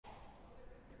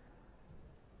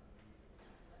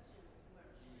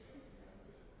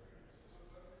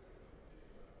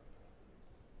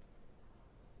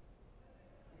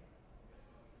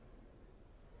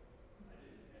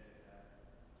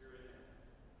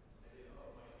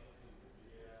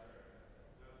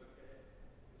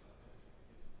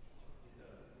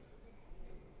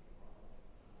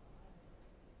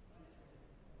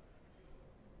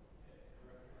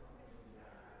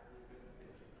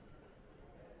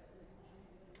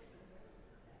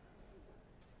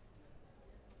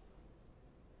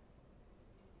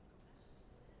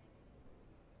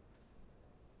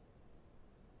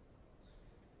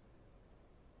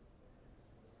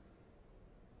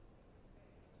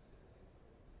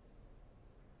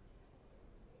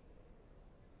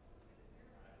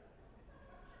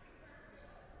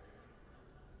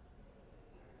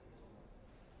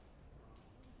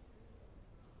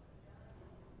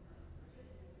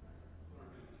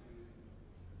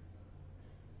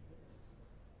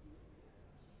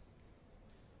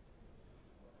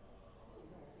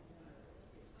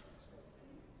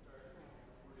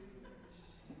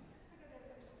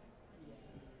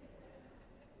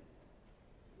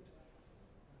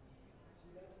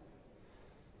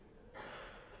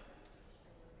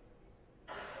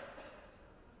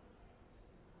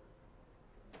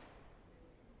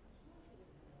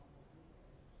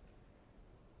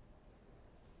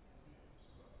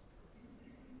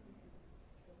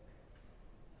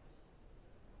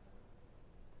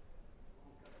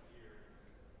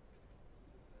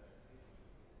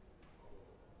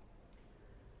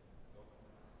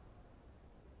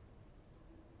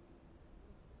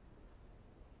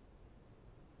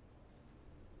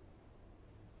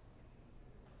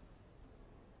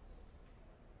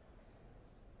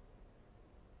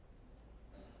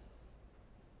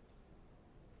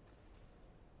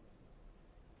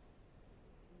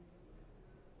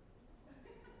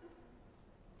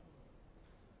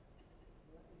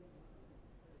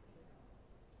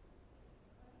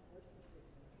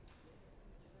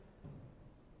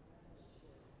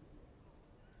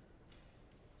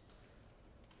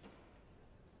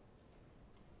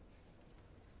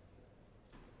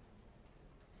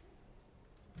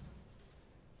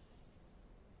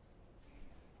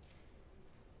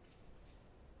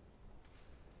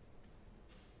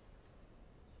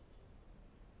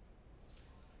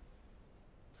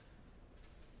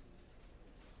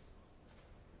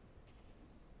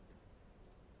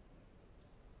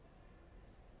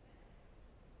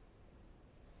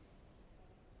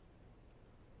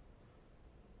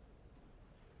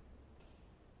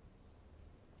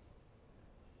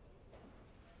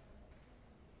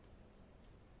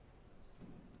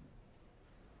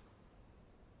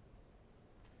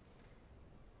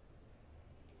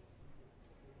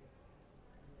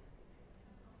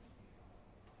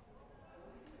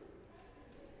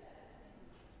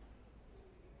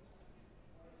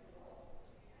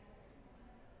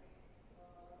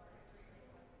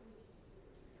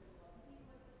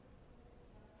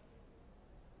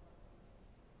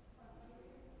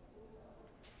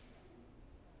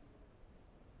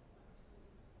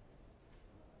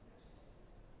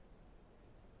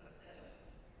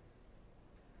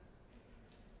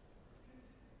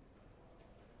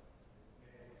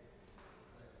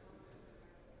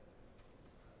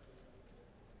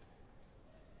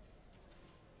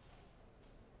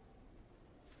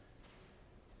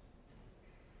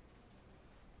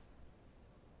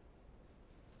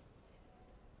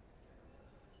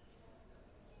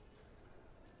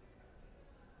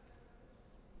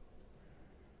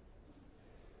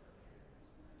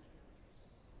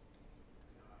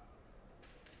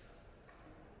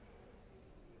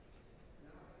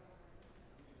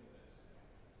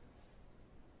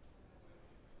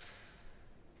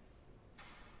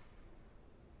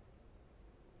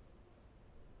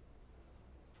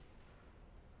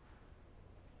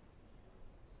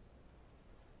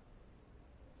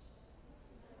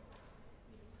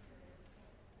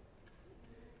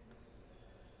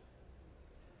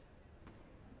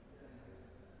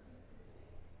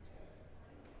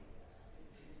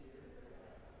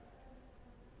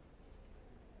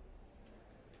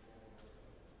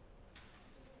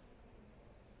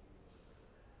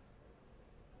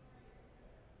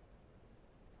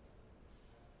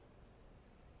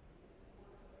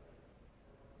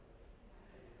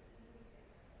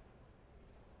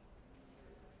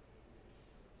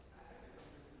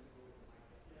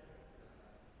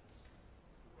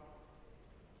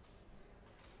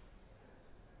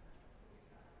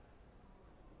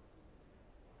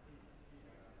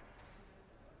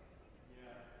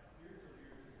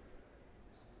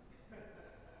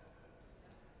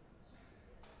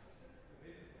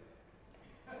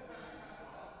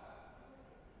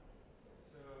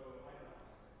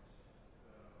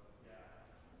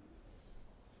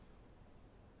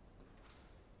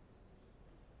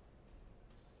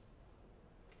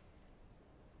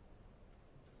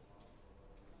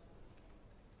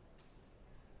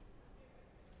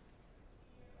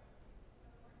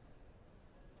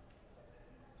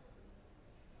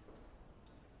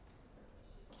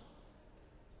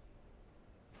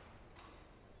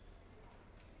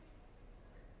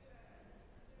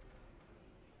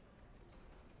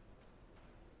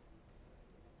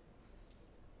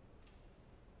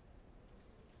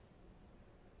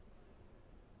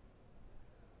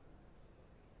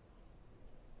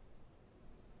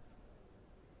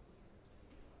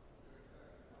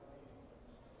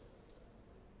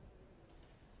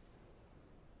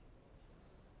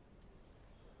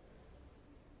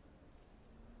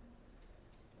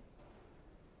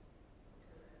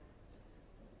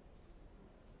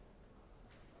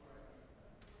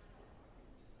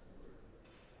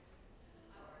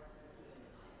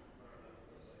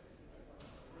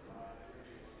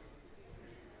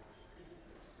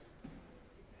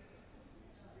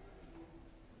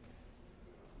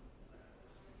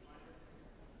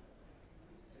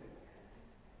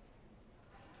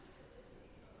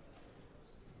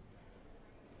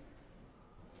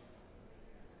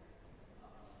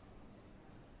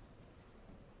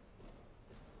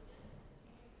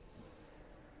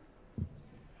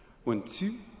1,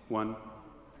 2, 1.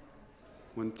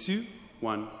 1, 2,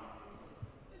 1.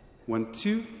 1,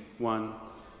 2, 1.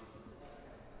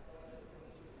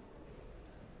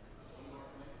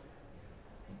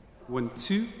 1,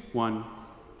 2, 1.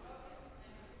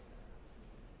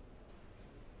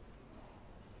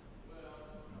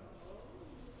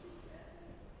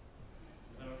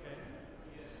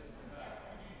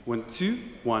 1, 2,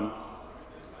 1.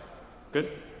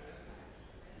 Good.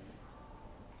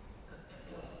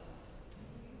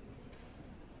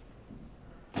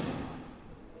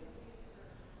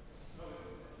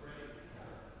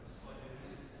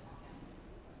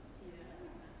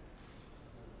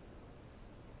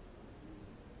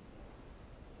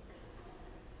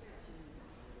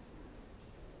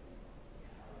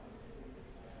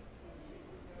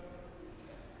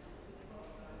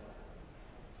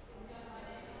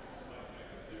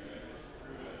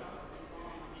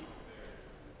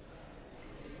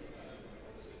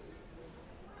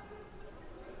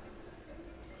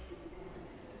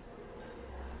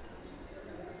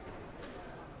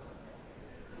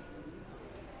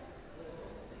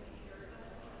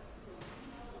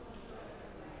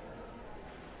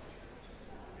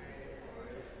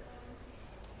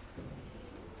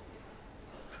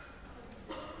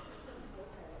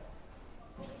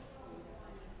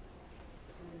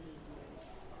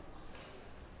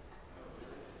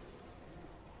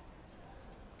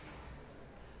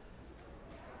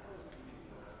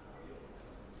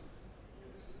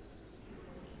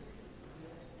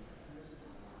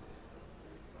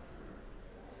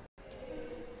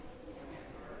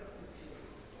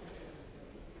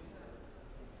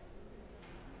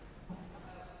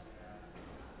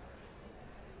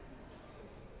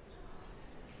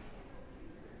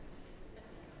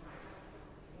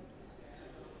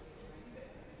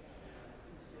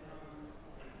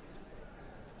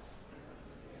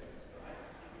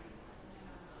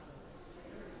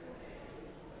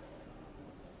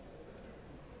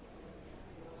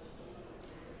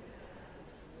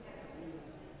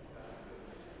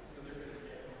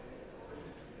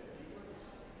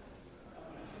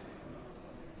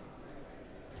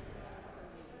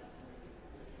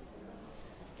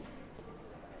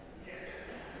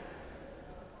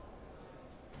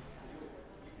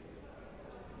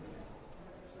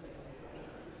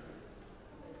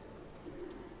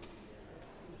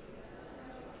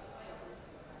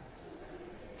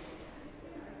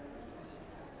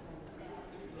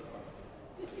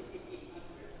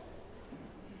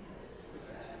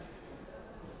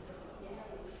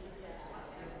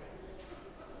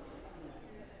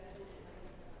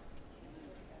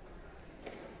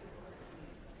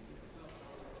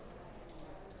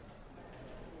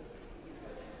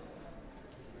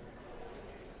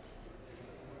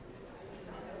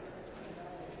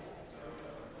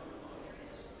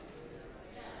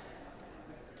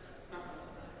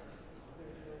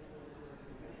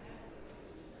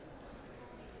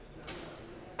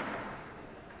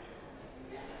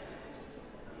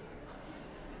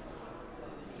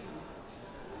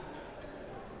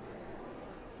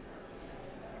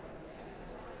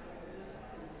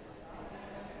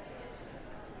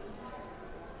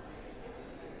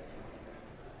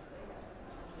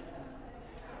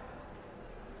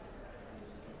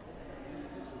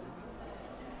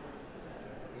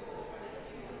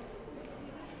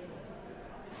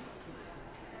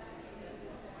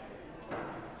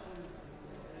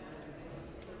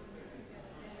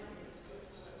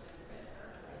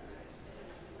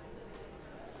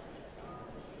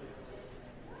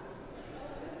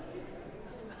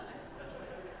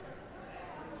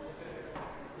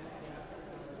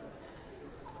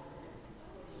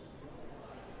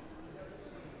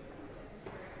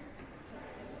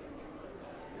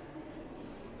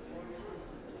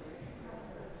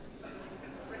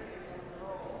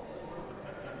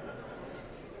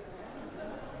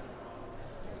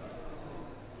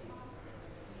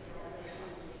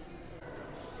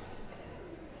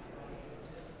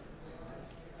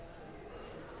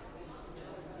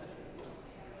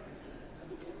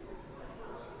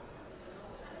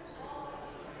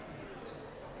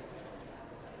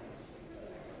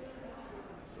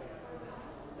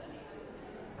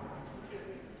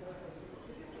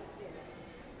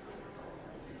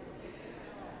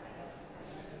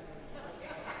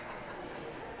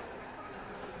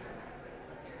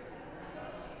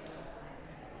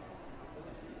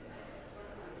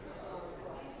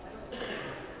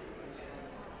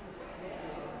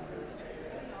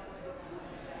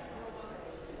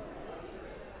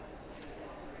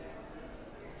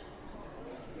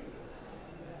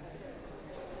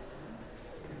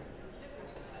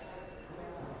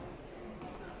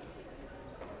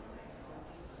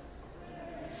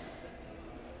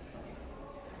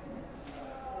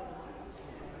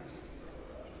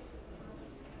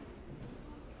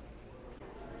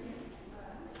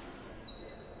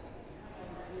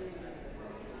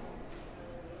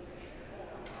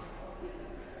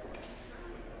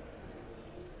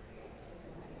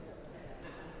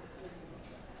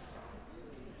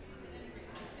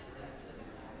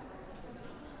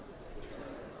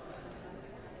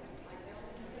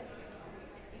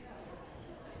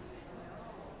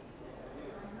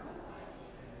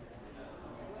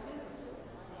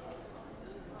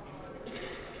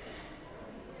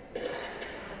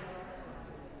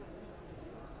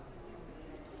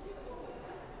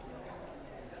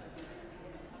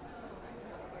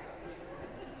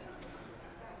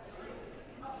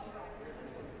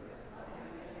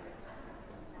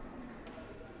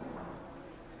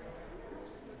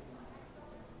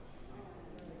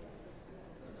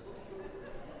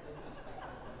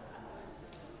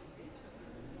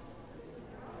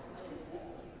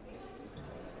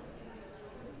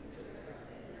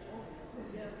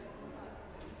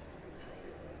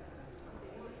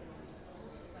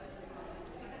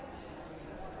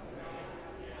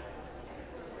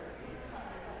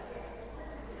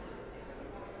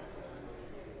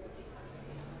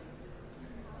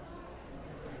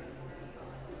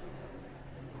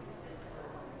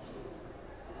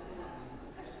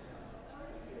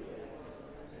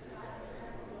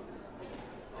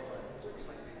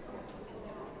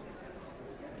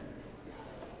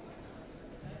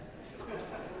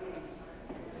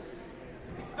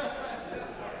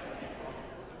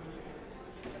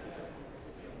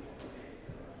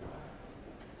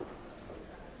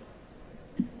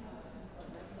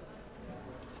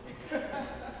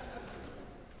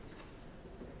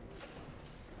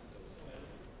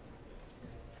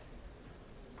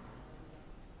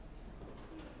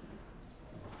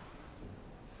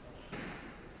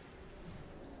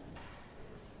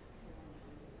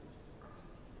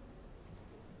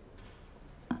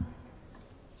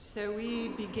 So we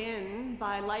begin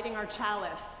by lighting our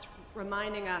chalice,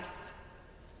 reminding us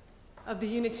of the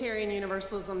Unitarian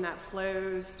Universalism that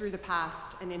flows through the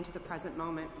past and into the present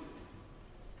moment.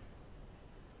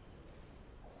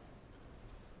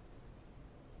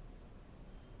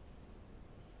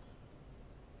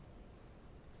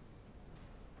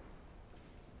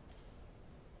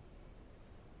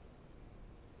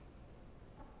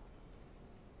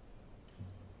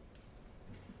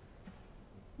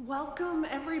 Welcome,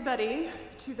 everybody,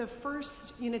 to the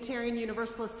first Unitarian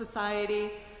Universalist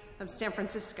Society of San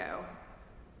Francisco,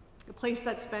 a place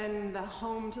that's been the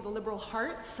home to the liberal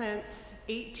heart since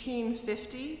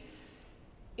 1850,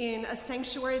 in a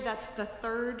sanctuary that's the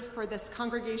third for this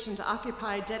congregation to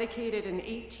occupy, dedicated in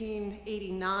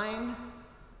 1889.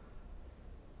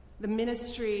 The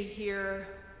ministry here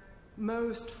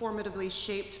most formatively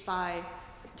shaped by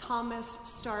Thomas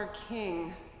Starr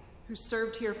King, who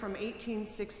served here from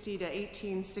 1860 to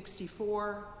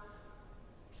 1864,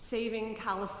 saving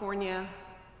California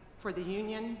for the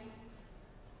Union,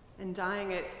 and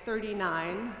dying at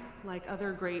 39, like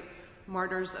other great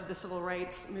martyrs of the civil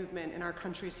rights movement in our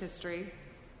country's history,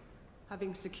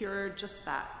 having secured just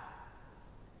that.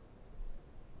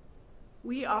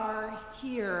 We are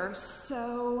here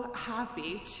so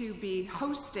happy to be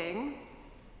hosting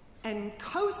and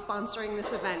co-sponsoring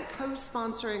this event,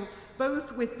 co-sponsoring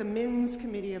both with the Men's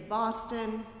Committee of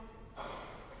Boston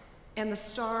and the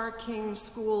Starr King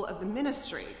School of the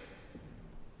Ministry,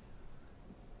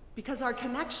 because our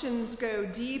connections go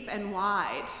deep and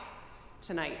wide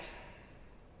tonight.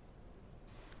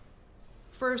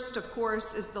 First, of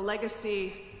course, is the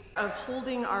legacy of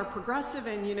holding our progressive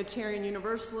and Unitarian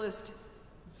Universalist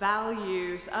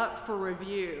values up for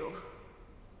review,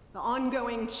 the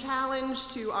ongoing challenge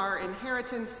to our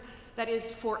inheritance that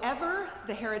is forever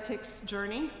the heretic's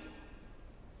journey.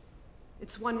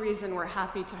 It's one reason we're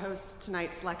happy to host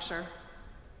tonight's lecture,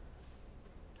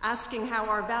 asking how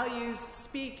our values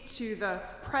speak to the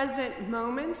present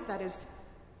moment that is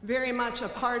very much a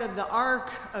part of the arc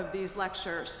of these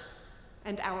lectures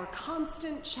and our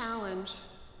constant challenge.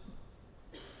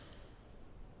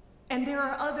 And there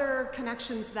are other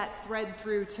connections that thread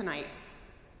through tonight.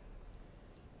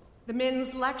 The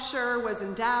men's lecture was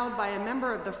endowed by a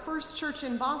member of the First Church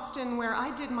in Boston, where I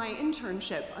did my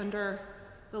internship under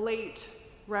the late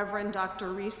Reverend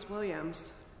Dr. Reese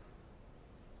Williams.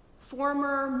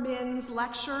 Former men's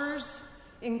lecturers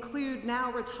include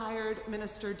now retired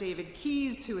Minister David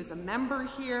Keyes, who is a member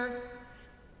here,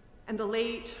 and the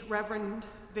late Reverend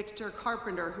Victor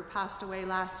Carpenter, who passed away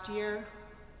last year,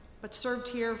 but served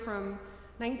here from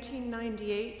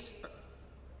 1988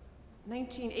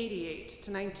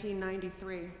 to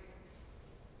 1993.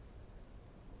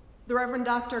 The Reverend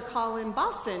Dr. Colin,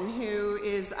 Bossen, who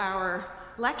is our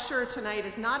lecturer tonight,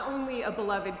 is not only a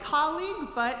beloved colleague,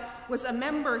 but was a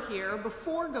member here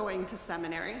before going to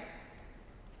seminary.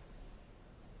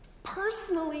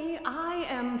 Personally, I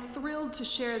am thrilled to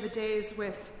share the days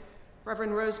with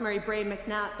Reverend Rosemary Bray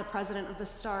McNatt, the president of the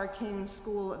Starr King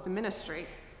School of the Ministry.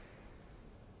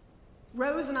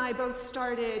 Rose and I both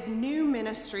started new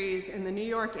ministries in the New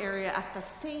York area at the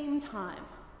same time,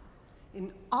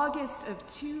 in August of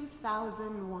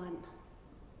 2001,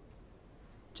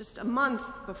 just a month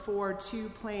before two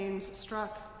planes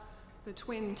struck the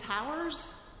Twin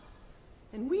Towers.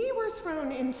 And we were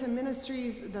thrown into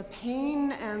ministries, the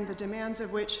pain and the demands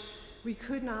of which we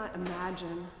could not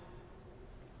imagine.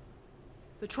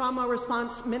 The trauma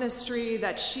response ministry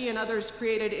that she and others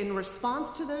created in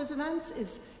response to those events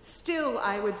is still,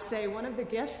 I would say, one of the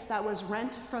gifts that was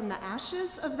rent from the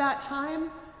ashes of that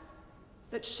time,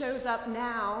 that shows up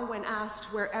now when asked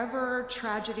wherever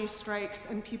tragedy strikes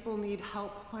and people need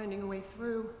help finding a way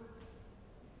through.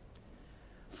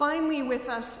 Finally with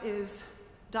us is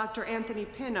Dr. Anthony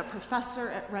Pinn, a professor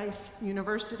at Rice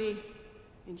University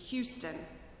in Houston.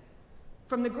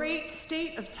 From the great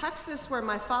state of Texas, where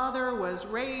my father was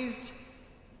raised,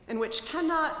 and which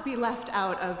cannot be left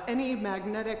out of any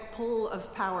magnetic pull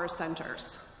of power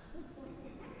centers.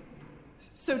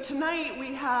 So tonight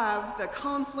we have the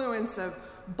confluence of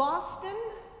Boston,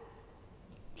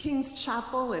 King's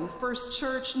Chapel and First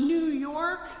Church, New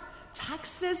York,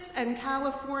 Texas, and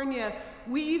California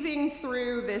weaving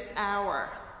through this hour,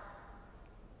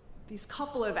 these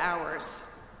couple of hours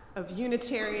of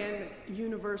Unitarian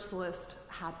Universalist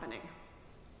happening.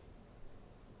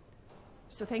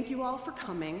 So thank you all for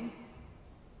coming.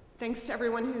 Thanks to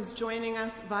everyone who's joining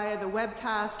us via the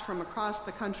webcast from across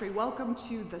the country. Welcome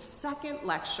to the second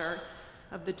lecture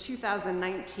of the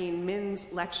 2019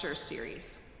 Men's Lecture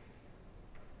Series.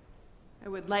 I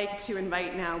would like to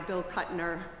invite now Bill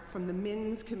Kuttner from the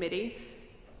Men's Committee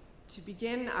to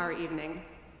begin our evening.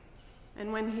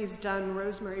 And when he's done,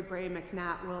 Rosemary Bray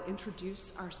McNatt will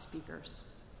introduce our speakers.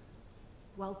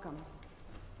 Welcome.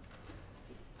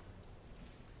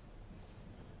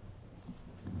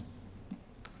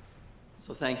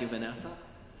 So thank you, Vanessa.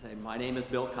 My name is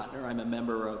Bill Kuttner. I'm a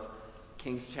member of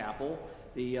King's Chapel.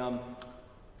 The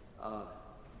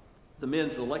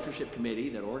lectureship committee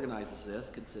that organizes this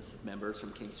consists of members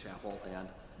from King's Chapel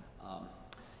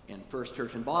and First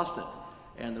Church in Boston.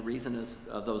 And the reason is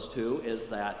those two is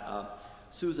that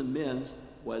Susan Minns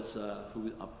was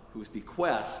whose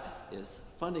bequest is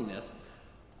funding this.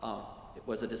 It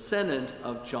was a descendant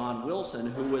of John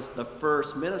Wilson, who was the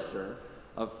first minister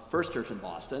of First Church in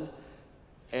Boston,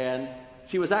 and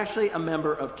she was actually a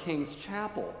member of King's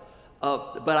Chapel.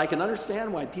 But I can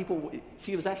understand why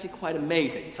she was actually quite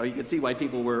amazing. So you can see why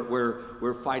people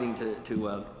were fighting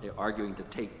arguing to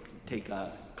take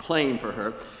claim for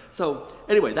her. So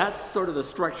anyway, that's sort of the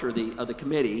structure of the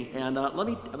committee. And let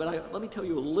me tell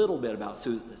you a little bit about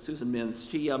Susan Minns.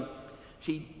 She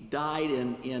died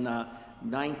in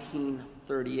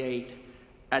 1938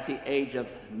 at the age of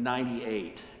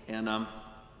 98. And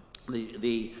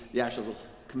the actual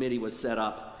committee was set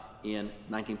up in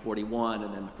 1941,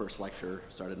 and then the first lecture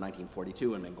started in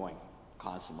 1942 and been going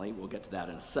constantly. We'll get to that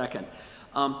in a second.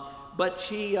 But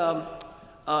she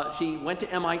went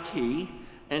to MIT,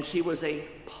 and she was a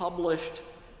published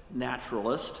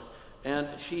naturalist, and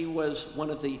she was one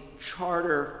of the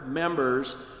charter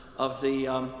members of the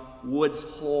Woods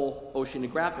Hole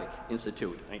Oceanographic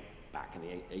Institute back in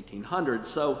the 1800s.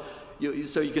 So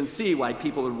you can see why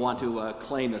people would want to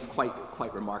claim this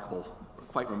quite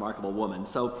remarkable woman.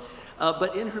 So,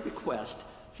 but in her bequest,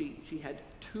 she had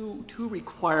two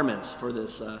requirements for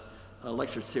this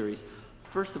lecture series.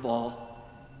 First of all,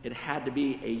 it had to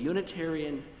be a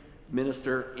Unitarian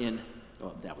minister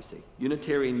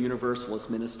Unitarian Universalist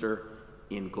minister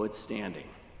in good standing.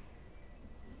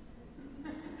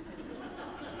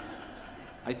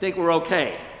 I think we're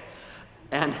okay.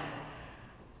 And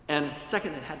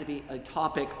second, it had to be a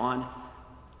topic on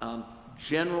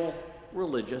general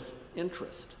religious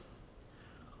interest.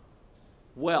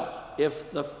 Well,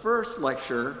 if the first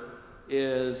lecture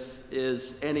is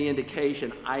any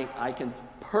indication, I can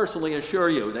personally assure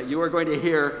you that you are going to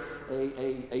hear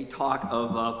a talk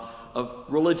of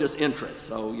religious interest.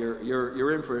 So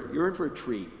you're in for a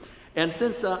treat. And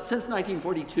since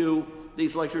 1942,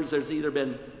 these lectures, there's either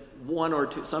been one or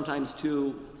two, sometimes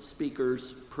two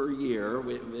speakers per year,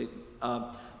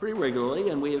 pretty regularly,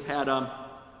 and we have had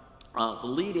the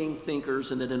leading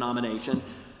thinkers in the denomination.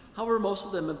 However, most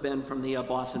of them have been from the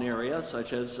Bossen area,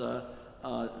 such as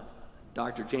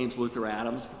Dr. James Luther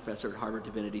Adams, professor at Harvard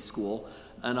Divinity School,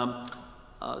 and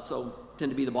so tend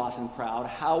to be the Bossen crowd.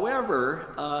 However,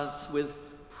 with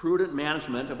prudent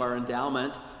management of our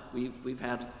endowment, we've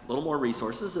had a little more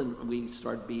resources, and we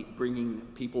started bringing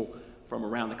people from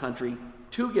around the country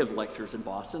to give lectures in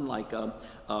Boston, like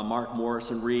Mark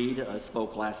Morrison Reed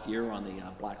spoke last year on the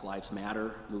Black Lives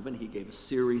Matter movement. He gave a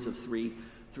series of three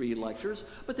lectures,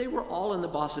 but they were all in the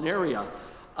Boston area.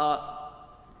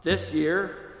 This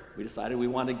year, we decided we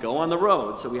wanted to go on the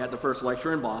road, so we had the first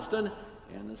lecture in Boston,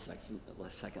 and the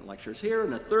second lecture is here,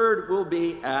 and the third will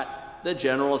be at the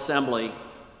General Assembly.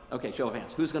 Okay, show of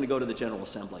hands. Who's going to go to the General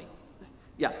Assembly?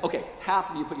 Yeah, okay, half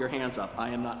of you put your hands up. I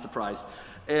am not surprised.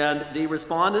 And the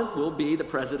respondent will be the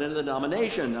president of the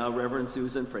denomination, Reverend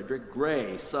Susan Frederick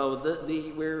Gray. So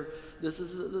this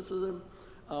is an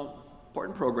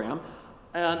important program.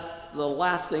 And the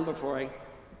last thing before I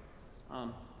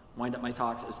wind up my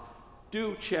talks is,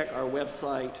 do check our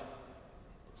website.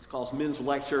 It's called Minns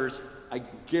Lectures. I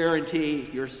guarantee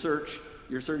your search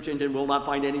engine will not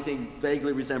find anything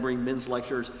vaguely resembling Minns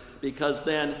Lectures, because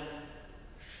then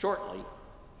shortly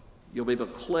you'll be able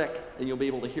to click and you'll be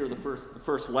able to hear the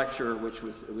first lecture, which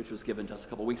was given just a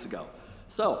couple weeks ago.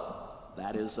 So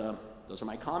that is those are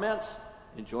my comments.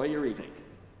 Enjoy your evening.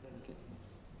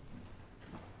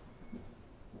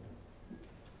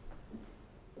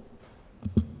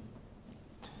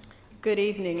 Good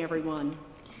evening, everyone.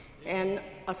 And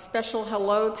a special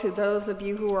hello to those of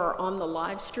you who are on the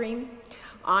live stream.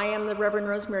 I am the Reverend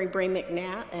Rosemary Bray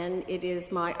McNatt, and it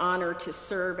is my honor to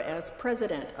serve as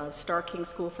president of Star King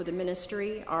School for the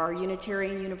Ministry, our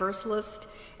Unitarian Universalist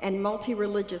and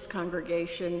multi-religious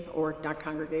congregation, or not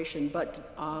congregation, but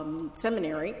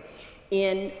seminary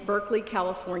in Berkeley,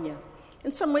 California.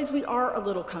 In some ways, we are a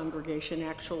little congregation,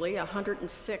 actually,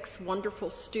 106 wonderful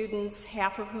students,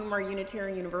 half of whom are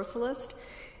Unitarian Universalist,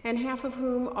 and half of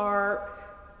whom are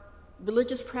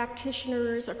religious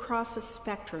practitioners across the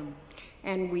spectrum.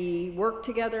 And we work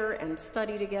together and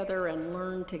study together and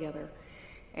learn together.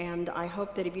 And I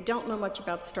hope that if you don't know much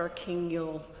about Star King,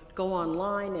 you'll go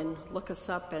online and look us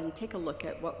up and take a look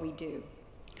at what we do.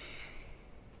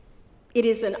 It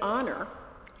is an honor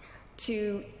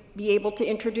to be able to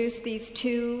introduce these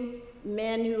two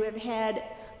men who have had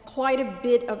quite a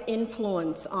bit of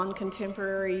influence on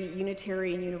contemporary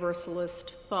Unitarian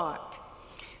Universalist thought.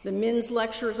 The men's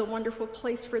lecture is a wonderful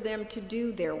place for them to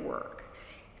do their work.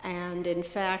 And in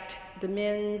fact, the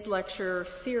men's lecture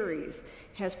series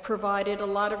has provided a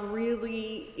lot of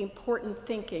really important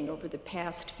thinking over the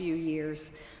past few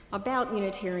years about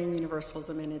Unitarian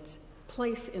Universalism and its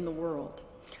place in the world.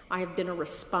 I have been a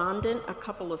respondent a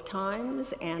couple of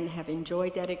times and have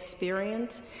enjoyed that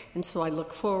experience, and so I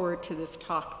look forward to this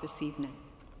talk this evening.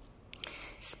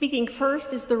 Speaking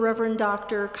first is the Reverend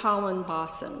Dr. Colin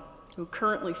Bossen, who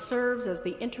currently serves as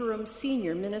the interim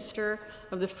senior minister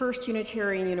of the First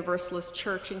Unitarian Universalist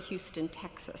Church in Houston,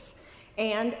 Texas,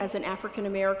 and as an African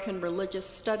American Religious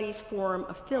Studies Forum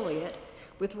affiliate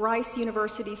with Rice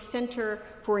University's Center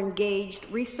for Engaged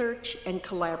Research and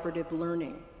Collaborative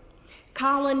Learning.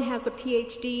 Colin has a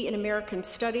PhD in American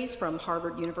Studies from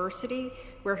Harvard University,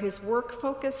 where his work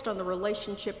focused on the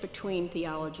relationship between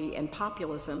theology and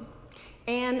populism,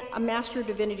 and a Master of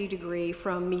Divinity degree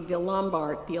from Meadville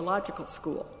Lombard Theological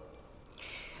School.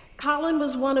 Colin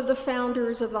was one of the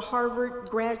founders of the Harvard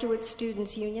Graduate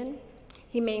Students Union.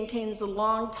 He maintains a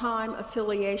long-time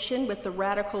affiliation with the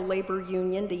radical labor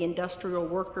union, the Industrial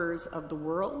Workers of the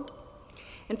World,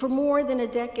 and for more than a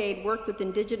decade worked with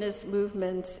indigenous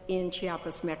movements in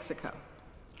Chiapas, Mexico.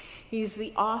 He's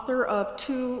the author of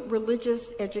 2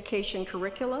 religious education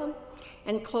curricula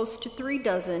and close to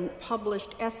 36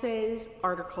 published essays,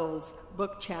 articles,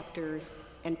 book chapters,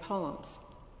 and poems.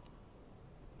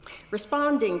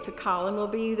 Responding to Colin will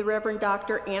be the Reverend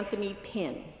Dr. Anthony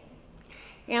Pinn.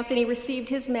 Anthony received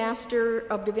his Master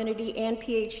of Divinity and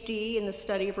PhD in the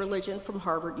study of religion from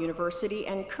Harvard University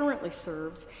and currently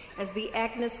serves as the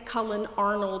Agnes Cullen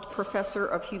Arnold Professor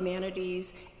of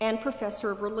Humanities and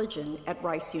Professor of Religion at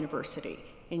Rice University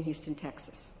in Houston,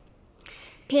 Texas.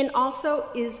 Pinn also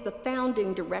is the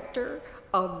founding director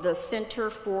of the Center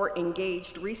for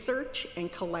Engaged Research and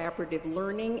Collaborative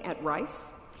Learning at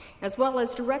Rice, as well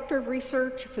as Director of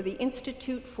Research for the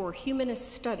Institute for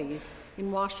Humanist Studies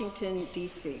in Washington,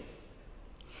 D.C.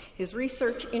 His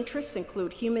research interests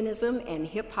include humanism and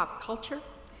hip-hop culture,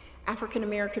 African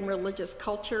American religious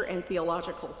culture and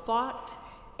theological thought,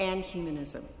 and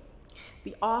humanism.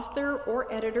 The author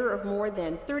or editor of more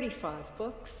than 35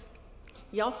 books,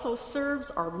 he also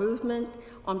serves our movement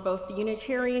on both the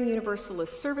Unitarian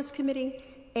Universalist Service Committee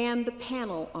and the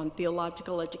panel on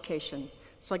theological education.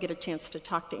 So I get a chance to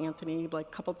talk to Anthony like a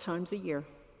couple times a year.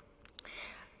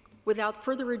 Without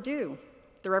further ado,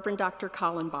 the Reverend Dr.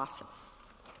 Colin Bossen.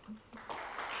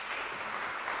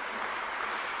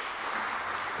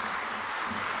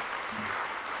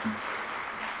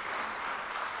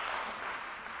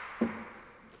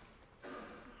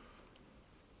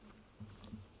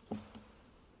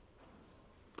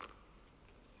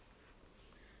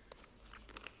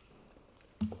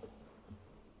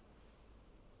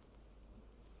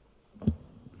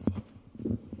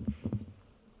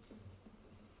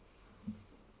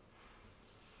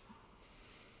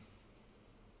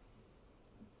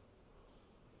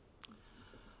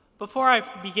 Before I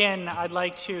begin, I'd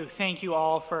like to thank you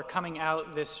all for coming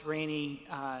out this rainy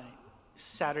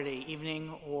Saturday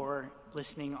evening or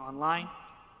listening online.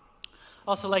 I'd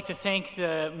also like to thank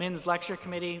the Men's Lecture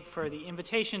Committee for the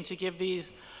invitation to give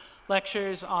these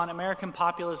lectures on American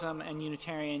populism and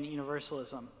Unitarian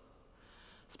Universalism.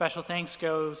 Special thanks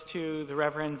goes to the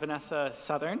Reverend Vanessa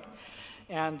Southern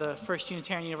and the First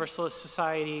Unitarian Universalist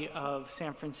Society of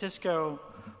San Francisco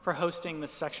for hosting the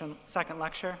second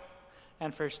lecture,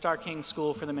 and for Star King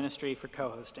School for the Ministry for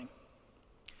co-hosting.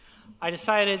 I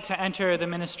decided to enter the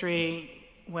ministry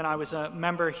when I was a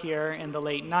member here in the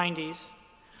late 90s.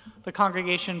 The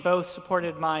congregation both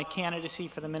supported my candidacy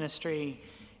for the ministry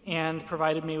and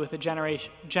provided me with a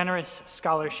generous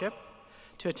scholarship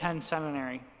to attend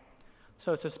seminary.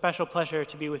 So it's a special pleasure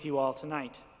to be with you all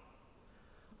tonight.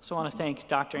 I also want to thank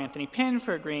Dr. Anthony Pinn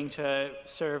for agreeing to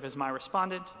serve as my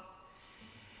respondent.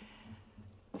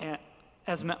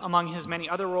 As among his many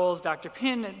other roles, Dr.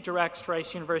 Pinn directs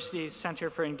Rice University's Center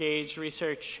for Engaged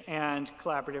Research and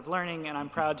Collaborative Learning, and I'm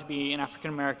proud to be an African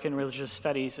American Religious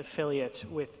Studies affiliate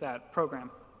with that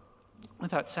program, with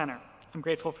that center. I'm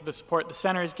grateful for the support the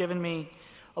center has given me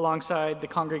alongside the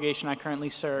congregation I currently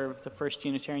serve, the First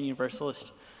Unitarian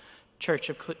Universalist Church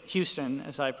of Houston,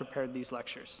 as I prepared these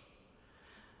lectures.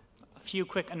 A few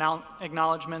quick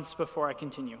acknowledgments before I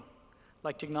continue. I'd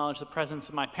like to acknowledge the presence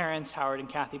of my parents, Howard and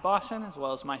Kathy Bossen, as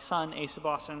well as my son, Asa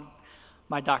Bossen,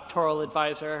 my doctoral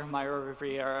advisor, Myra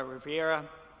Riviera,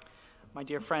 my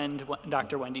dear friend,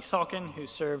 Dr. Wendy Salkin, who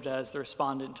served as the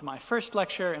respondent to my first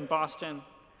lecture in Boston,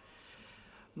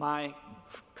 my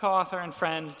co-author and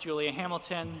friend, Julia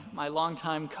Hamilton, my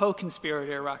longtime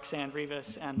co-conspirator, Roxanne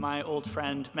Rivas, and my old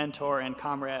friend, mentor, and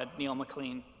comrade, Neil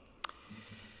McLean,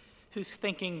 whose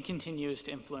thinking continues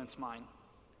to influence mine.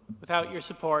 Without your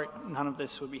support, none of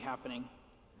this would be happening.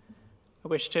 I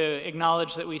wish to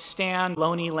acknowledge that we stand on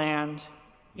lonely land.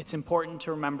 It's important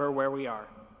to remember where we are.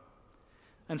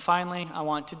 And finally, I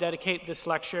want to dedicate this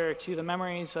lecture to the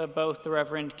memories of both the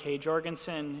Reverend Kay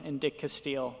Jorgensen and Dick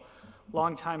Castile,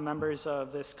 longtime members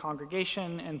of this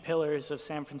congregation and pillars of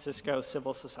San Francisco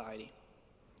civil society.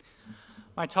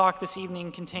 My talk this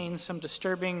evening contains some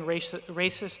disturbing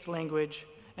racist language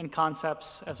and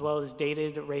concepts, as well as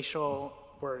dated racial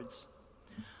words.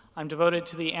 I'm devoted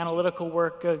to the analytical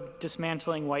work of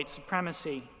dismantling white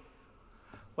supremacy.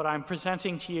 What I'm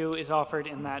presenting to you is offered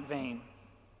in that vein.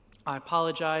 I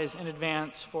apologize in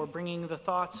advance for bringing the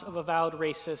thoughts of avowed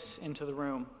racists into the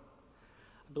room.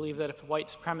 I believe that if white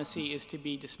supremacy is to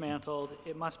be dismantled,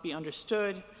 it must be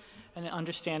understood, and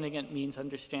understanding it means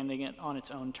understanding it on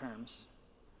its own terms.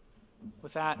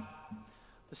 With that,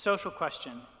 the social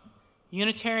question: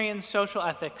 Unitarian social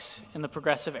ethics in the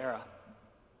progressive era.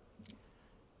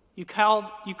 You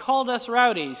called us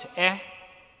rowdies, eh?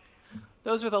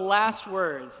 Those were the last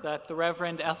words that the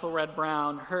Reverend Ethelred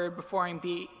Brown heard before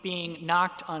being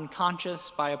knocked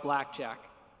unconscious by a blackjack.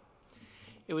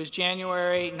 It was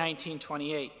January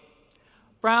 1928.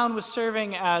 Brown was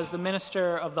serving as the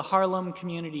minister of the Harlem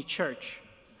Community Church,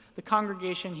 the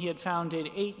congregation he had founded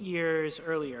 8 years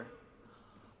earlier.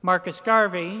 Marcus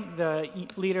Garvey, the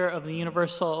leader of the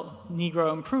Universal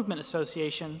Negro Improvement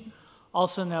Association,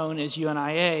 also known as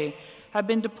UNIA, had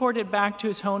been deported back to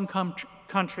his home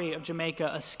country of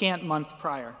Jamaica a scant month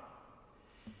prior.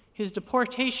 His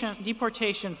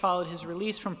deportation followed his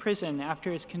release from prison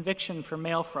after his conviction for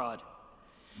mail fraud.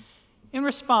 In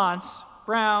response,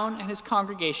 Brown and his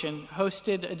congregation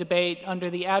hosted a debate under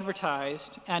the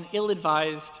advertised and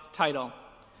ill-advised title,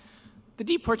 The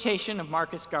Deportation of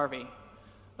Marcus Garvey,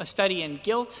 a study in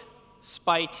guilt,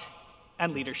 spite,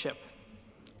 and leadership.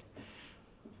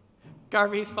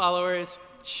 Garvey's followers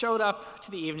showed up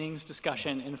to the evening's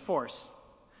discussion in force.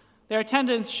 Their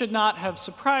attendance should not have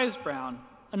surprised Brown.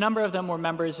 A number of them were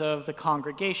members of the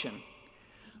congregation.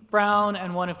 Brown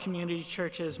and one of Community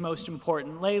Church's most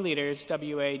important lay leaders,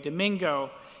 W.A.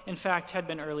 Domingo, in fact, had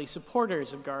been early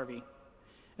supporters of Garvey.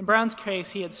 In Brown's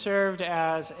case, he had served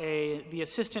as the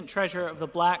assistant treasurer of the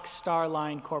Black Star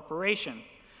Line Corporation,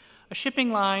 a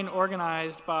shipping line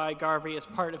organized by Garvey as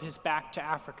part of his Back to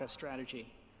Africa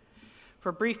strategy. For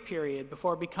a brief period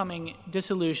before becoming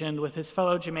disillusioned with his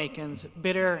fellow Jamaicans'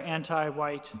 bitter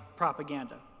anti-white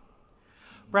propaganda.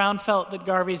 Brown felt that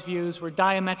Garvey's views were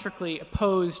diametrically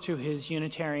opposed to his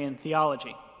Unitarian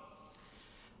theology.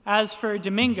 As for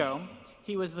Domingo,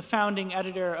 he was the founding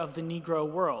editor of the Negro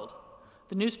World.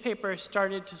 The newspaper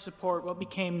started to support what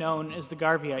became known as the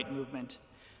Garveyite movement,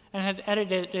 and had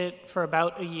edited it for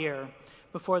about a year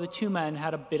before the two men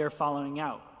had a bitter falling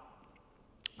out.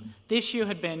 The issue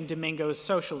had been Domingo's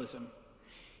socialism.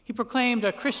 He proclaimed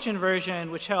a Christian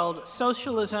version which held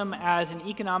socialism as an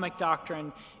economic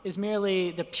doctrine is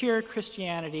merely the pure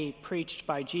Christianity preached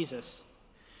by Jesus.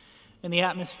 In the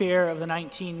atmosphere of the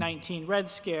 1919 Red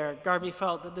Scare, Garvey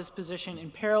felt that this position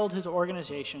imperiled his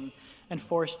organization and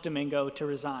forced Domingo to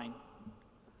resign.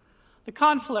 The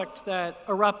conflict that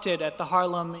erupted at the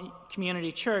Harlem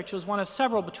Community Church was one of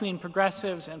several between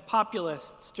progressives and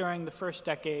populists during the first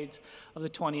decades of the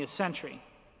 20th century.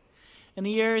 In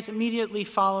the years immediately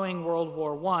following World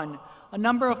War I, a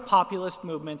number of populist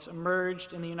movements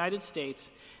emerged in the United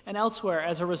States and elsewhere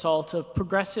as a result of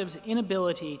progressives'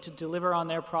 inability to deliver on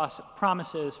their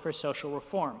promises for social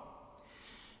reform.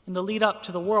 In the lead up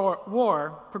to the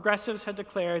war, progressives had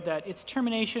declared that its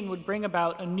termination would bring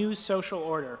about a new social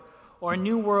order, or a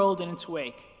new world in its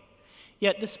wake.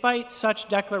 Yet despite such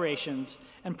declarations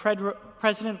and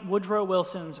President Woodrow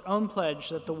Wilson's own pledge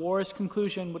that the war's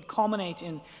conclusion would culminate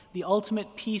in the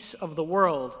ultimate peace of the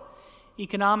world,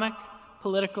 economic,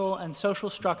 political, and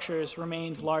social structures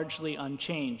remained largely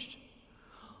unchanged.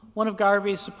 One of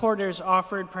Garvey's supporters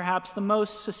offered perhaps the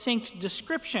most succinct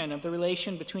description of the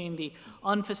relation between the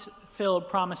unfulfilled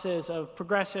promises of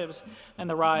progressives and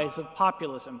the rise of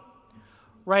populism.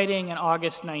 Writing in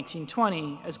August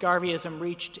 1920, as Garveyism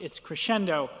reached its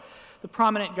crescendo, the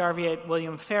prominent Garveyite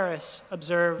William Ferris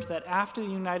observed that after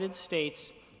the United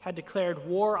States had declared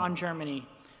war on Germany,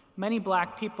 many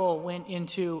black people went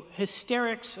into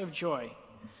hysterics of joy.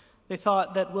 They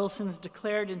thought that Wilson's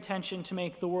declared intention to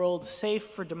make the world safe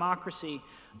for democracy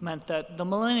meant that the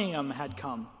millennium had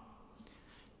come.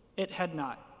 It had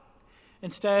not.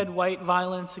 Instead, white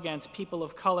violence against people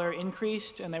of color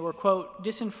increased, and they were, quote,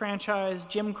 disenfranchised,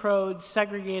 Jim Crowed,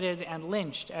 segregated, and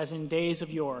lynched as in days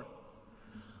of yore.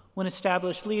 When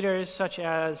established leaders such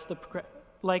as the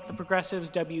progressives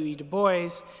W.E. Du Bois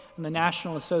and the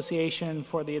National Association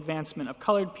for the Advancement of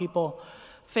Colored People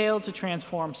failed to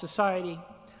transform society,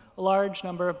 a large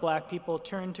number of black people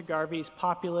turned to Garvey's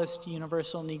populist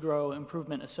Universal Negro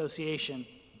Improvement Association.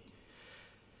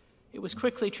 It was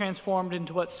quickly transformed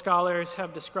into what scholars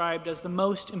have described as one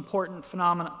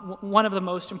of the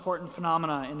most important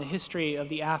phenomena in the history of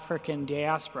the African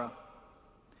diaspora.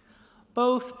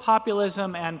 Both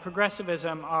populism and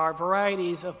progressivism are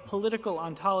varieties of political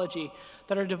ontology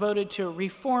that are devoted to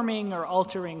reforming or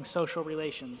altering social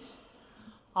relations.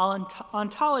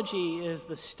 Ontology is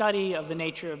the study of the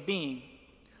nature of being.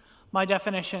 My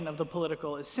definition of the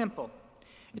political is simple.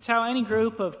 It's how any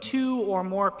group of two or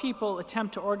more people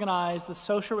attempt to organize the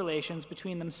social relations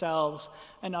between themselves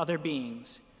and other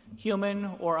beings,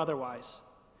 human or otherwise.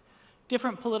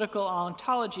 Different political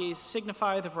ontologies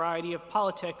signify the variety of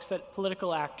politics that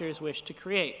political actors wish to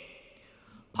create.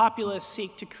 Populists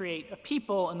seek to create a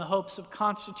people in the hopes of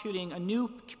constituting a new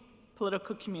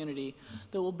political community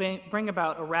that will bring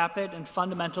about a rapid and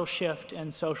fundamental shift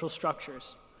in social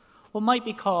structures, what might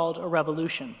be called a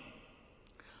revolution.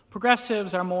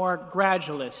 Progressives are more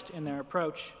gradualist in their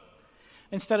approach.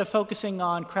 Instead of focusing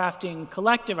on crafting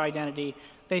collective identity,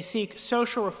 they seek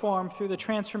social reform through the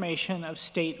transformation of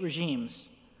state regimes.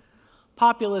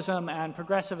 Populism and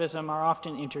progressivism are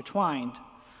often intertwined.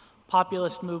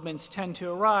 Populist movements tend to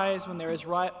arise when there is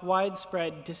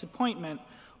widespread disappointment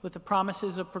with the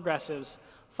promises of progressives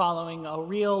following a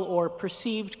real or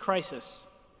perceived crisis.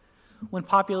 When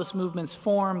populist movements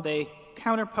form, they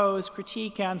counterpose,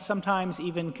 critique, and sometimes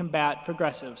even combat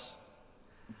progressives.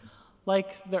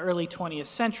 Like the early 20th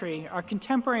century, our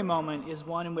contemporary moment is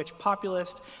one in which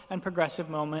populist and progressive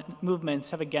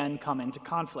movements have again come into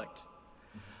conflict.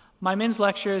 My Men's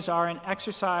lectures are an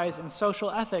exercise in social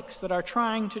ethics that are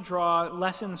trying to draw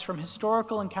lessons from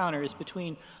historical encounters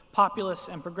between populists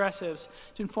and progressives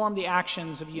to inform the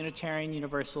actions of Unitarian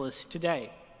Universalists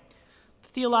today. The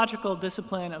theological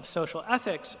discipline of social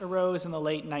ethics arose in the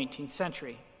late 19th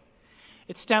century.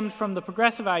 It stemmed from the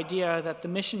progressive idea that the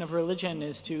mission of religion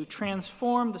is to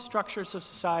transform the structures of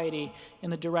society in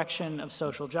the direction of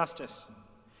social justice.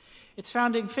 Its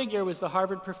founding figure was the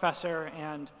Harvard professor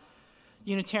and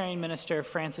Unitarian minister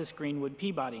Francis Greenwood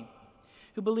Peabody,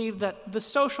 who believed that the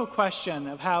social question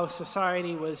of how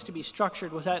society was to be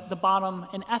structured was at the bottom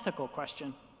an ethical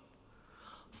question.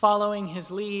 Following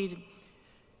his lead,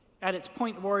 at its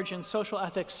point of origin, social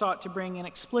ethics sought to bring an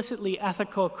explicitly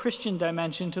ethical Christian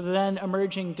dimension to the then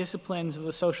emerging disciplines of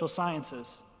the social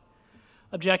sciences.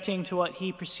 Objecting to what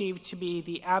he perceived to be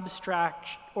the abstract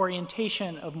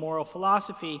orientation of moral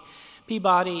philosophy,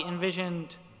 Peabody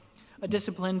envisioned a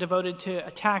discipline devoted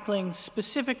to tackling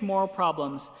specific moral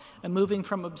problems and moving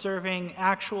from observing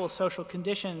actual social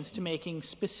conditions to making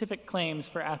specific claims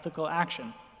for ethical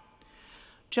action.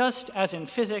 Just as in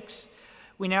physics,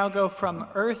 we now go from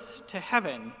earth to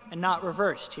heaven and not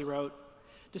reversed, he wrote,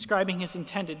 describing his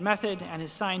intended method and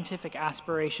his scientific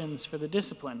aspirations for the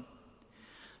discipline.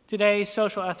 Today,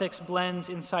 social ethics blends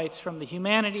insights from the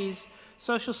humanities,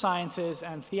 social sciences,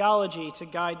 and theology to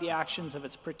guide the actions of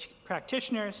its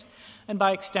practitioners and,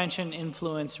 by extension,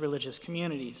 influence religious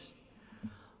communities.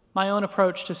 My own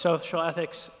approach to social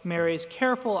ethics marries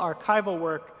careful archival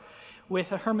work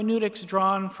with a hermeneutics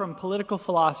drawn from political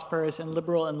philosophers and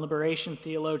liberal and liberation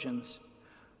theologians.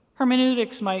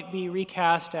 Hermeneutics might be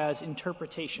recast as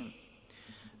interpretation.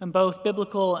 In both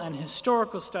biblical and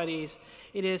historical studies,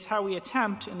 it is how we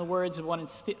attempt, in the words of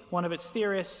one of its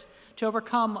theorists, to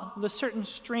overcome the certain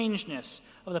strangeness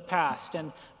of the past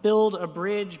and build a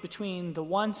bridge between the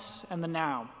once and the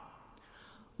now.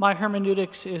 My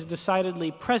hermeneutics is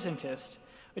decidedly presentist,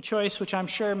 a choice which I'm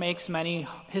sure makes many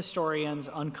historians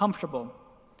uncomfortable.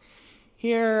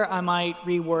 Here I might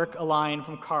rework a line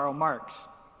from Karl Marx.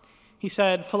 He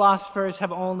said, "Philosophers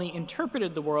have only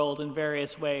interpreted the world in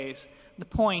various ways. The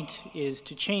point is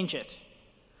to change it."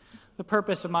 The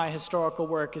purpose of my historical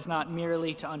work is not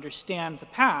merely to understand the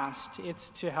past, it's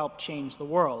to help change the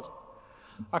world.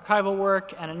 Archival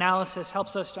work and analysis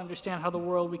helps us to understand how the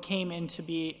world we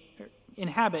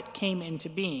inhabit came into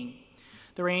being,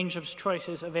 the range of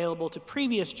choices available to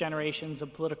previous generations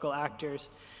of political actors,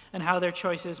 and how their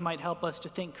choices might help us to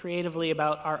think creatively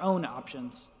about our own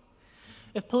options.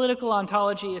 If political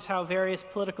ontology is how various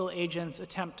political agents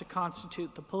attempt to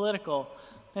constitute the political,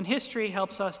 then history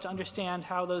helps us to understand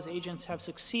how those agents have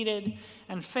succeeded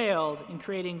and failed in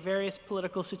creating various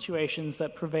political situations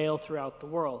that prevail throughout the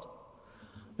world.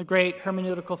 The great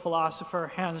hermeneutical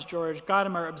philosopher Hans-Georg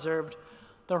Gadamer observed,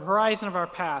 "The horizon of our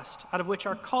past, out of which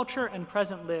our culture and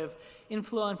present live,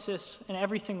 influences in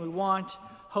everything we want,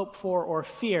 hope for, or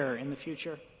fear in the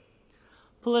future."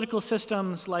 Political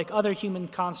systems, like other human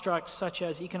constructs such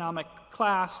as economic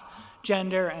class,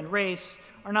 gender, and race,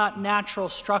 are not natural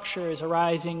structures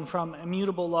arising from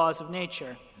immutable laws of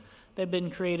nature. They've been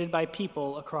created by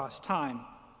people across time.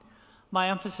 My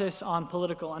emphasis on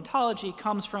political ontology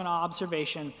comes from an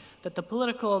observation that the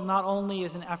political not only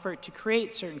is an effort to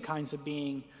create certain kinds of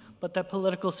being, but that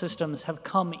political systems have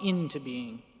come into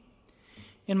being.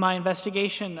 In my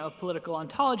investigation of political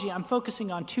ontology, I'm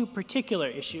focusing on two particular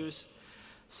issues: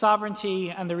 sovereignty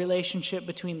and the relationship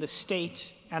between the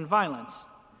state and violence.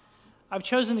 I've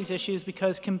chosen these issues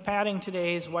because combating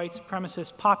today's white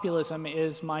supremacist populism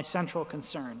is my central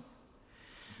concern.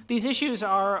 These issues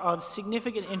are of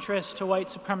significant interest to white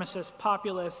supremacist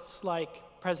populists like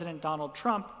President Donald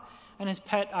Trump and his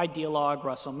pet ideologue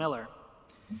Russell Miller.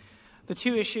 The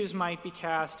two issues might be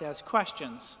cast as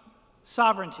questions.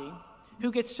 Sovereignty: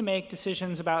 who gets to make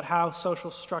decisions about how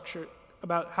social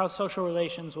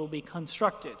relations will be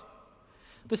constructed?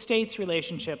 The state's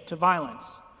relationship to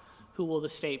violence: who will the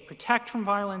state protect from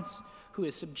violence? Who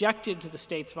is subjected to the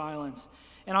state's violence?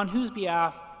 And on whose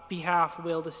behalf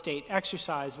will the state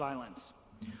exercise violence?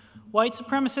 White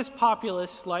supremacist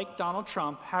populists like Donald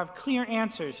Trump have clear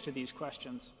answers to these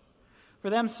questions. For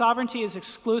them, sovereignty is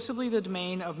exclusively the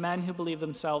domain of men who believe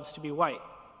themselves to be white.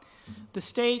 The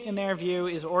state, in their view,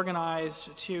 is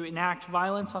organized to enact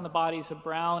violence on the bodies of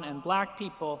brown and black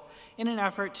people in an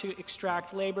effort to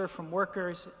extract labor from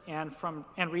workers and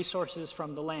resources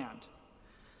from the land.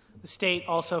 The state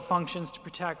also functions to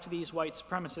protect these white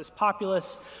supremacist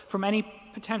populists from any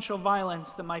potential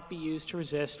violence that might be used to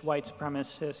resist white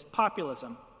supremacist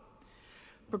populism.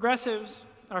 Progressives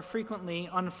are frequently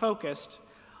unfocused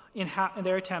in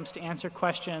their attempts to answer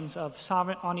questions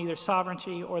on either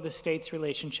sovereignty or the state's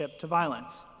relationship to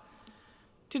violence.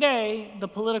 Today, the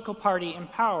political party in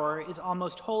power is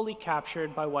almost wholly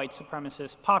captured by white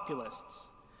supremacist populists.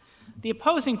 The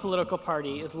opposing political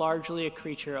party is largely a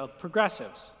creature of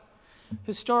progressives.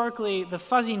 Historically, the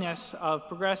fuzziness of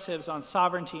progressives on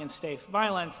sovereignty and state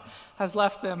violence has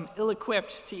left them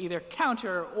ill-equipped to either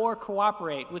counter or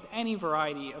cooperate with any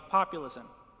variety of populism.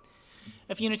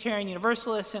 If Unitarian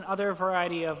Universalists and other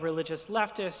variety of religious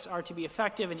leftists are to be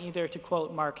effective in either, to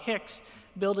quote Mark Hicks,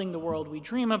 building the world we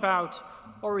dream about,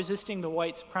 or resisting the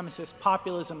white supremacist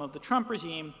populism of the Trump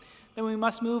regime, then we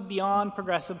must move beyond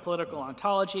progressive political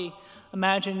ontology,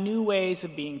 imagine new ways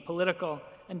of being political,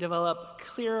 and develop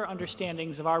clearer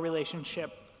understandings of our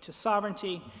relationship to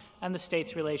sovereignty and the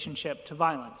state's relationship to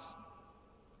violence.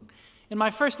 In my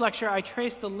first lecture, I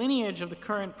traced the lineage of the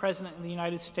current president of the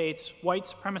United States' white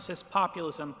supremacist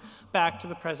populism back to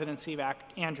the presidency of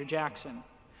Andrew Jackson.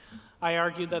 I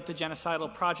argued that the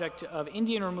genocidal project of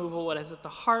Indian removal was at the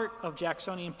heart of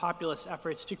Jacksonian populist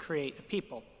efforts to create a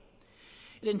people.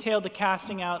 It entailed the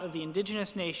casting out of the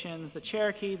indigenous nations, the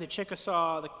Cherokee, the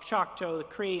Chickasaw, the Choctaw, the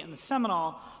Cree, and the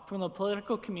Seminole from the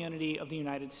political community of the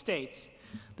United States,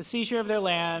 the seizure of their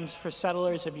lands for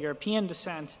settlers of European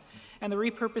descent, and the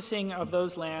repurposing of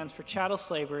those lands for chattel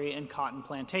slavery and cotton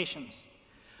plantations.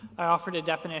 I offered a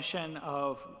definition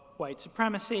of white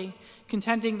supremacy,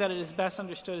 contending that it is best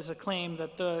understood as a claim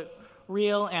that the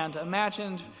real and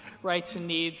imagined rights and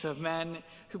needs of men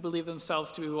who believe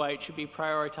themselves to be white should be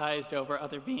prioritized over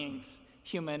other beings,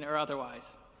 human or otherwise.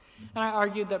 And I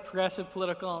argued that progressive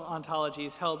political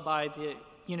ontologies held by the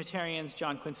Unitarians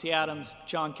John Quincy Adams,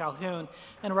 John Calhoun,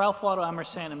 and Ralph Waldo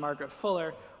Emerson and Margaret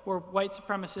Fuller were white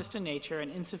supremacist in nature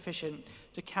and insufficient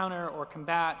to counter or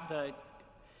combat the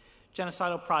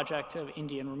genocidal project of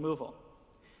Indian removal.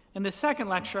 In this second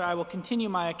lecture, I will continue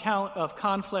my account of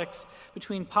conflicts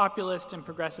between populist and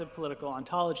progressive political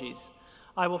ontologies.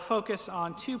 I will focus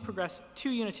on two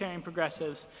Unitarian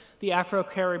progressives, the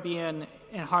Afro-Caribbean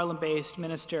and Harlem-based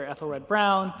minister Ethelred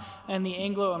Brown and the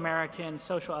Anglo-American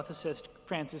social ethicist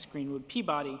Francis Greenwood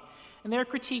Peabody, and their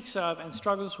critiques of and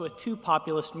struggles with two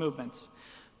populist movements,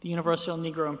 the Universal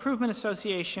Negro Improvement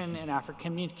Association and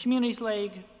African Communities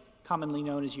League, commonly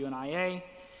known as UNIA,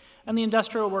 and the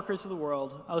Industrial Workers of the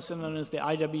World, also known as the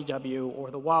IWW or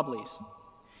the Wobblies.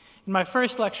 In my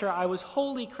first lecture, I was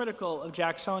wholly critical of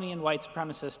Jacksonian white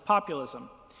supremacist populism.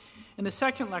 In the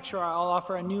second lecture, I'll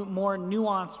offer a more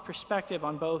nuanced perspective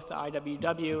on both the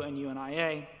IWW and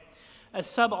UNIA. As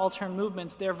subaltern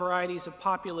movements, their varieties of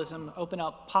populism open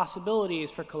up possibilities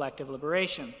for collective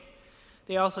liberation.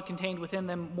 They also contained within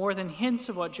them more than hints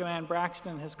of what Joanne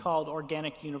Braxton has called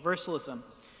organic universalism.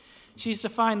 She's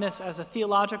defined this as a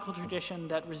theological tradition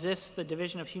that resists the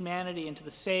division of humanity into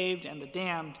the saved and the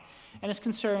damned, and is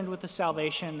concerned with the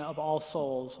salvation of all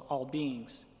souls, all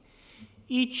beings.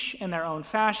 Each, in their own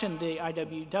fashion, the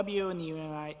IWW and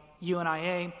the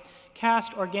UNIA,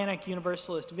 cast organic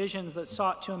universalist visions that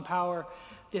sought to empower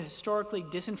the historically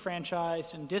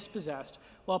disenfranchised and dispossessed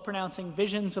while pronouncing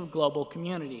visions of global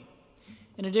community.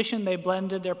 In addition, they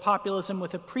blended their populism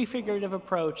with a prefigurative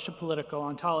approach to political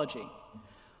ontology.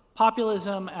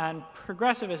 Populism and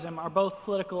progressivism are both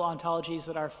political ontologies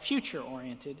that are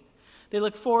future-oriented. They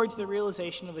look forward to the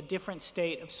realization of a different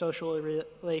state of social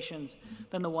relations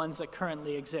than the ones that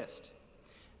currently exist.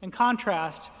 In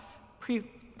contrast, in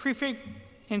prefigurative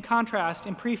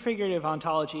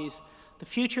ontologies, the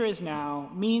future is now,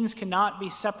 means cannot be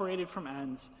separated from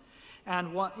ends,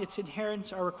 and its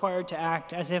adherents are required to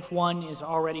act as if one is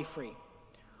already free.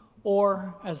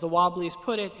 Or, as the Wobblies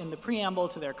put it in the preamble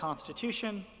to their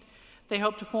constitution, they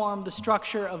hope to form the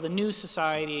structure of the new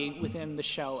society within the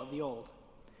shell of the old.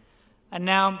 And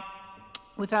now,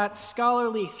 with that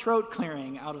scholarly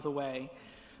throat-clearing out of the way,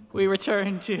 we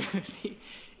return to the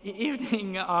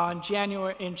evening in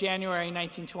January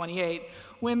 1928,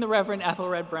 when the Reverend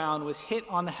Ethelred Brown was hit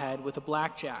on the head with a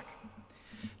blackjack.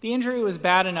 The injury was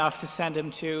bad enough to send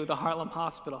him to the Harlem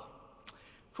Hospital.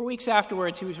 For weeks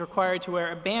afterwards, he was required to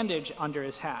wear a bandage under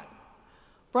his hat.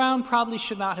 Brown probably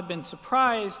should not have been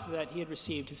surprised that he had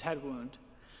received his head wound.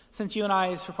 Since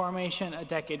UNI's formation a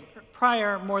decade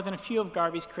prior, more than a few of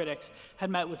Garvey's critics had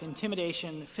met with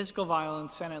intimidation, physical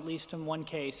violence, and at least in one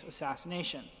case,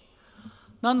 assassination.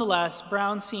 Nonetheless,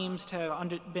 Brown seems to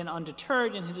have been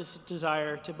undeterred in his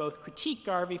desire to both critique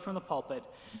Garvey from the pulpit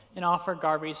and offer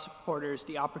Garvey's supporters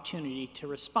the opportunity to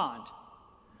respond.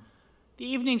 The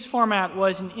evening's format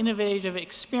was an innovative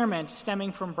experiment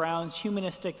stemming from Brown's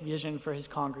humanistic vision for his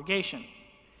congregation.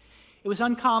 It was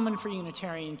uncommon for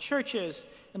Unitarian churches,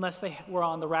 unless they were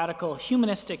on the radical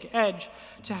humanistic edge,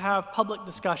 to have public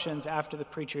discussions after the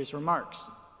preacher's remarks.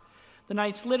 The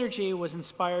night's liturgy was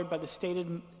inspired by the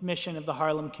stated mission of the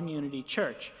Harlem Community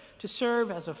Church, to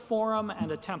serve as a forum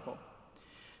and a temple.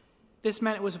 This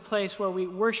meant it was a place where we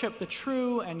worship the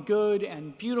true and good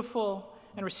and beautiful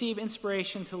and receive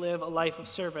inspiration to live a life of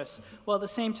service, while at the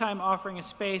same time offering a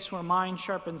space where mind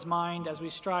sharpens mind as we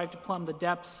strive to plumb the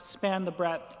depths, span the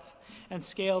breadth, and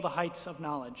scale the heights of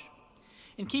knowledge.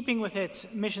 In keeping with its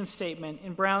mission statement,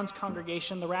 in Brown's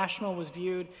congregation, the rational was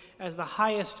viewed as the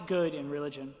highest good in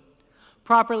religion.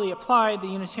 Properly applied, the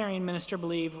Unitarian minister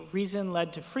believed reason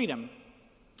led to freedom.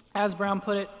 As Brown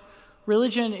put it,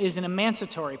 religion is an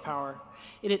emancipatory power.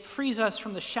 It frees us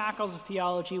from the shackles of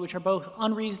theology, which are both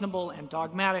unreasonable and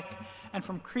dogmatic, and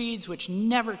from creeds which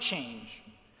never change.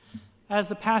 As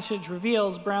the passage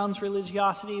reveals, Brown's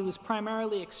religiosity was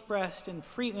primarily expressed in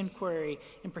free inquiry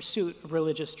in pursuit of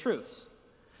religious truths.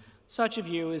 Such a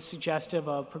view is suggestive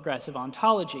of progressive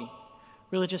ontology.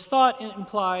 Religious thought, it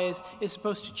implies, is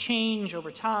supposed to change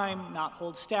over time, not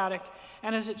hold static,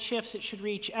 and as it shifts, it should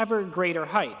reach ever greater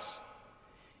heights.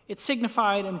 It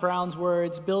signified, in Brown's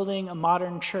words, building a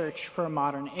modern church for a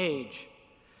modern age.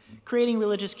 Creating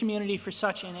religious community for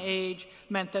such an age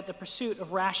meant that the pursuit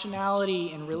of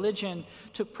rationality in religion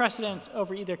took precedence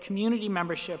over either community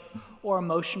membership or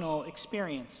emotional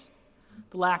experience.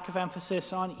 The lack of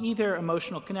emphasis on either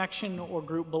emotional connection or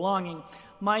group belonging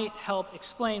might help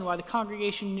explain why the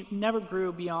congregation never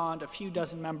grew beyond a few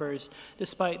dozen members,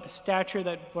 despite the stature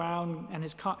that Brown and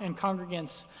his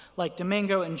congregants like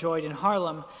Domingo enjoyed in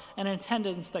Harlem, and an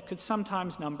attendance that could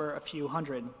sometimes number a few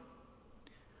hundred.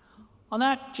 On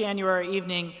that January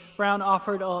evening, Brown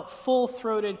offered a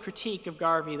full-throated critique of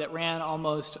Garvey that ran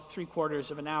almost 3/4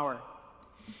 of an hour.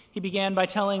 He began by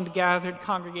telling the gathered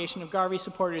congregation of Garvey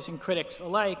supporters and critics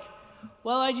alike,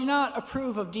 "While I do not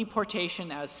approve of deportation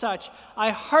as such, I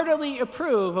heartily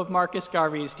approve of Marcus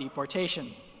Garvey's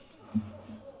deportation."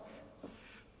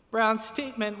 Brown's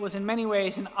statement was in many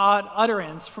ways an odd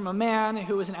utterance from a man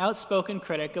who was an outspoken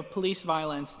critic of police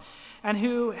violence and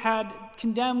who had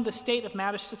condemned the state of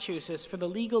Massachusetts for the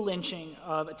legal lynching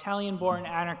of Italian-born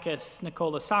anarchists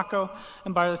Nicola Sacco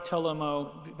and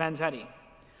Bartolomeo Vanzetti.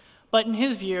 But in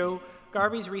his view,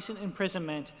 Garvey's recent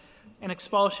imprisonment and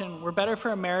expulsion were better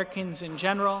for Americans in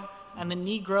general and the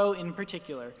Negro in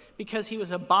particular, because he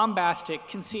was a bombastic,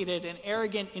 conceited, and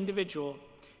arrogant individual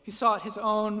who sought his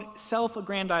own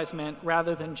self-aggrandizement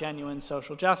rather than genuine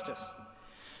social justice.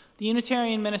 The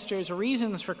Unitarian minister's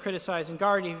reasons for criticizing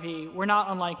Garvey were not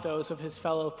unlike those of his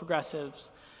fellow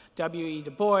progressives. W.E.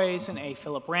 Du Bois and A.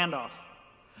 Philip Randolph.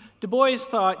 Du Bois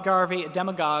thought Garvey a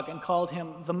demagogue and called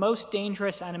him the most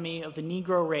dangerous enemy of the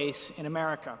Negro race in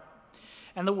America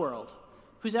and the world,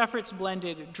 whose efforts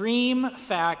blended dream,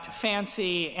 fact,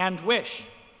 fancy, and wish.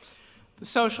 The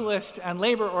socialist and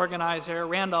labor organizer,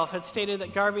 Randolph, had stated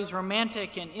that Garvey's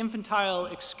romantic and infantile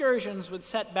excursions would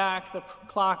set back the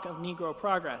clock of Negro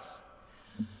progress.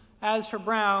 As for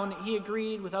Brown, he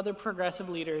agreed with other progressive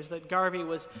leaders that Garvey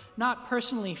was not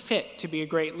personally fit to be a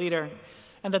great leader,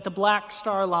 and that the Black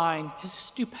Star Line, his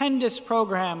stupendous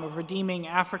program of redeeming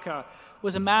Africa,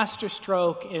 was a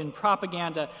masterstroke in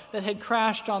propaganda that had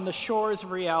crashed on the shores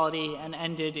of reality and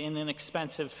ended in an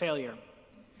expensive failure.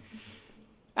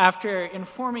 After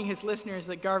informing his listeners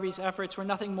that Garvey's efforts were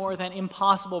nothing more than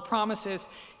impossible promises,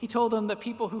 he told them that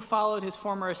people who followed his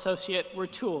former associate were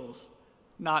tools,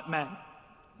 not men.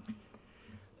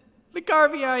 The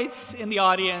Garveyites in the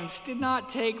audience did not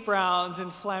take Brown's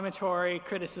inflammatory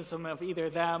criticism of either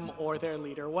them or their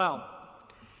leader well.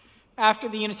 After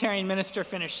the Unitarian minister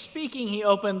finished speaking, he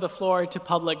opened the floor to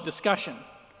public discussion.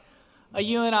 A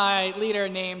UNI leader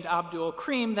named Abdul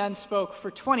Karim then spoke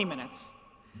for 20 minutes.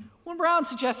 When Brown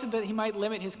suggested that he might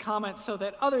limit his comments so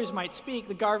that others might speak,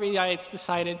 the Garveyites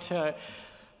decided to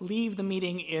leave the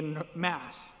meeting in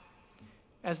mass.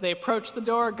 As they approached the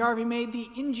door, Garvey made the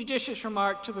injudicious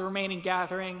remark to the remaining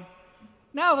gathering,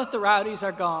 "Now that the rowdies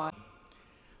are gone."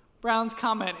 Brown's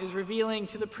comment is revealing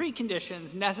to the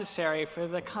preconditions necessary for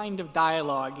the kind of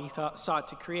dialogue he sought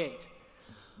to create.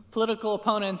 Political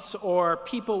opponents or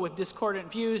people with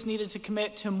discordant views needed to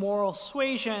commit to moral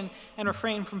suasion and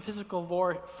refrain from physical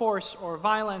force or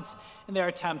violence in their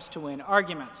attempts to win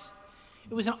arguments.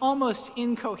 It was an almost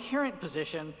incoherent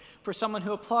position for someone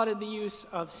who applauded the use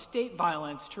of state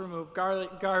violence to remove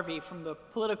Garvey from the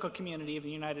political community of the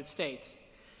United States.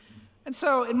 And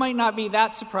so it might not be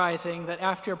that surprising that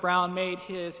after Brown made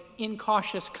his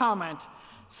incautious comment,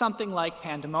 something like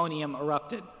pandemonium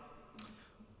erupted.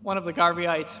 One of the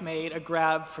Garveyites made a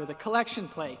grab for the collection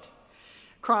plate,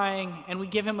 crying, "And we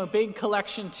give him a big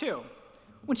collection too."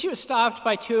 When she was stopped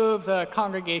by two of the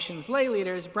congregation's lay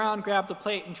leaders, Brown grabbed the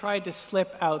plate and tried to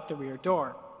slip out the rear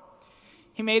door.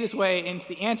 He made his way into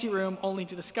the anteroom only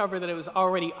to discover that it was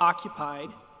already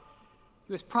occupied.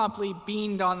 He was promptly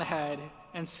beamed on the head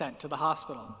and sent to the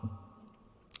hospital.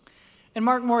 In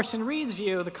Mark Morrison Reed's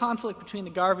view, the conflict between the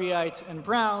Garveyites and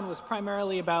Brown was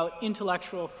primarily about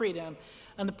intellectual freedom,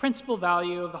 and the principal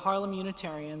value of the Harlem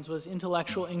Unitarians was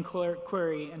intellectual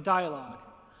inquiry and dialogue.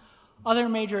 Other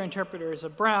major interpreters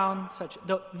of Brown,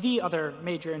 the other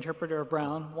major interpreter of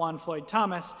Brown, Juan Floyd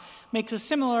Thomas, makes a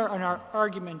similar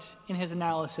argument in his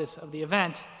analysis of the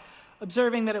event,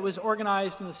 observing that it was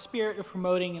organized in the spirit of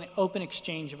promoting an open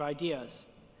exchange of ideas.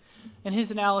 In his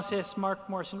analysis, Mark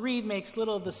Morrison Reed makes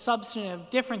little of the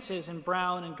substantive differences in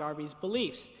Brown and Garvey's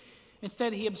beliefs.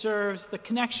 Instead, he observes the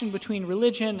connection between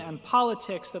religion and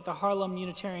politics that the Harlem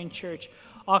Unitarian Church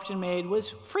often made was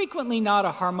frequently not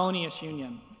a harmonious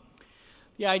union.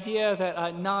 The idea that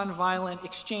a nonviolent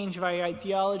exchange of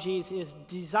ideologies is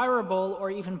desirable or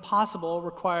even possible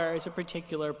requires a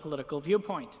particular political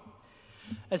viewpoint.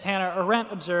 As Hannah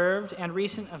Arendt observed, and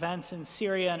recent events in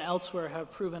Syria and elsewhere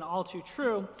have proven all too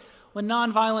true, when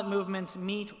nonviolent movements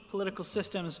meet political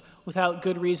systems without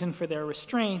good reason for their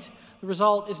restraint, the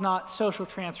result is not social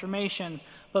transformation,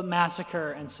 but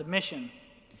massacre and submission.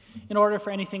 In order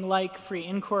for anything like free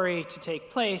inquiry to take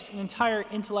place, an entire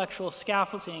intellectual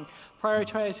scaffolding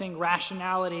prioritizing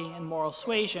rationality and moral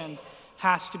suasion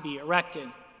has to be erected.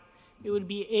 It would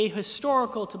be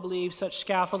ahistorical to believe such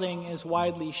scaffolding is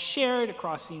widely shared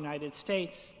across the United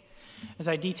States. As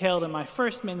I detailed in my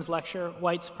first Min's lecture,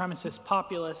 white supremacist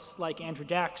populists like Andrew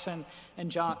Jackson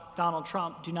and Donald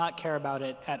Trump do not care about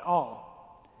it at all.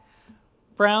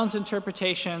 Brown's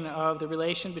interpretation of the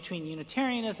relation between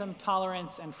Unitarianism,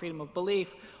 tolerance, and freedom of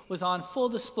belief was on full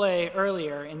display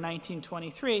earlier in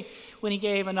 1923 when he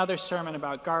gave another sermon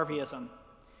about Garveyism.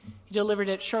 He delivered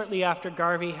it shortly after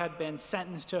Garvey had been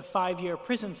sentenced to a 5-year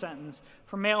prison sentence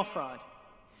for mail fraud.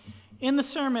 In the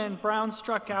sermon, Brown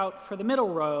struck out for the middle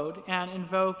road and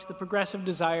invoked the progressive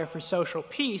desire for social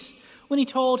peace when he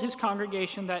told his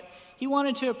congregation that he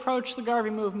wanted to approach the Garvey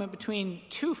movement between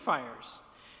two fires,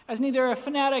 as neither a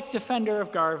fanatic defender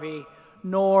of Garvey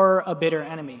nor a bitter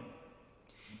enemy.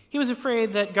 He was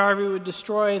afraid that Garvey would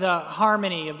destroy the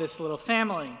harmony of this little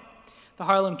family, the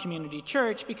Harlem Community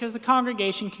Church, because the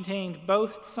congregation contained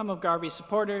both some of Garvey's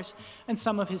supporters and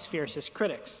some of his fiercest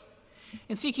critics.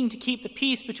 In seeking to keep the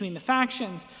peace between the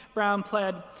factions, Brown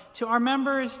pled to our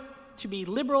members to be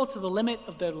liberal to the limit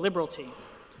of their liberalty.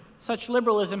 Such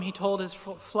liberalism, he told his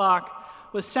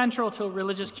flock, was central to a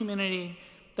religious community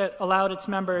that allowed its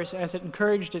members, as it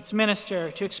encouraged its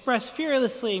minister, to express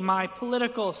fearlessly my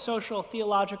political, social,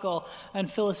 theological,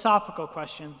 and philosophical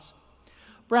questions.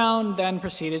 Brown then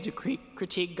proceeded to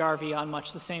critique Garvey on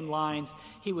much the same lines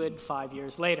he would 5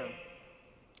 years later.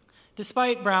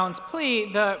 Despite Brown's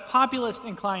plea, the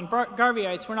populist-inclined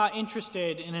Garveyites were not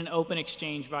interested in an open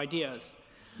exchange of ideas.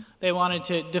 They wanted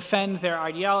to defend their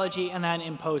ideology and then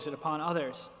impose it upon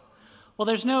others. While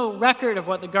there's no record of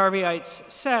what the Garveyites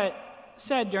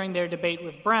said during their debate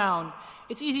with Brown,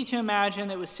 it's easy to imagine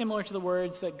that it was similar to the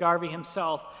words that Garvey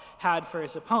himself had for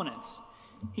his opponents.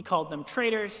 He called them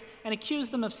traitors and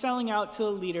accused them of selling out to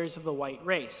the leaders of the white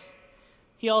race.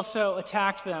 He also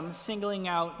attacked them, singling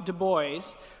out Du Bois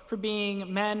for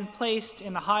being men placed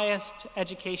in the highest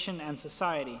education and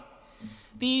society.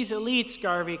 These elites,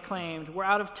 Garvey claimed, were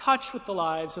out of touch with the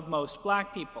lives of most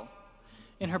black people.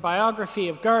 In her biography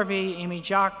of Garvey, Amy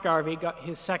Jacques Garvey,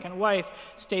 his second wife,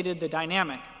 stated the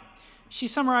dynamic. She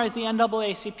summarized the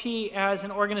NAACP as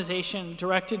an organization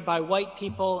directed by white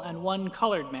people and one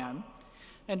colored man,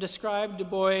 and described Du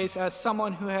Bois as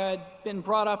someone who had been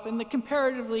brought up in the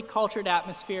comparatively cultured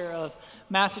atmosphere of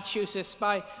Massachusetts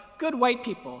by good white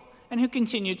people and who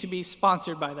continued to be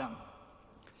sponsored by them.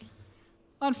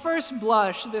 On first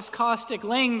blush, this caustic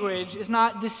language is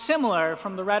not dissimilar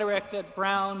from the rhetoric that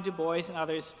Brown, Du Bois, and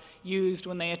others used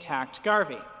when they attacked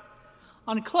Garvey.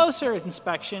 On closer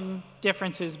inspection,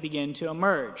 differences begin to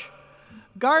emerge.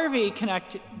 Garvey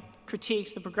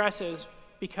critiqued the progressives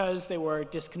because they were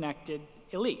disconnected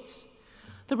elites.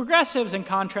 The progressives, in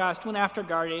contrast, went after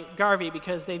Garvey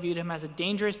because they viewed him as a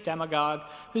dangerous demagogue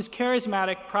whose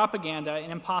charismatic propaganda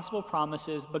and impossible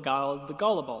promises beguiled the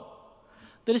gullible.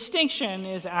 The distinction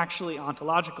is actually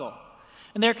ontological.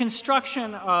 In their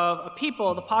construction of a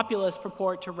people, the populists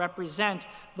purport to represent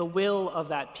the will of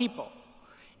that people.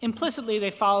 Implicitly,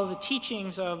 they follow the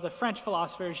teachings of the French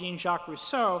philosopher Jean-Jacques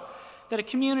Rousseau that a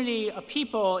community, a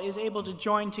people, is able to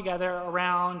join together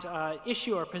around an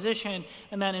issue or position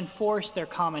and then enforce their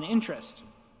common interest.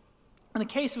 In the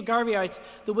case of Garveyites,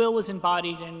 the will was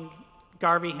embodied in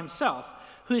Garvey himself,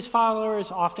 whose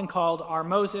followers often called our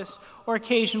Moses, or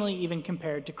occasionally even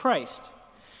compared to Christ.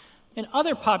 In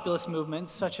other populist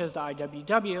movements, such as the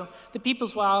IWW, the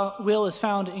people's will is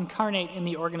found incarnate in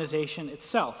the organization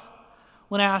itself.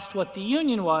 When asked what the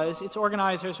union was, its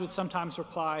organizers would sometimes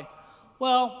reply,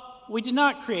 "Well, we did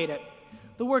not create it.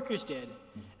 The workers did.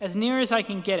 As near as I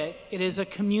can get it, it is a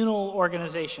communal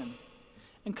organization."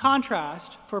 In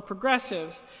contrast, for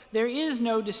progressives, there is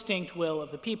no distinct will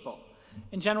of the people.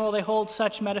 In general, they hold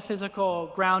such metaphysical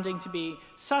grounding to be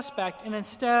suspect and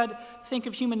instead think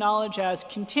of human knowledge as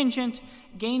contingent,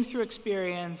 gained through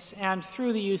experience, and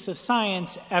through the use of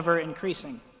science, ever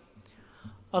increasing.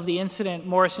 Of the incident,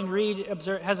 Morrison Reed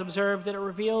has observed that it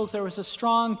reveals there was a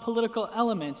strong political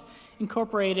element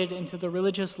incorporated into the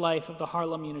religious life of the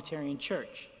Harlem Unitarian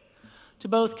Church. To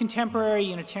both contemporary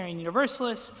Unitarian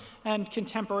Universalists and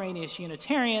contemporaneous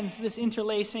Unitarians, this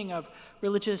interlacing of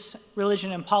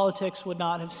religion and politics would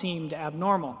not have seemed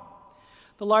abnormal.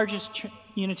 The largest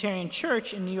Unitarian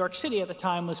church in New York City at the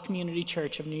time was Community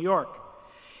Church of New York.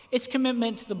 Its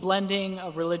commitment to the blending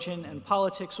of religion and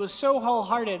politics was so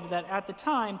wholehearted that at the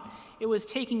time it was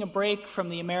taking a break from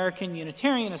the American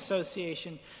Unitarian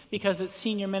Association because its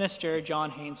senior minister,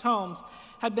 John Haynes Holmes,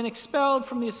 had been expelled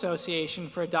from the association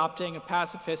for adopting a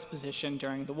pacifist position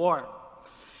during the war.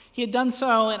 He had done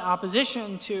so in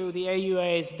opposition to the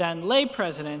AUA's then lay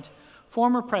president,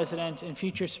 former president and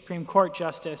future Supreme Court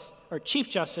Justice, or Chief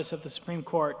Justice of the Supreme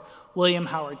Court, William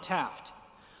Howard Taft.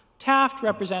 Taft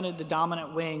represented the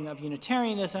dominant wing of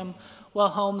Unitarianism, while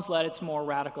Holmes led its more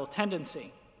radical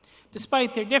tendency.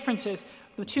 Despite their differences,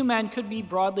 the two men could be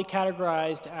broadly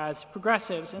categorized as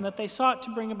progressives in that they sought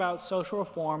to bring about social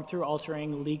reform through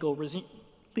altering legal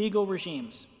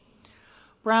regimes.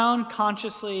 Brown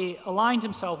consciously aligned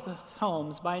himself with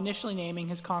Holmes by initially naming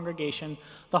his congregation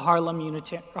the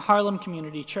Harlem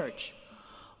Community Church.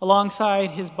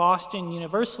 Alongside his Boston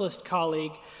Universalist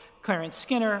colleague, Clarence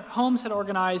Skinner, Holmes had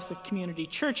organized the community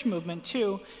church movement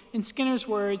to, in Skinner's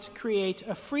words, create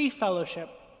a free fellowship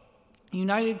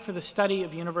united for the study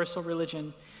of universal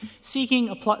religion,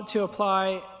 seeking to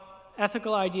apply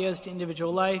ethical ideas to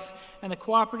individual life and the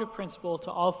cooperative principle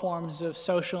to all forms of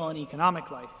social and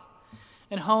economic life.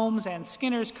 In Holmes and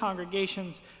Skinner's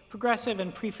congregations, progressive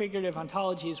and prefigurative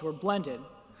ontologies were blended.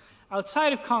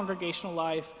 Outside of congregational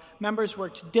life, members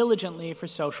worked diligently for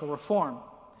social reform.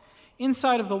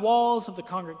 Inside of the walls of the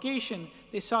congregation,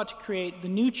 they sought to create the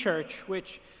new church,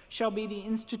 which shall be the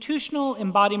institutional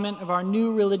embodiment of our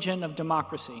new religion of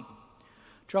democracy.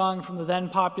 Drawing from the then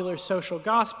popular social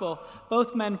gospel,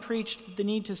 both men preached the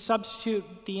need to substitute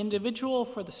the individual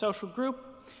for the social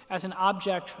group as an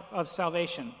object of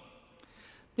salvation.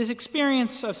 This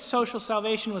experience of social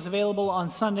salvation was available on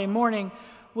Sunday morning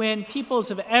when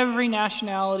peoples of every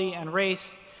nationality and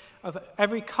race, of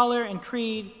every color and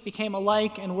creed, became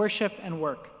alike in worship and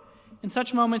work. In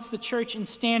such moments, the church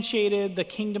instantiated the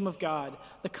kingdom of God,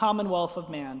 the commonwealth of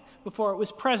man, before it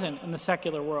was present in the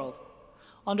secular world.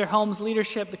 Under Holmes'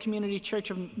 leadership, the Community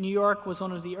Church of New York was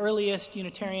one of the earliest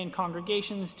Unitarian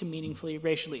congregations to meaningfully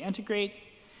racially integrate.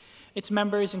 Its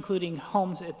members, including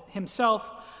Holmes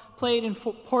himself, played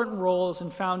important roles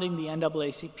in founding the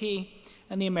NAACP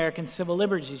and the American Civil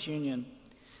Liberties Union.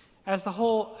 As a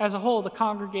whole, the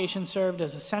congregation served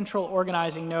as a central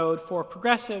organizing node for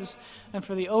progressives and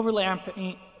for the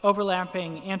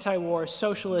overlapping anti-war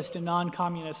socialist and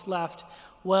non-communist left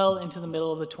well into the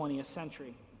middle of the 20th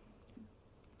century.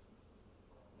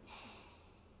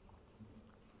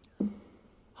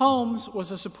 Holmes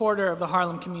was a supporter of the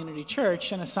Harlem Community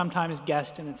Church and a sometimes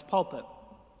guest in its pulpit.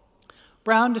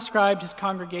 Brown described his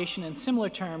congregation in similar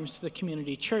terms to the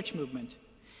community church movement.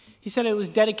 He said it was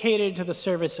dedicated to the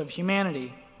service of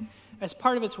humanity. As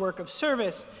part of its work of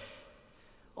service,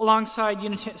 alongside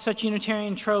such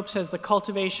Unitarian tropes as the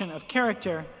cultivation of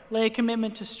character, lay a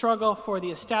commitment to struggle for the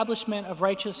establishment of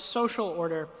righteous social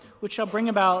order, which shall bring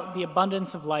about the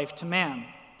abundance of life to man.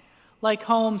 Like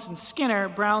Holmes and Skinner,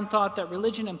 Brown thought that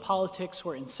religion and politics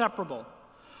were inseparable.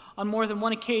 On more than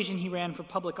one occasion, he ran for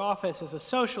public office as a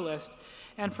socialist,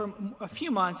 and for a few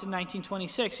months in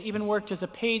 1926, even worked as a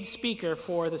paid speaker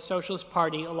for the Socialist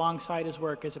Party alongside his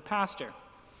work as a pastor.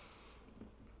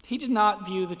 He did not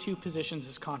view the two positions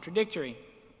as contradictory.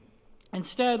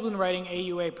 Instead, when writing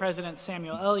AUA President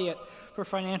Samuel Eliot for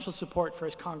financial support for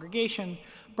his congregation,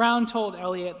 Brown told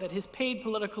Eliot that his paid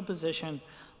political position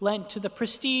lent to the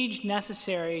prestige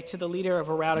necessary to the leader of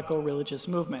a radical religious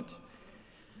movement.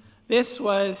 This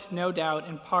was, no doubt,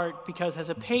 in part because as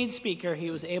a paid speaker,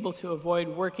 he was able to avoid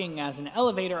working as an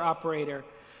elevator operator,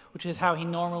 which is how he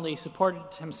normally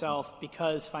supported himself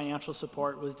because financial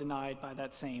support was denied by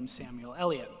that same Samuel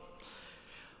Eliot.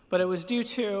 But it was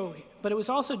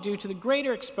also due to the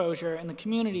greater exposure in the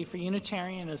community for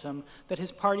Unitarianism that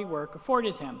his party work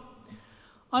afforded him.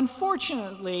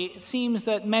 Unfortunately, it seems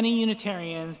that many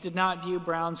Unitarians did not view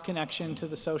Brown's connection to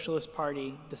the Socialist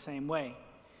Party the same way.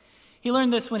 He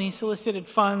learned this when he solicited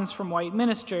funds from white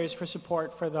ministers for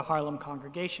support for the Harlem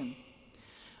congregation.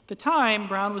 At the time,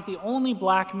 Brown was the only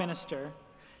black minister,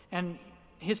 and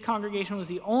his congregation was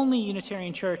the only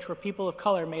Unitarian church where people of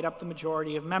color made up the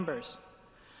majority of members.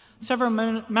 Several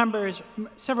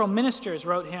ministers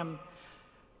wrote him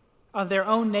of their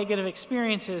own negative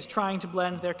experiences trying to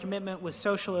blend their commitment with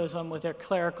socialism with their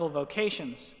clerical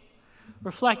vocations.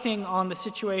 Reflecting on the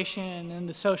situation in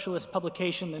the socialist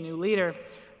publication, The New Leader,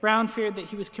 Brown feared that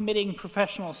he was committing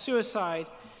professional suicide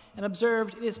and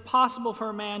observed it is possible for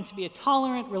a man to be a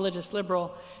tolerant religious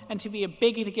liberal and to be a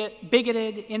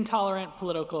bigoted, intolerant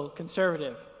political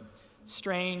conservative.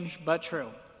 Strange, but true.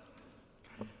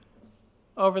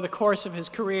 Over the course of his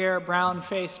career, Brown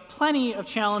faced plenty of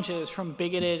challenges from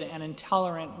bigoted and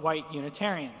intolerant white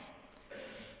Unitarians.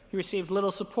 He received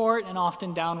little support and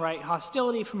often downright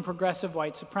hostility from progressive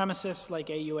white supremacists like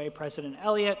AUA President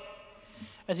Eliot.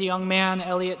 As a young man,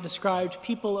 Eliot described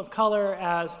people of color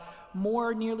as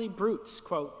more nearly brutes,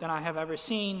 quote, than I have ever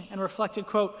seen, and reflected,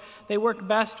 quote, they work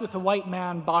best with a white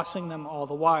man bossing them all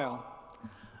the while.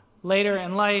 Later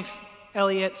in life,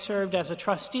 Eliot served as a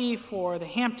trustee for the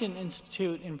Hampton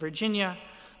Institute in Virginia,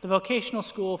 the vocational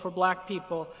school for black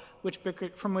people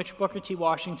from which Booker T.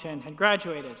 Washington had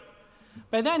graduated.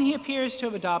 By then, he appears to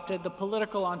have adopted the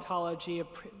political ontology of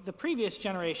the previous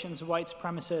generations of white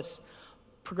supremacists,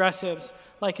 progressives,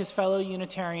 like his fellow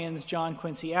Unitarians John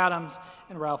Quincy Adams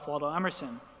and Ralph Waldo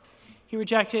Emerson. He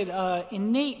rejected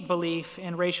innate belief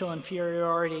in racial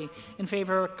inferiority in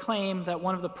favor of a claim that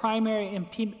one of the primary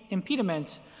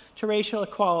impediments to racial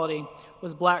equality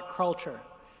was black culture,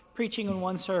 preaching in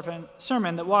one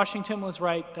sermon that Washington was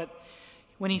right that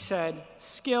when he said,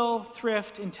 skill,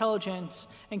 thrift, intelligence,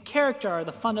 and character are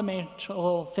the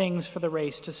fundamental things for the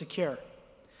race to secure.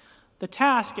 The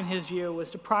task, in his view,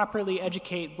 was to properly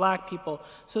educate black people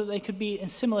so that they could be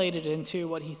assimilated into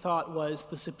what he thought was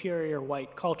the superior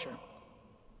white culture.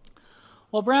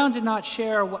 While Brown did not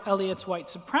share Eliot's white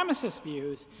supremacist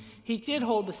views, he did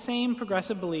hold the same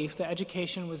progressive belief that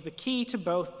education was the key to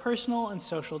both personal and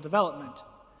social development.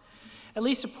 At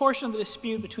least a portion of the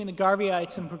dispute between the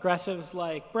Garveyites and progressives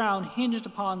like Brown hinged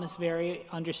upon this very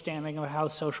understanding of how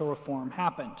social reform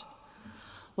happened.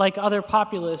 Like other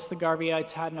populists, the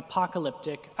Garveyites had an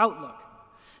apocalyptic outlook.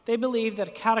 They believed that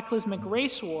a cataclysmic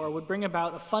race war would bring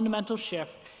about a fundamental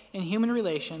shift in human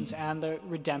relations and the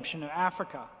redemption of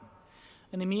Africa.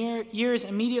 In the years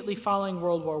immediately following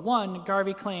World War I,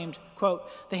 Garvey claimed, quote,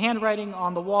 "The handwriting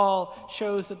on the wall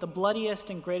shows that the bloodiest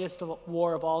and greatest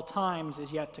war of all times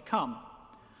is yet to come."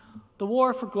 The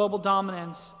war for global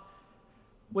dominance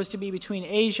was to be between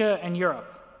Asia and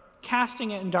Europe.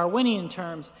 Casting it in Darwinian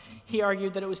terms, he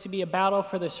argued that it was to be a battle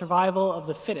for the survival of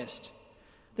the fittest.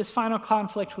 This final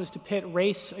conflict was to pit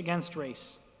race against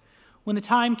race. When the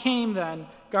time came, then,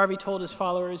 Garvey told his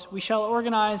followers, "We shall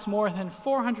organize more than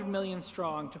 400 million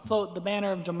strong to float the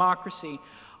banner of democracy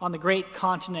on the great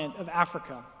continent of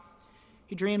Africa."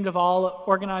 He dreamed of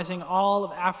organizing all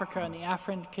of Africa and the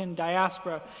African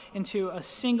diaspora into a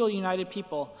single united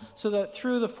people, so that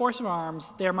through the force of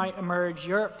arms there might emerge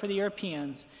Europe for the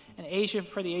Europeans, and Asia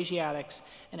for the Asiatics,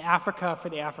 and Africa for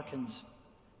the Africans.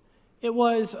 It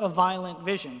was a violent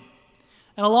vision.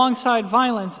 And alongside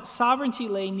violence, sovereignty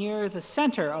lay near the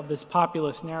center of this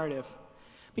populist narrative.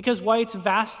 Because whites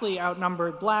vastly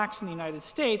outnumbered blacks in the United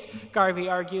States, Garvey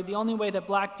argued the only way that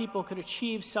black people could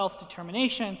achieve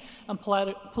self-determination and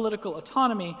political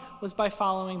autonomy was by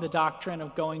following the doctrine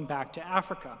of going back to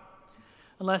Africa.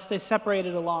 Unless they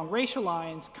separated along racial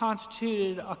lines,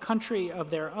 constituted a country of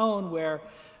their own where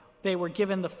they were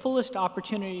given the fullest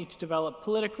opportunity to develop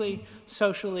politically,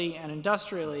 socially, and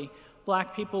industrially,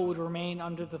 black people would remain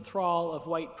under the thrall of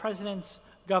white presidents,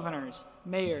 governors,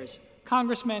 mayors,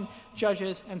 congressmen,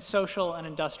 judges, and social and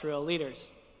industrial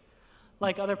leaders.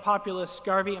 Like other populists,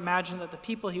 Garvey imagined that the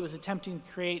people he was attempting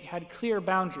to create had clear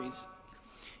boundaries.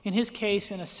 In his case,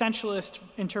 an essentialist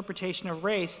interpretation of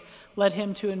race led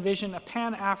him to envision a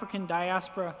pan-African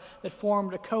diaspora that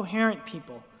formed a coherent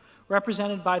people,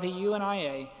 represented by the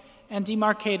UNIA, and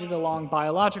demarcated along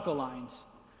biological lines.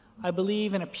 "I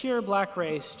believe in a pure black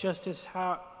race, just as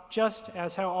how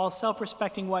all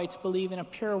self-respecting whites believe in a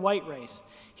pure white race,"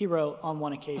 he wrote on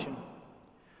one occasion.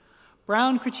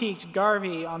 Brown critiqued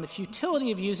Garvey on the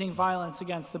futility of using violence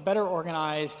against the better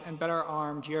organized and better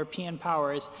armed European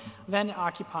powers then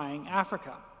occupying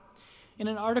Africa. In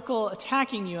an article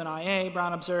attacking UNIA,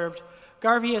 Brown observed,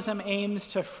 "Garveyism aims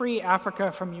to free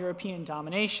Africa from European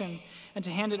domination and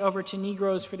to hand it over to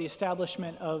Negroes for the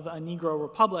establishment of a Negro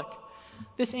republic.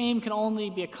 This aim can only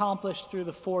be accomplished through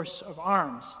the force of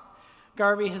arms.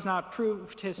 Garvey has not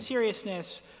proved his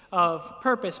seriousness of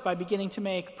purpose by beginning to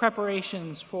make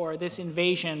preparations for this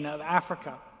invasion of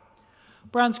Africa."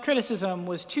 Brown's criticism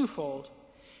was twofold.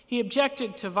 He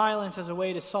objected to violence as a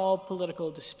way to solve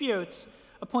political disputes,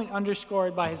 a point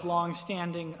underscored by his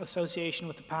long-standing association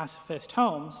with the pacifist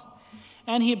Holmes,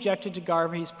 and he objected to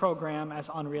Garvey's program as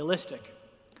unrealistic.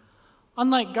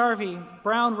 Unlike Garvey,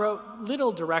 Brown wrote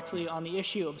little directly on the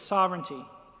issue of sovereignty.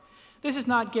 This is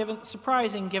not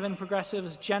surprising given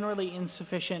progressives' generally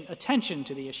insufficient attention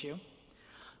to the issue.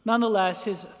 Nonetheless,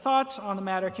 his thoughts on the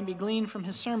matter can be gleaned from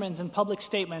his sermons and public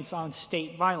statements on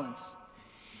state violence.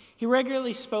 He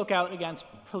regularly spoke out against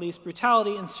police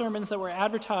brutality in sermons that were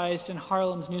advertised in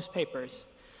Harlem's newspapers.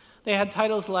 They had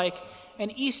titles like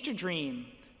 "An Easter Dream,"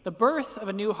 "The Birth of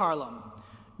a New Harlem,"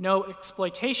 "No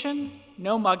Exploitation,"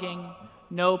 "No Mugging,"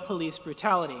 "No Police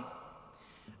Brutality."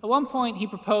 At one point, he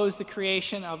proposed the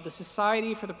creation of the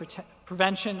Society for the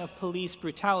Prevention of Police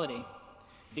Brutality.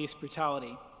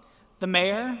 The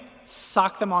mayor,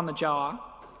 sock them on the jaw.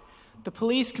 The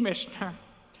police commissioner,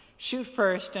 shoot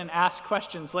first and ask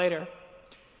questions later.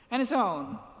 And his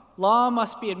own, law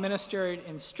must be administered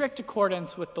in strict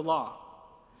accordance with the law.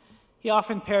 He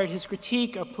often paired his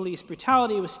critique of police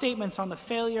brutality with statements on the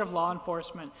failure of law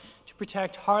enforcement to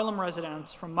protect Harlem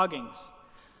residents from muggings.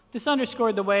 This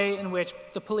underscored the way in which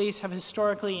the police have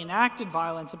historically enacted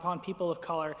violence upon people of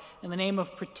color in the name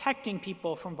of protecting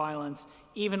people from violence,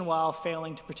 even while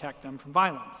failing to protect them from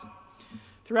violence.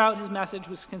 Throughout, his message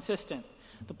was consistent.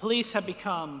 The police have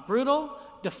become brutal,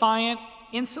 defiant,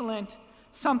 insolent.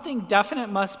 Something definite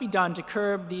must be done to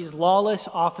curb these lawless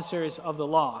officers of the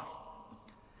law.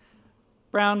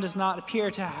 Brown does not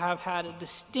appear to have had a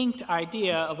distinct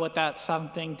idea of what that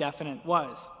something definite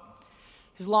was.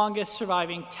 His longest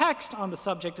surviving texts on the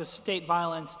subject of state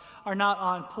violence are not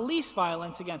on police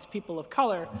violence against people of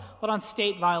color, but on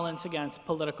state violence against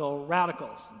political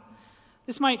radicals.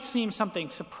 This might seem something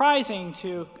surprising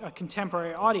to a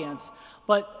contemporary audience,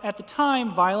 but at the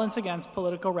time, violence against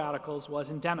political radicals was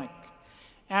endemic.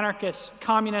 Anarchists,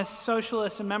 communists,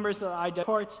 socialists, and members of the IW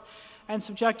courts, and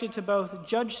subjected to both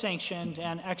judge-sanctioned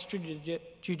and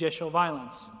extrajudicial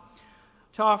violence.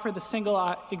 To offer the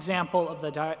single example of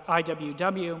the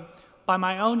IWW, By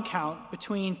my own count,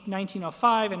 between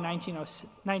 1905 and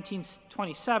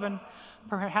 1927,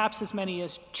 perhaps as many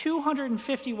as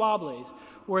 250 Wobblies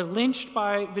were lynched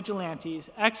by vigilantes,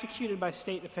 executed by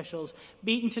state officials,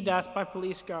 beaten to death by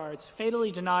police guards,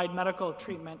 fatally denied medical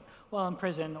treatment while in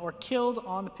prison, or killed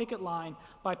on the picket line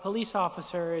by police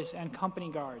officers and company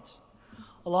guards.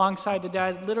 Alongside the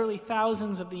dead, literally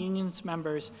thousands of the union's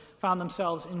members found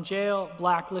themselves in jail,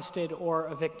 blacklisted,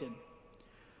 or evicted.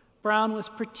 Brown was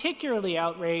particularly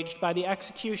outraged by the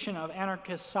execution of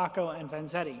anarchists Sacco and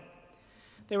Vanzetti.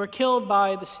 They were killed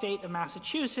by the state of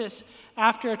Massachusetts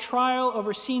after a trial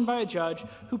overseen by a judge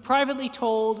who privately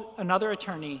told another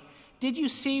attorney, "Did you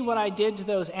see what I did to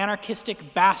those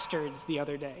anarchistic bastards the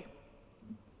other day?"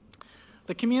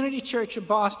 The Community Church of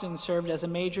Boston served as a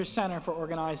major center for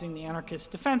organizing the Anarchist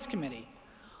Defense Committee.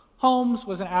 Holmes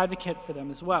was an advocate for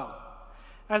them as well.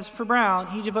 As for Brown,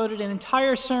 he devoted an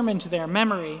entire sermon to their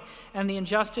memory and the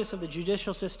injustice of the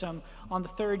judicial system on the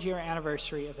third-year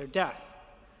anniversary of their death.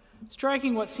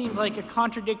 Striking what seemed like a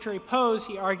contradictory pose,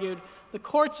 he argued, the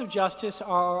courts of justice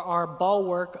are our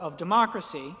bulwark of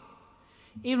democracy,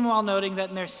 even while noting that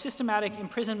in their systematic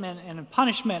imprisonment and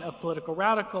punishment of political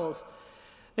radicals,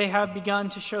 they have begun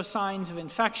to show signs of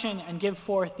infection and give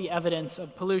forth the evidence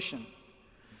of pollution.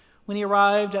 When he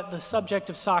arrived at the subject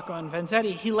of Sacco and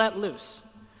Vanzetti, he let loose.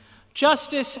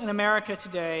 Justice in America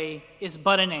today is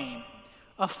but a name,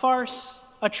 a farce,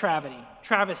 a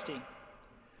travesty.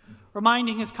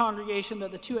 Reminding his congregation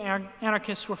that the two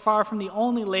anarchists were far from the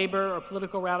only labor or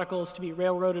political radicals to be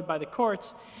railroaded by the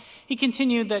courts, he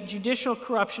continued that judicial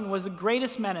corruption was the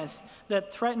greatest menace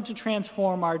that threatened to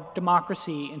transform our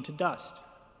democracy into dust.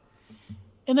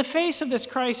 In the face of this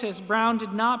crisis, Brown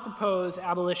did not propose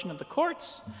abolition of the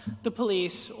courts, the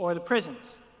police, or the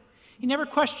prisons. He never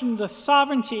questioned the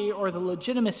sovereignty or the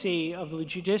legitimacy of the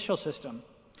judicial system.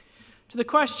 To the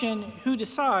question, who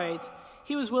decides,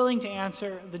 he was willing to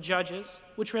answer the judges,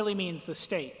 which really means the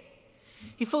state.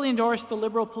 He fully endorsed the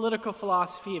liberal political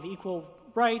philosophy of equal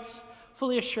rights,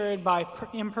 fully assured by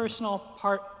impartial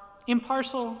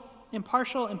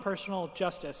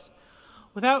justice,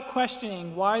 without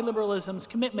questioning why liberalism's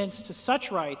commitments to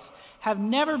such rights have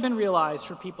never been realized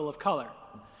for people of color.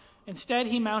 Instead,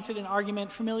 he mounted an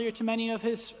argument familiar to many of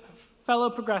his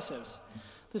fellow progressives.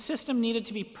 The system needed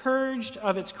to be purged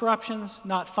of its corruptions,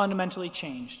 not fundamentally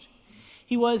changed.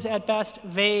 He was, at best,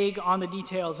 vague on the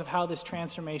details of how this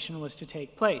transformation was to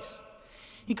take place.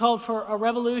 He called for a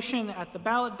revolution at the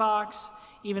ballot box,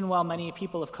 even while many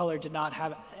people of color did not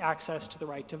have access to the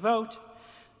right to vote,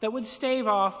 that would stave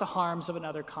off the harms of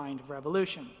another kind of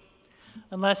revolution.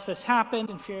 Unless this happened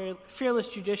and fearless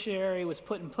judiciary was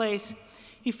put in place,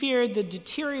 he feared the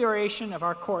deterioration of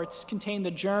our courts contained the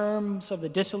germs of the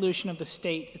dissolution of the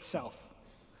state itself.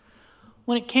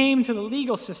 When it came to the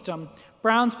legal system,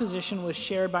 Brown's position was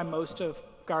shared by most of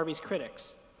Garvey's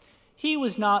critics. He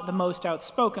was not the most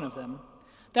outspoken of them.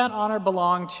 That honor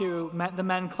belonged to the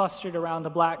men clustered around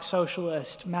the black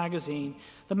socialist magazine,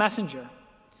 The Messenger.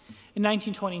 In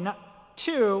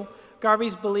 1922,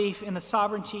 Garvey's belief in the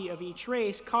sovereignty of each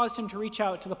race caused him to reach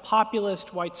out to the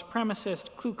populist, white supremacist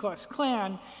Ku Klux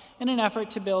Klan in an effort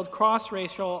to build a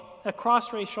cross-racial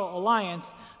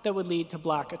alliance that would lead to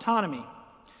black autonomy.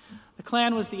 The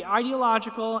Klan was the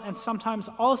ideological and sometimes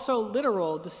also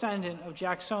literal descendant of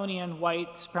Jacksonian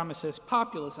white supremacist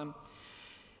populism,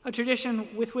 a tradition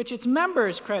with which its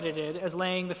members credited as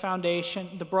laying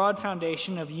the broad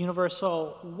foundation of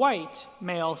universal white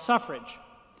male suffrage.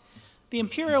 The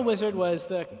Imperial Wizard was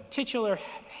the titular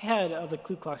head of the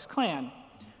Ku Klux Klan.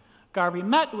 Garvey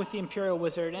met with the Imperial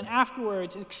Wizard and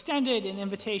afterwards extended an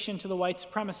invitation to the white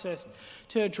supremacist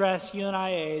to address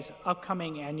UNIA's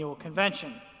upcoming annual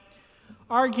convention.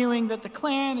 Arguing that the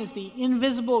Klan is the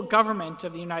invisible government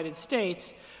of the United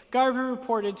States, Garvey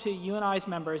reported to UNI's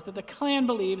members that the Klan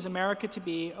believes America to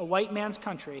be a white man's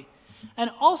country and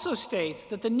also states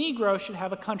that the Negro should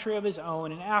have a country of his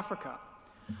own in Africa.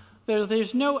 Though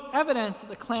there's no evidence that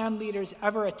the Klan leaders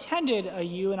ever attended a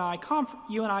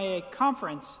UNIA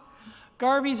conference,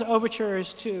 Garvey's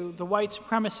overtures to the white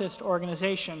supremacist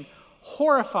organization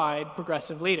horrified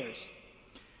progressive leaders.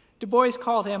 Du Bois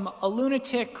called him a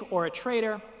lunatic or a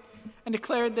traitor and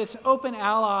declared this open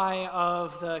ally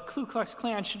of the Ku Klux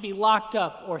Klan should be locked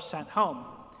up or sent home.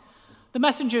 The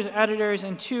Messenger's editors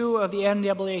and two of the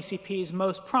NAACP's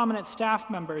most prominent staff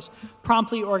members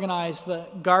promptly organized the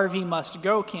Garvey Must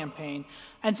Go campaign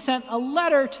and sent a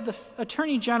letter to the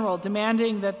Attorney General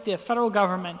demanding that the federal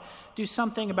government do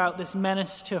something about this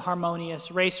menace to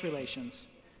harmonious race relations.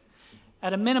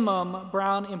 At a minimum,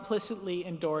 Brown implicitly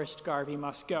endorsed Garvey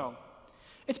Must Go.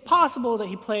 It's possible that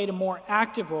he played a more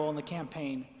active role in the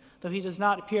campaign, though he does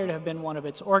not appear to have been one of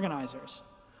its organizers.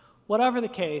 Whatever the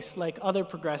case, like other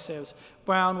progressives,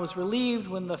 Brown was relieved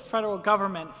when the federal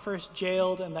government first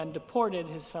jailed and then deported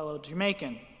his fellow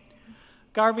Jamaican.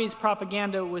 Garvey's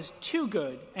propaganda was too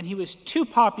good, and he was too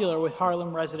popular with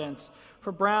Harlem residents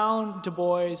for Brown, Du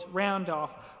Bois,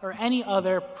 Randolph, or any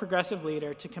other progressive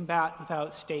leader to combat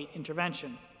without state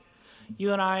intervention.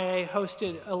 UNIA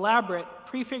hosted elaborate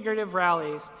prefigurative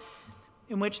rallies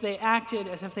in which they acted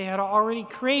as if they had already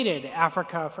created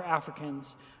Africa for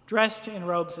Africans, dressed in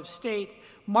robes of state,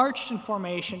 marched in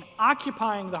formation,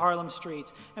 occupying the Harlem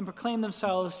streets, and proclaimed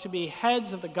themselves to be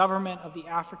heads of the government of the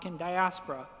African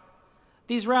diaspora.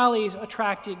 These rallies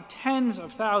attracted tens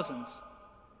of thousands.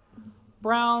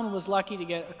 Brown was lucky to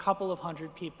get a couple of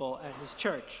hundred people at his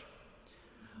church.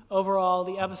 Overall,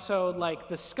 the episode, like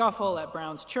the scuffle at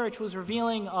Brown's church, was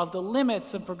revealing of the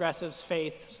limits of progressives'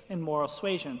 faith in moral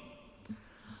suasion.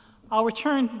 I'll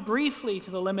return briefly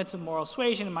to the limits of moral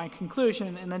suasion in my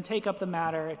conclusion and then take up the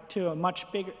matter to a much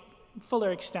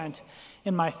fuller extent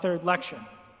in my third lecture.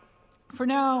 For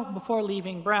now, before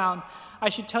leaving Brown, I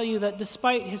should tell you that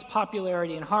despite his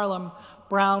popularity in Harlem,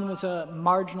 Brown was a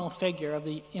marginal figure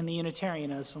in the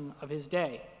Unitarianism of his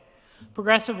day.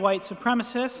 Progressive white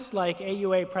supremacists like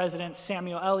AUA President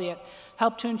Samuel Eliot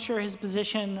helped to ensure his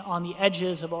position on the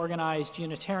edges of organized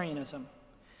Unitarianism.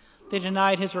 They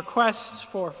denied his requests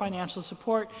for financial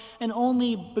support and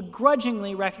only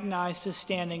begrudgingly recognized his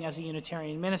standing as a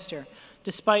Unitarian minister,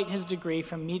 despite his degree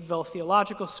from Meadville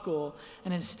Theological School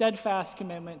and his steadfast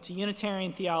commitment to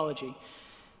Unitarian theology.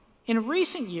 In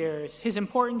recent years, his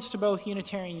importance to both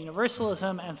Unitarian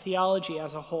Universalism and theology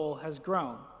as a whole has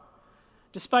grown.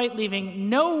 Despite leaving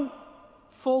no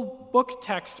full book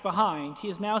text behind, he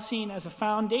is now seen as a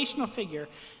foundational figure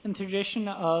in the tradition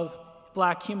of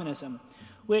Black humanism,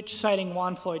 which, citing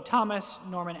Juan Floyd Thomas,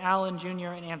 Norman Allen Jr.,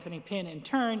 and Anthony Pinn in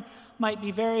turn, might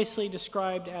be variously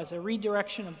described as a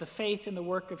redirection of the faith in the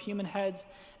work of human heads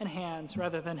and hands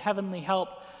rather than heavenly help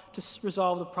to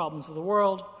resolve the problems of the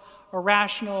world, a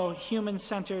rational,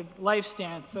 human-centered life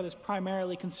stance that is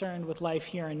primarily concerned with life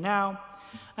here and now,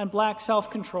 and Black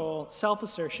self-control,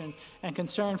 self-assertion, and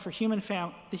concern for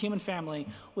the human family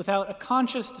without a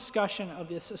conscious discussion of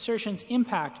this assertion's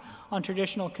impact on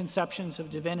traditional conceptions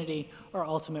of divinity or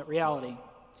ultimate reality.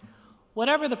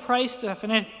 Whatever the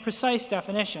precise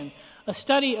definition, a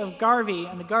study of Garvey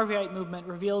and the Garveyite movement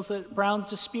reveals that Brown's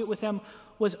dispute with him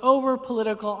was over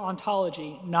political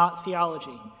ontology, not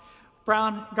theology.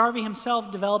 Garvey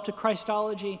himself developed a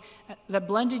Christology that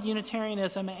blended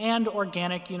Unitarianism and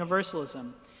organic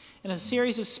universalism. In a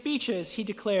series of speeches, he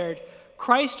declared,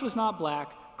 Christ was not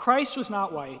black, Christ was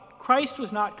not white, Christ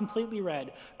was not completely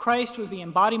red, Christ was the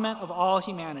embodiment of all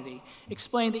humanity,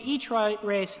 explained that each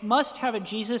race must have a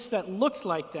Jesus that looked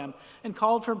like them, and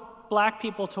called for black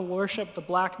people to worship the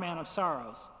black man of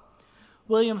sorrows.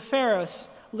 William Ferris,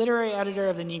 literary editor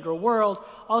of the Negro World,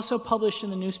 also published in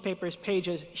the newspaper's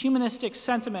pages humanistic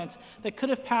sentiments that could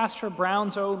have passed for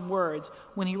Brown's own words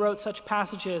when he wrote such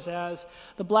passages as,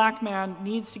 "The black man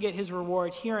needs to get his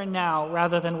reward here and now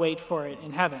rather than wait for it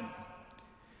in heaven."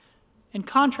 In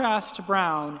contrast to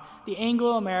Brown, the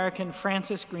Anglo-American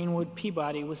Francis Greenwood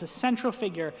Peabody was a central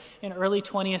figure in early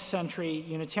 20th century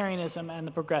Unitarianism and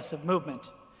the progressive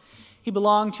movement. He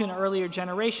belonged to an earlier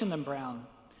generation than Brown.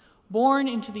 Born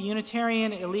into the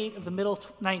Unitarian elite of the middle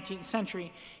 19th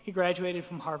century, he graduated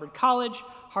from Harvard College,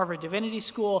 Harvard Divinity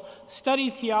School,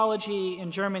 studied theology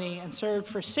in Germany, and served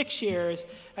for 6 years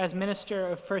as minister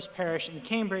of First Parish in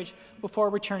Cambridge before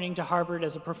returning to Harvard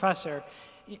as a professor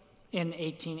in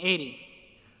 1880.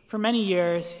 For many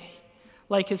years,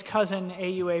 like his cousin,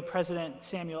 AUA President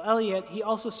Samuel Eliot, he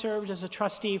also served as a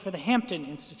trustee for the Hampton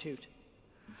Institute.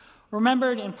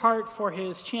 Remembered in part for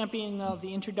his championing of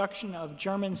the introduction of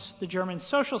the German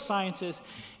social sciences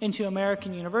into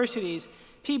American universities,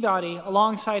 Peabody,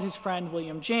 alongside his friend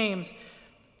William James,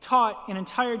 taught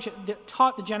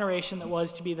the generation that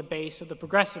was to be the base of the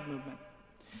progressive movement.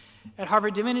 At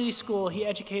Harvard Divinity School, he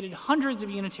educated hundreds of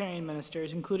Unitarian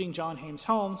ministers, including John Hames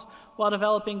Holmes, while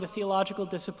developing the theological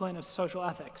discipline of social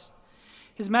ethics.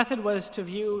 His method was to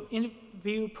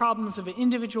view problems of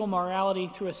individual morality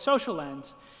through a social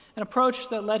lens, an approach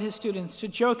that led his students to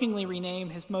jokingly rename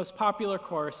his most popular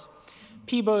course,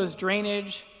 Peebo's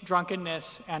Drainage,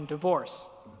 Drunkenness, and Divorce.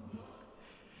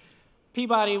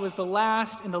 Peabody was the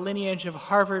last in the lineage of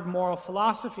Harvard moral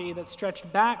philosophy that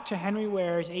stretched back to Henry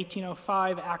Ware's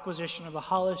 1805 acquisition of the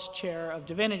Hollis Chair of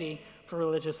Divinity for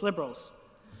religious liberals.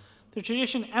 The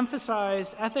tradition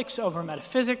emphasized ethics over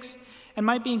metaphysics and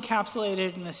might be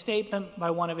encapsulated in a statement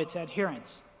by one of its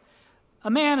adherents. A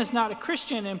man is not a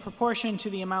Christian in proportion to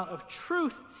the amount of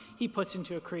truth he puts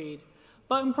into a creed,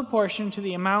 but in proportion to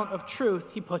the amount of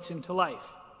truth he puts into life.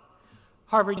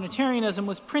 Harvard Unitarianism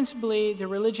was principally the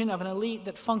religion of an elite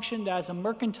that functioned as a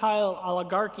mercantile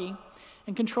oligarchy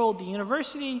and controlled the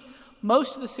university,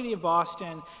 most of the city of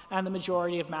Boston, and the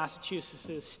majority of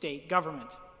Massachusetts' state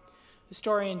government.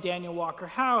 Historian Daniel Walker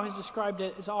Howe has described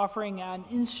it as offering an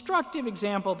instructive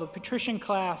example of a patrician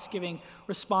class giving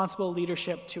responsible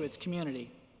leadership to its community.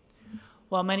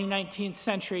 While many 19th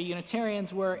century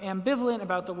Unitarians were ambivalent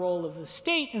about the role of the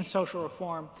state in social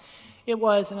reform, it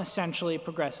was an essentially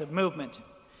progressive movement.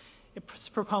 Its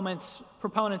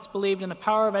proponents believed in the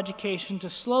power of education to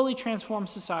slowly transform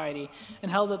society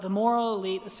and held that the moral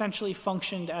elite essentially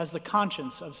functioned as the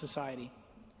conscience of society.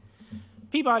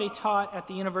 Peabody taught at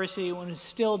the university when it was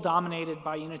still dominated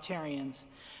by Unitarians,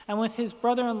 and with his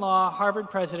brother-in-law, Harvard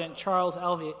President Charles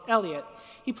Eliot,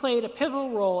 he played a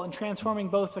pivotal role in transforming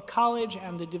both the college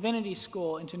and the divinity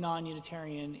school into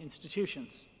non-Unitarian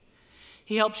institutions.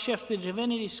 He helped shift the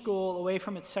divinity school away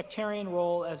from its sectarian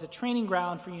role as a training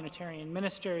ground for Unitarian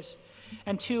ministers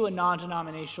and to a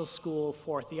non-denominational school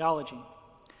for theology.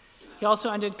 He also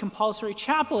ended compulsory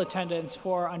chapel attendance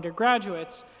for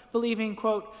undergraduates, believing,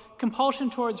 quote,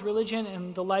 compulsion towards religion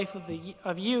in the life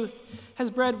of youth has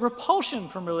bred repulsion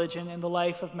from religion in the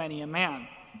life of many a man.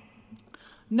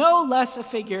 No less a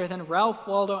figure than Ralph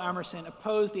Waldo Emerson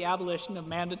opposed the abolition of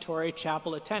mandatory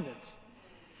chapel attendance.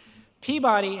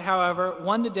 Peabody, however,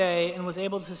 won the day and was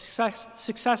able to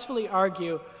successfully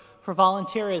argue for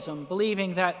volunteerism,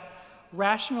 believing that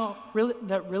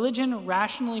religion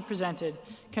rationally presented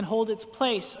can hold its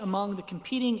place among the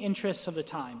competing interests of the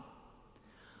time.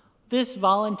 This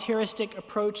volunteeristic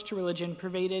approach to religion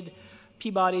pervaded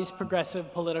Peabody's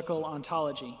progressive political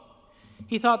ontology.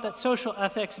 He thought that social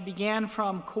ethics began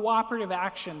from cooperative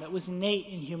action that was innate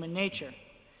in human nature.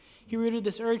 He rooted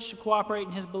this urge to cooperate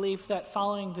in his belief that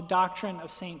following the doctrine of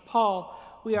St. Paul,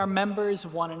 we are members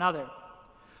of one another.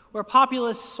 Where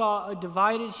populists saw a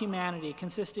divided humanity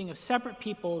consisting of separate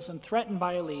peoples and threatened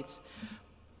by elites,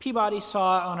 Peabody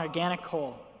saw an organic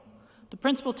whole. The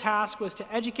principal task was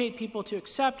to educate people to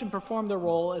accept and perform their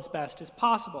role as best as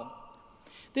possible.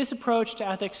 This approach to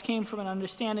ethics came from an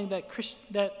understanding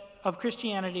of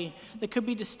Christianity that could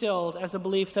be distilled as the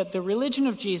belief that the religion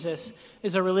of Jesus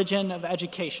is a religion of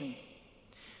education.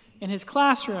 In his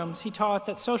classrooms, he taught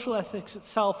that social ethics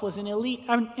itself was an elite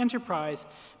enterprise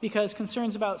because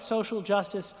concerns about social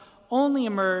justice only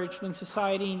emerged when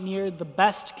society neared the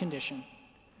best condition.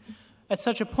 At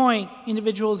such a point,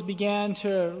 individuals began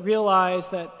to realize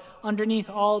that underneath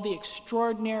all the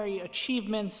extraordinary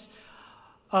achievements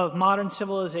of modern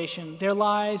civilization, there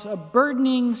lies a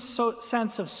burdening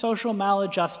sense of social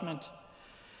maladjustment.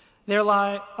 There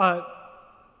lies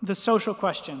the social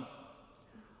question.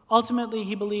 Ultimately,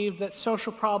 he believed that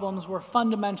social problems were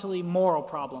fundamentally moral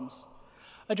problems.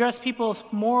 Address people's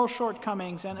moral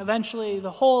shortcomings, and eventually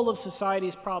the whole of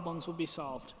society's problems would be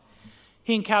solved.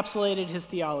 He encapsulated his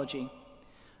theology.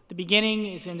 The beginning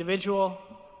is individual.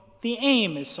 The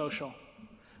aim is social.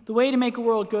 The way to make a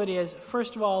world good is,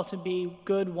 first of all, to be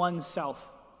good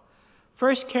oneself.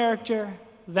 First character,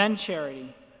 then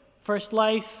charity. First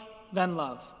life, then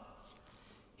love.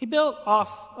 He built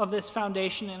off of this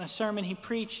foundation in a sermon he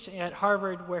preached at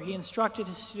Harvard, where he instructed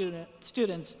his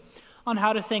students on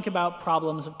how to think about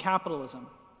problems of capitalism.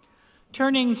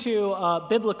 Turning to a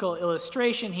biblical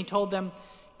illustration, he told them,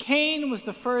 Cain was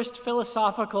the first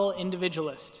philosophical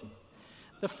individualist,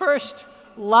 the first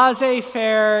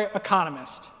laissez-faire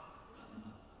economist.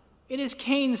 It is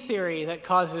Cain's theory that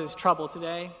causes trouble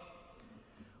today.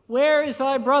 Where is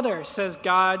thy brother, says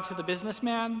God to the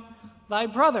businessman? Thy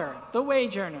brother, the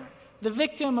wage earner, the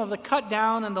victim of the cut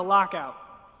down and the lockout.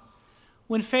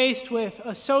 When faced with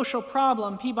a social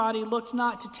problem, Peabody looked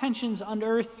not to tensions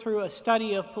unearthed through a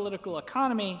study of political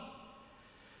economy,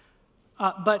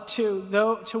 but to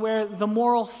where the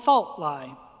moral fault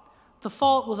lie. The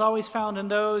fault was always found in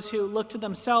those who looked to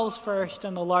themselves first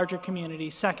and the larger community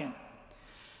second.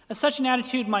 As such an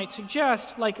attitude might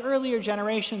suggest, like earlier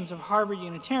generations of Harvard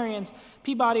Unitarians,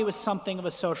 Peabody was something of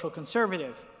a social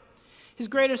conservative. His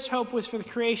greatest hope was for the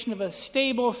creation of a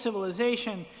stable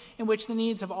civilization in which the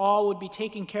needs of all would be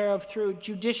taken care of through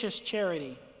judicious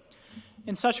charity.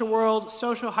 In such a world,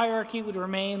 social hierarchy would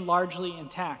remain largely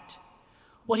intact.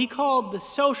 What he called the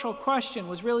social question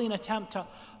was really an attempt to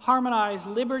harmonize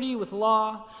liberty with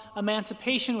law,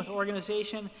 emancipation with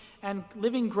organization, and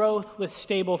living growth with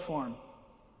stable form.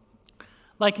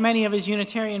 Like many of his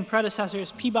Unitarian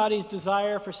predecessors, Peabody's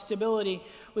desire for stability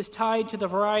was tied to the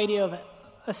variety of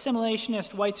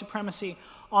assimilationist white supremacy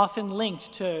often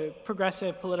linked to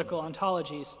progressive political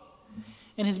ontologies.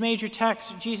 In his major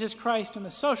text, Jesus Christ and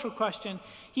the Social Question,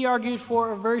 he argued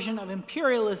for a version of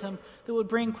imperialism that would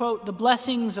bring, quote, the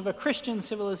blessings of a Christian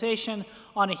civilization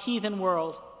on a heathen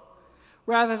world.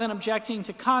 Rather than objecting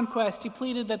to conquest, he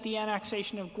pleaded that the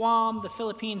annexation of Guam, the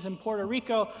Philippines, and Puerto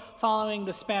Rico following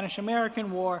the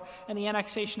Spanish-American War, and the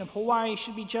annexation of Hawaii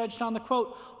should be judged on the,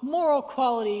 quote, moral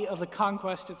quality of the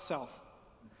conquest itself.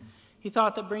 He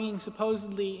thought that bringing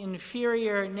supposedly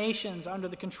inferior nations under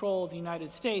the control of the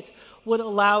United States would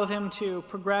allow them to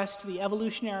progress to the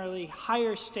evolutionarily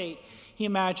higher state he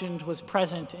imagined was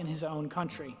present in his own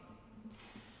country.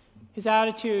 His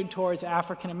attitude towards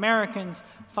African Americans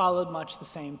followed much the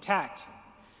same tact.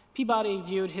 Peabody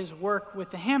viewed his work with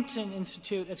the Hampton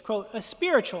Institute as, quote, a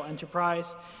spiritual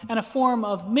enterprise and a form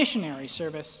of missionary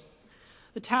service.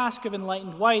 The task of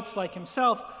enlightened whites like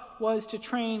himself was to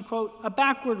train, quote, a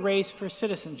backward race for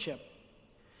citizenship.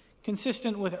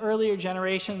 Consistent with earlier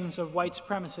generations of white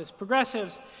supremacist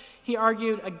progressives, he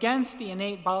argued against the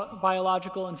innate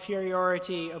biological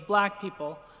inferiority of black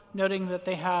people, noting that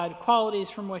they had qualities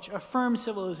from which a firm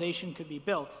civilization could be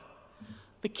built.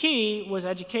 The key was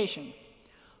education.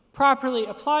 Properly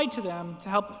applied to them,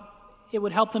 it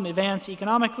would help them advance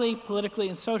economically, politically,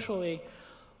 and socially,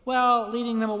 while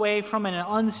leading them away from an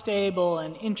unstable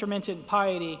and intermittent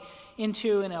piety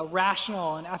into a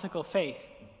rational and ethical faith,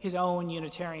 his own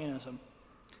Unitarianism.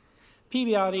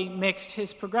 Peabody mixed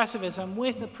his progressivism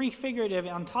with a prefigurative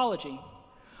ontology.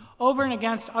 Over and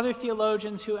against other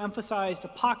theologians who emphasized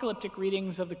apocalyptic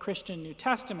readings of the Christian New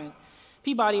Testament,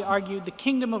 Peabody argued the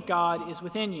kingdom of God is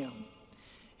within you.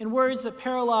 In words that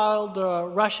paralleled the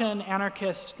Russian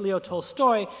anarchist Leo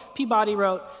Tolstoy, Peabody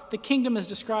wrote, the kingdom is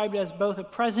described as both a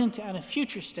present and a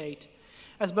future state,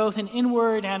 as both an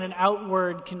inward and an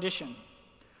outward condition.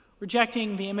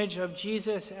 Rejecting the image of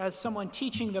Jesus as someone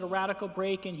teaching that a radical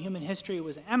break in human history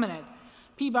was imminent,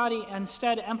 Peabody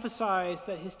instead emphasized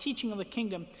that his teaching of the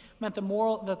kingdom meant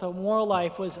that the moral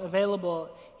life was available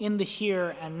in the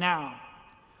here and now.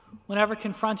 Whenever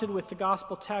confronted with the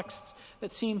gospel texts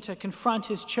that seemed to confront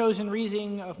his chosen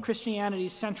reasoning of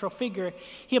Christianity's central figure,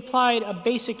 he applied a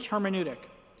basic hermeneutic.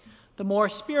 The more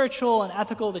spiritual and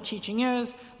ethical the teaching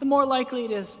is, the more likely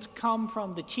it is to come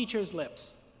from the teacher's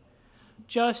lips.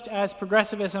 Just as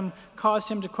progressivism caused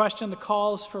him to question the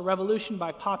calls for revolution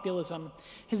by populism,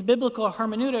 his biblical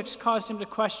hermeneutics caused him to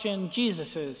question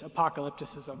Jesus'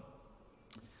 apocalypticism.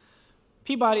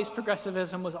 Peabody's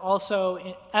progressivism was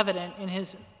also evident in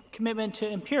his commitment to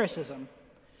empiricism.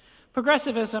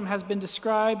 Progressivism has been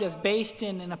described as based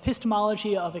in an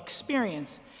epistemology of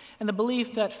experience and the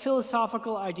belief that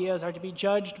philosophical ideas are to be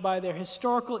judged by their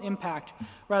historical impact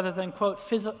rather than, quote,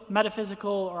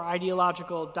 metaphysical or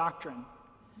ideological doctrine.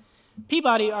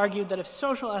 Peabody argued that if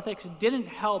social ethics didn't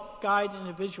help guide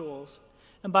individuals,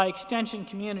 and by extension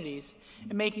communities,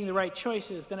 in making the right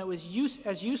choices, then it was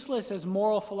as useless as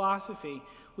moral philosophy,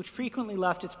 which frequently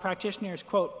left its practitioners,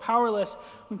 quote, powerless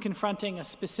when confronting a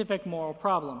specific moral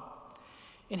problem.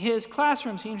 In his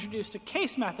classrooms, he introduced a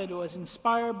case method that was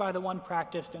inspired by the one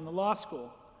practiced in the law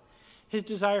school. His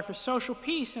desire for social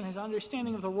peace and his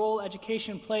understanding of the role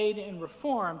education played in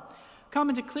reform come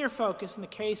into clear focus in the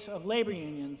case of labor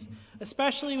unions,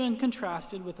 especially when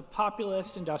contrasted with the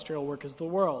populist industrial workers of the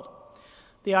world.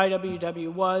 The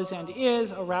IWW was and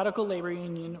is a radical labor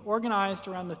union organized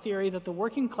around the theory that the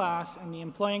working class and the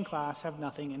employing class have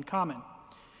nothing in common.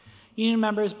 Union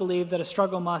members believe that a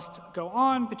struggle must go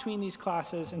on between these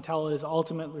classes until it is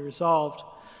ultimately resolved.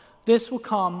 This will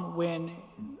come when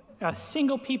a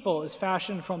single people is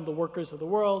fashioned from the workers of the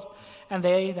world, and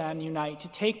they then unite to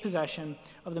take possession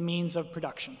of the means of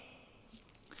production.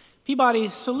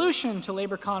 Peabody's solution to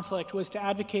labor conflict was to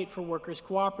advocate for workers'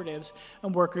 cooperatives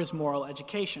and workers' moral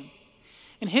education.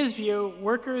 In his view,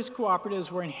 workers' cooperatives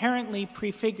were inherently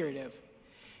prefigurative.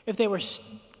 If they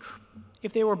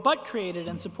were but created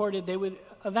and supported, they would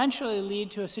eventually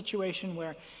lead to a situation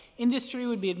where industry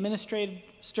would be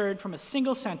administered from a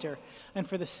single center and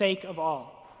for the sake of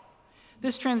all.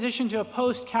 This transition to a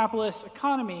post-capitalist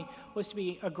economy was to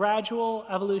be a gradual,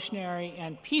 evolutionary,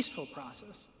 and peaceful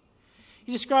process.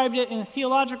 He described it in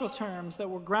theological terms that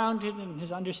were grounded in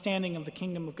his understanding of the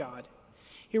kingdom of God.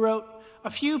 He wrote, "A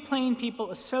few plain people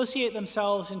associate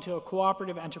themselves into a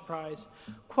cooperative enterprise,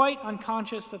 quite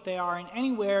unconscious that they are in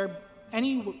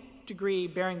any degree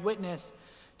bearing witness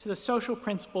to the social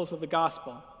principles of the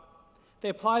gospel. They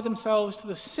apply themselves to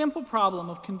the simple problem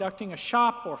of conducting a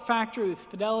shop or factory with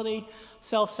fidelity,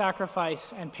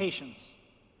 self-sacrifice, and patience.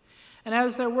 And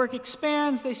as their work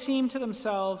expands, they seem to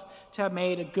themselves to have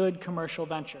made a good commercial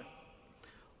venture.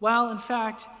 While, in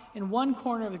fact, in one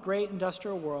corner of the great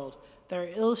industrial world, that are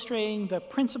illustrating the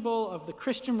principle of the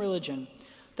Christian religion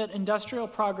that industrial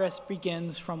progress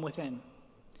begins from within.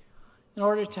 In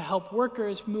order to help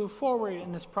workers move forward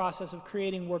in this process of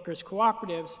creating workers'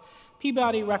 cooperatives,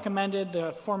 Peabody recommended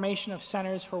the formation of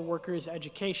centers for workers'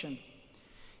 education.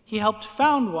 He helped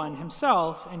found one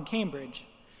himself in Cambridge.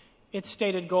 Its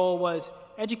stated goal was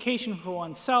education for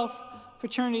oneself,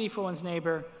 fraternity for one's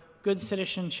neighbor, good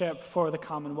citizenship for the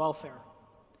common welfare.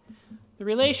 The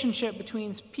relationship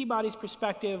between Peabody's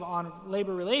perspective on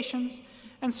labor relations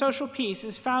and social peace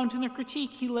is found in a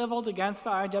critique he leveled against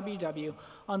the IWW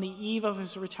on the eve of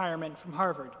his retirement from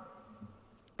Harvard.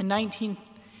 In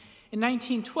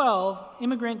 1912,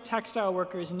 immigrant textile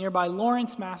workers in nearby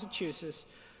Lawrence, Massachusetts,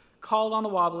 called on the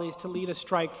Wobblies to lead a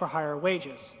strike for higher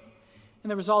wages. In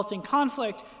the resulting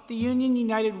conflict, the union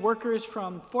united workers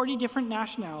from 40 different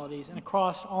nationalities and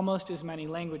across almost as many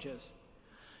languages.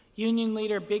 Union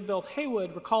leader Big Bill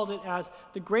Haywood recalled it as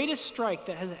the greatest strike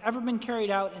that has ever been carried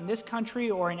out in this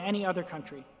country or in any other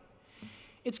country.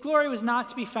 Its glory was not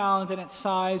to be found in its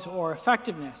size or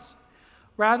effectiveness.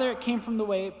 Rather, it came from the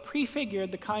way it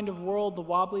prefigured the kind of world the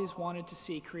Wobblies wanted to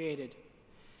see created.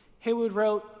 Haywood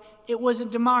wrote, "It was a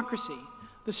democracy.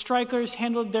 The strikers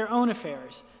handled their own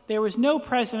affairs. There was no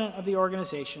president of the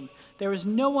organization. There was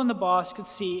no one the boss could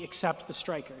see except the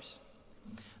strikers."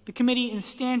 The committee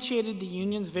instantiated the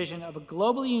union's vision of a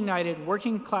globally united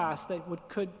working class that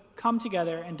could come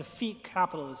together and defeat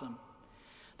capitalism.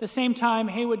 At the same time,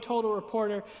 Haywood told a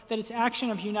reporter that its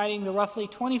action of uniting the roughly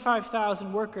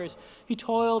 25,000 workers who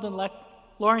toiled in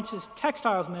Lawrence's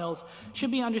textiles mills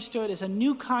should be understood as a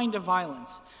new kind of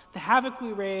violence, the havoc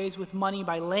we raise with money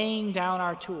by laying down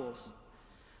our tools.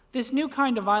 This new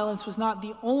kind of violence was not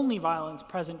the only violence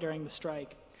present during the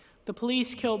strike. The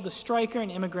police killed the striker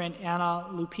and immigrant Anna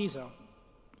Lupizzo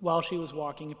while she was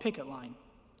walking a picket line.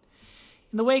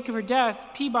 In the wake of her death,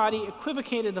 Peabody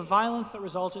equivocated the violence that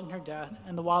resulted in her death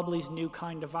and the Wobblies' new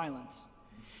kind of violence,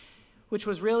 which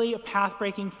was really a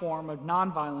path-breaking form of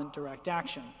nonviolent direct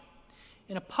action.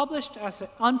 In an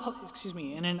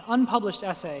unpublished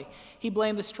essay, he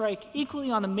blamed the strike equally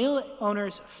on the mill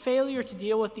owners' failure to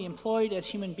deal with the employed as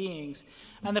human beings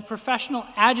and the professional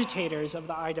agitators of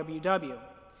the IWW.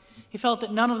 He felt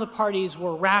that none of the parties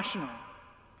were rational.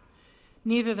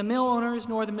 Neither the mill owners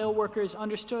nor the mill workers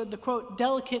understood the, quote,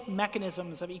 delicate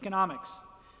mechanisms of economics.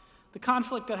 The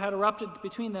conflict that had erupted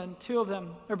between them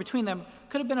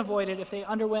could have been avoided if they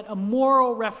underwent a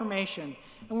moral reformation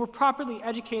and were properly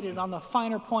educated on the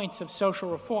finer points of social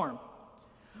reform.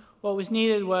 What was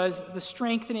needed was the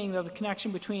strengthening of the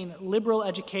connection between liberal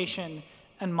education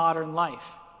and modern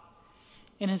life.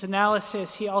 In his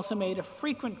analysis, he also made a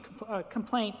frequent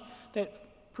complaint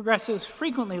that progressives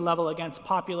frequently level against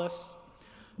populists.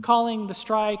 Calling the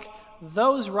strike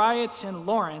 "those riots in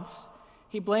Lawrence,"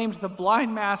 he blamed the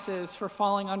blind masses for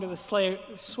falling under the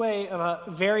sway of a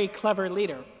very clever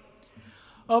leader.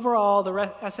 Overall,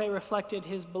 the essay reflected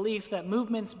his belief that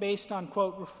movements based on,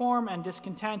 quote, reform and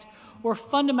discontent were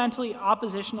fundamentally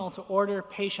oppositional to order,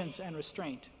 patience, and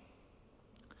restraint.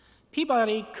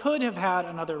 Peabody could have had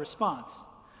another response.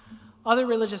 Other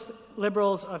religious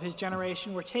liberals of his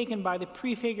generation were taken by the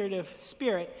prefigurative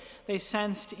spirit they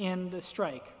sensed in the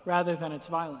strike, rather than its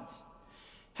violence.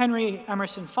 Henry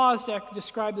Emerson Fosdick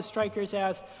described the strikers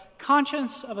as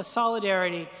conscious of a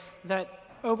solidarity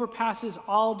that overpasses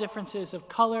all differences of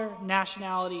color,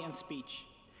 nationality, and speech.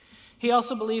 He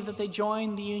also believed that they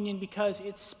joined the union because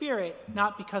its spirit,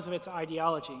 not because of its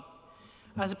ideology.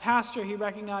 As a pastor, he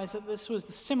recognized that this was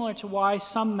similar to why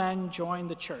some men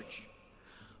joined the church.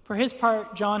 For his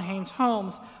part, John Haynes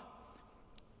Holmes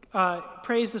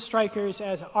praised the strikers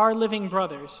as our living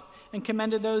brothers and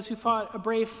commended those who fought a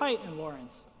brave fight in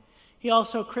Lawrence. He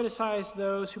also criticized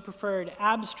those who preferred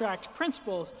abstract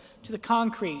principles to the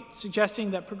concrete,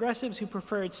 suggesting that progressives who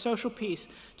preferred social peace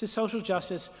to social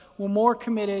justice were more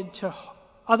committed to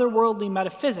otherworldly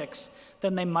metaphysics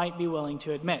than they might be willing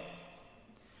to admit.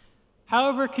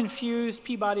 However confused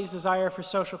Peabody's desire for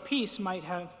social peace might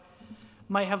have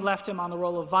left him on the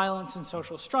role of violence and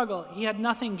social struggle, he had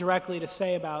nothing directly to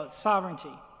say about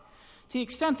sovereignty. To the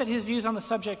extent that his views on the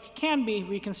subject can be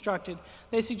reconstructed,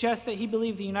 they suggest that he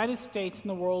believed the United States and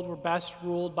the world were best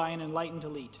ruled by an enlightened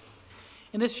elite.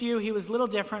 In this view, he was little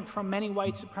different from many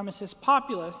white supremacist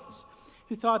populists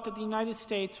who thought that the United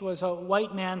States was a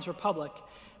white man's republic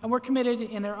and were committed,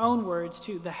 in their own words,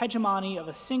 to the hegemony of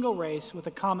a single race with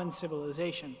a common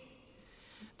civilization.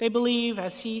 They believe,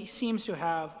 as he seems to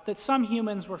have, that some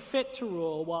humans were fit to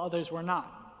rule while others were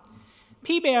not.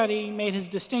 Peabody made his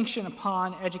distinction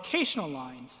upon educational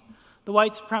lines. The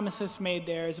white supremacists made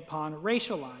theirs upon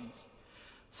racial lines.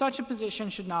 Such a position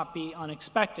should not be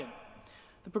unexpected.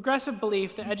 The progressive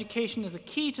belief that education is the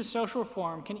key to social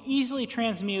reform can easily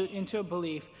transmute into a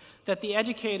belief that the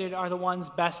educated are the ones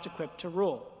best equipped to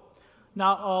rule.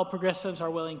 Not all progressives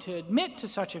are willing to admit to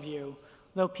such a view,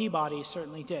 though Peabody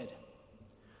certainly did.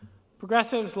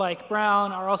 Progressives like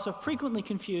Brown are also frequently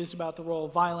confused about the role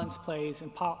violence plays in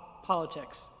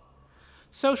politics.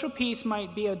 Social peace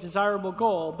might be a desirable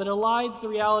goal, but elides the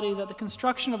reality that the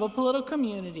construction of a political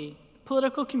community,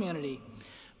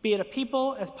 be it a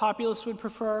people, as populists would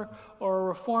prefer, or a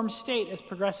reformed state, as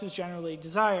progressives generally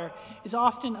desire, is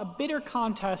often a bitter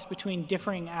contest between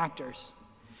differing actors.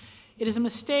 It is a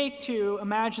mistake to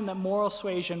imagine that moral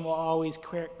suasion will always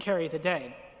carry the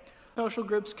day. Social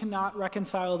groups cannot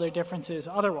reconcile their differences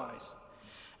otherwise.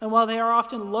 And while they are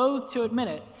often loath to admit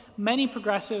it, many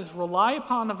progressives rely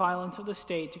upon the violence of the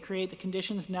state to create the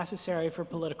conditions necessary for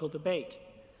political debate.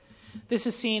 This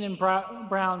is seen in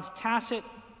Brown's tacit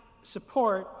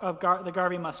support of the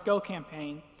Garvey Must Go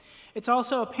campaign. It's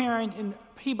also apparent in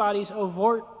Peabody's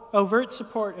overt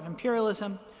support of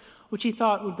imperialism, which he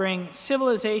thought would bring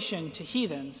civilization to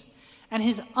heathens, and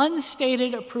his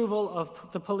unstated approval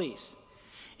of the police.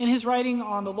 In his writing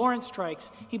on the Lawrence strikes,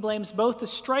 he blames both the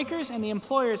strikers and the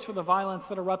employers for the violence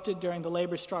that erupted during the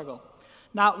labor struggle.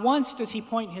 Not once does he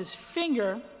point his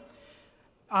finger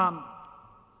at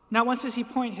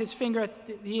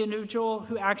the individual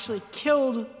who actually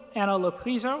killed Anna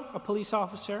Lopriso, a police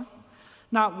officer.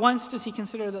 Not once does he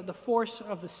consider that the force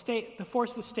of the state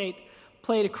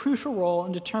played a crucial role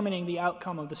in determining the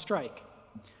outcome of the strike.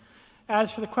 As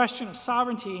for the question of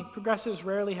sovereignty, progressives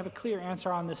rarely have a clear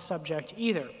answer on this subject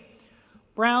either.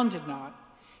 Brown did not.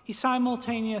 He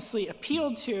simultaneously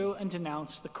appealed to and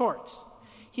denounced the courts.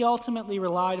 He ultimately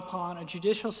relied upon a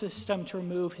judicial system to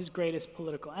remove his greatest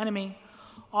political enemy,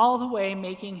 all the way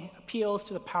making appeals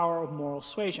to the power of moral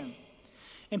suasion.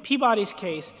 In Peabody's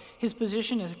case, his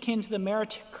position is akin to the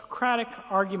meritocratic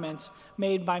arguments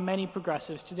made by many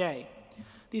progressives today.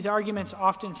 These arguments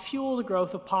often fuel the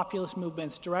growth of populist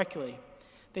movements directly.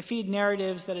 They feed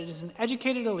narratives that it is an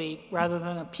educated elite rather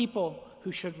than a people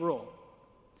who should rule.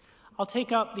 I'll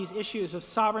take up these issues of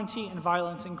sovereignty and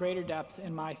violence in greater depth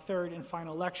in my third and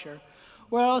final lecture,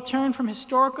 where I'll turn from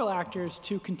historical actors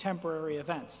to contemporary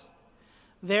events.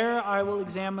 There, I will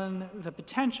examine the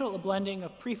potential a blending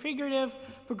of prefigurative,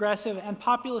 progressive, and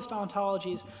populist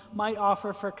ontologies might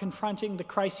offer for confronting the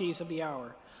crises of the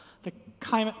hour: the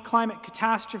climate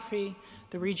catastrophe,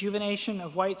 the rejuvenation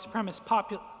of white supremacist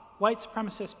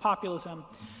populism,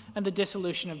 and the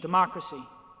dissolution of democracy.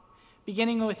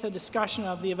 Beginning with a discussion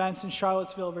of the events in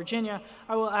Charlottesville, Virginia,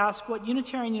 I will ask what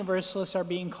Unitarian Universalists are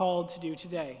being called to do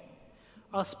today.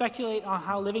 I'll speculate on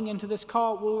how living into this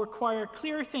call will require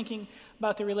clearer thinking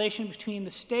about the relation between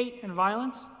the state and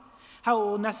violence, how it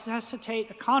will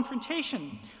necessitate a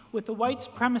confrontation with the white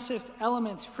supremacist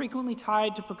elements frequently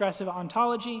tied to progressive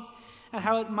ontology, and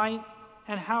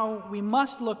how we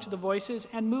must look to the voices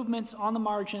and movements on the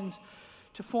margins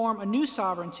to form a new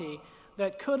sovereignty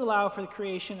that could allow for the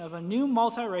creation of a new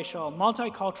multiracial,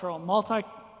 multicultural,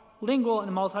 multilingual,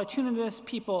 and multitudinous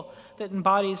people that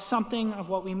embodies something of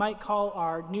what we might call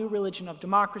our new religion of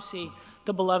democracy,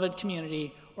 the beloved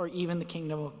community, or even the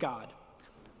kingdom of God.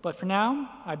 But for now,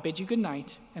 I bid you good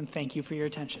night, and thank you for your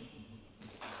attention.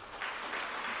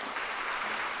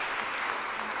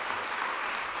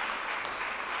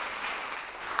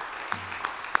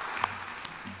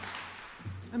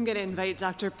 I'm going to invite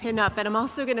Dr. Pinn up, and I'm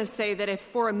also going to say that if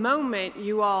for a moment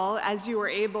you all, as you are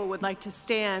able, would like to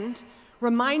stand,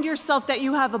 remind yourself that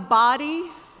you have a body.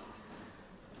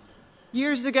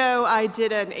 Years ago, I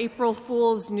did an April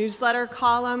Fool's newsletter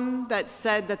column that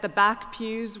said that the back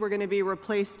pews were going to be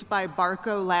replaced by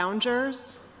Barco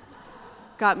loungers.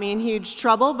 Got me in huge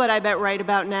trouble, but I bet right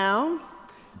about now,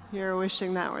 you're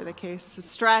wishing that were the case. So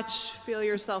stretch, feel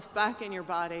yourself back in your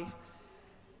body.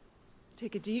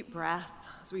 Take a deep breath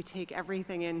as we take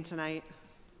everything in tonight.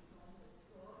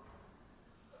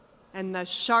 And the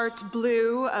chart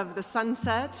blue of the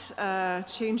sunset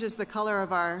changes the color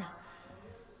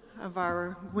of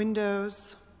our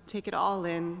windows. Take it all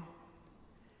in.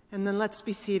 And then let's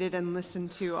be seated and listen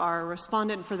to our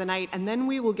respondent for the night, and then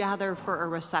we will gather for a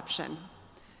reception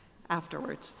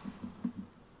afterwards.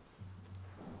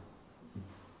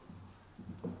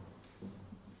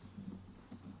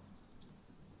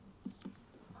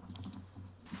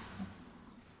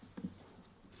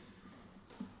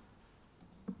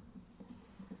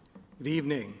 Good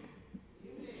evening.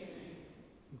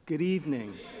 Good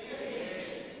evening.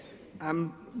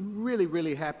 I'm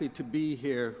really happy to be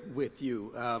here with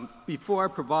you. Before I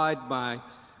provide my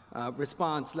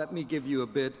response, let me give you a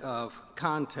bit of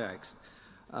context.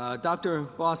 Dr.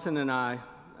 Bossen and I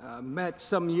met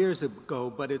some years ago,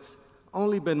 but it's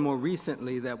only been more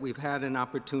recently that we've had an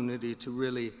opportunity to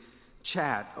really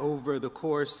chat over the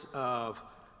course of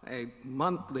a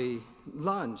monthly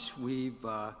lunch. We've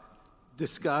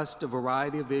discussed a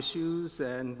variety of issues,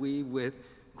 and we, with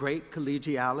great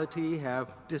collegiality,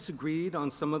 have disagreed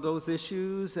on some of those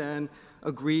issues and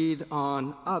agreed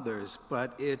on others,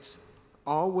 but it's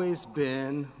always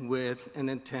been with an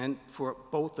intent for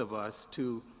both of us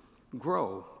to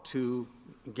grow, to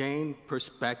gain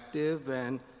perspective,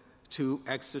 and to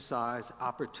exercise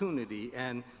opportunity,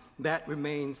 and that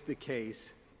remains the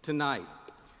case tonight.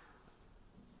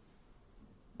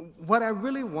 What I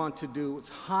really want to do is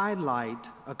highlight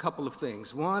a couple of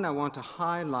things. One, I want to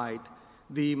highlight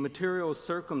the material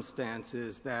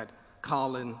circumstances that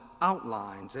Colin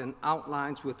outlines, and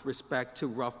outlines with respect to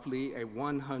roughly a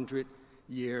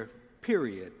 100-year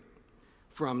period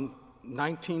from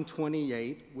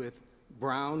 1928 with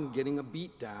Brown getting a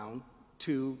beat down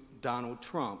to Donald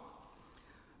Trump.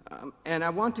 And I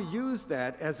want to use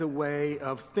that as a way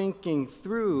of thinking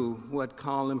through what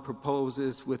Colin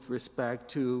proposes with respect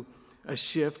to a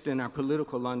shift in our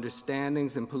political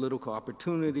understandings and political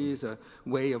opportunities, a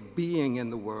way of being in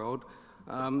the world,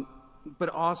 but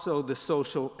also the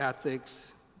social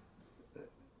ethics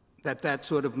that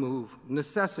sort of move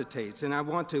necessitates. And I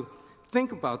want to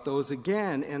think about those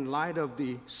again in light of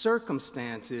the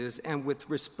circumstances and with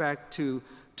respect to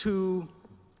two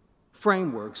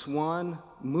frameworks, one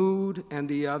mood and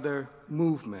the other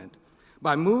movement.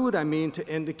 By mood, I mean to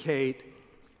indicate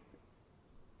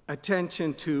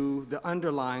attention to the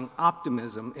underlying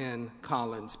optimism in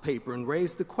Colin's paper and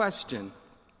raise the question,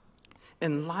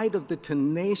 in light of the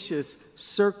tenacious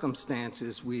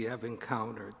circumstances we have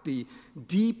encountered, the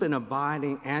deep and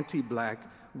abiding anti-Black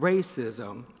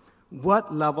racism,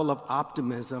 what level of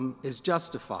optimism is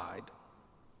justified?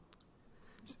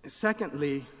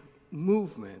 Secondly,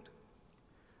 movement.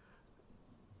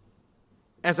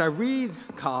 As I read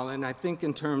Colin, I think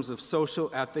in terms of social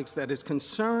ethics that is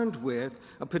concerned with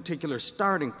a particular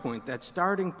starting point, that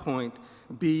starting point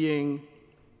being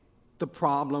the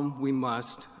problem we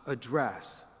must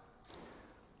address.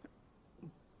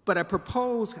 But I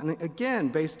propose, and again,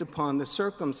 based upon the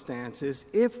circumstances,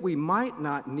 if we might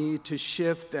not need to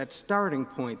shift that starting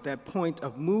point, that point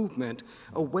of movement,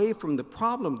 away from the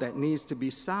problem that needs to be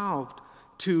solved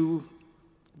to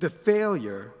the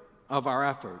failure of our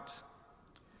efforts.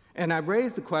 And I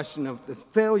raise the question of the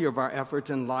failure of our efforts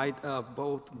in light of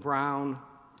both Brown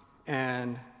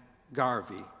and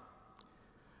Garvey.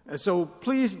 So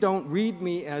please don't read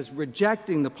me as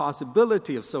rejecting the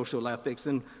possibility of social ethics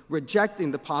and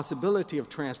rejecting the possibility of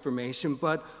transformation,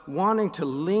 but wanting to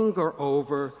linger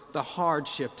over the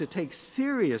hardship, to take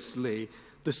seriously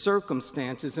the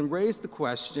circumstances and raise the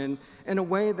question in a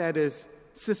way that is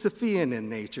Sisyphean in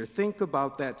nature. Think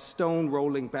about that stone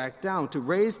rolling back down, to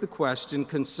raise the question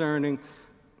concerning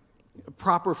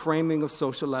proper framing of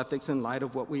social ethics in light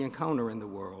of what we encounter in the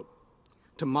world,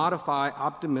 to modify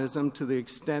optimism to the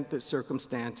extent that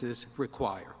circumstances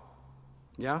require.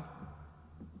 Yeah?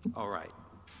 All right.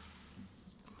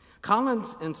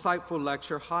 Colin's insightful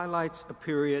lecture highlights a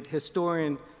period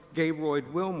historian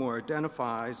Garoyd Wilmore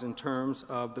identifies in terms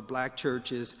of the Black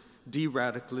church's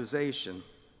de-radicalization.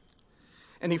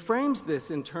 And he frames this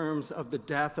in terms of the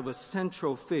death of a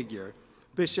central figure,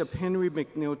 Bishop Henry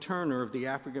McNeil Turner of the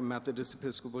African Methodist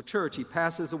Episcopal Church. He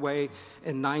passes away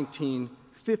in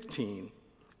 1915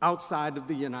 outside of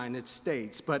the United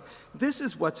States. But this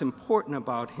is what's important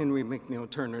about Henry McNeil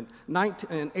Turner. In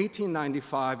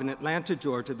 1895 in Atlanta,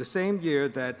 Georgia, the same year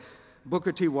that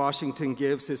Booker T. Washington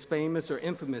gives his famous or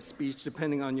infamous speech,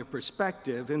 depending on your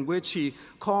perspective, in which he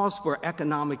calls for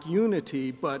economic unity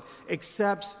but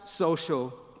accepts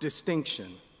social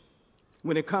distinction.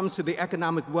 When it comes to the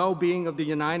economic well-being of the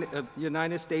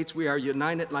United States, we are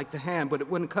united like the hand, but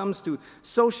when it comes to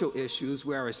social issues,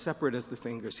 we are as separate as the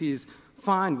fingers. He's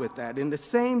fine with that. In the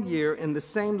same year, in the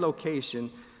same location,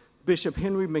 Bishop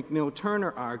Henry McNeil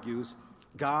Turner argues,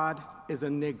 God is a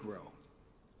Negro.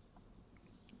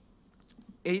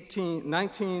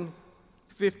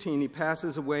 1915, he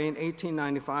passes away. In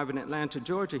 1895 in Atlanta,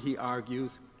 Georgia, he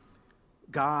argues,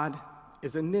 God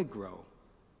is a Negro.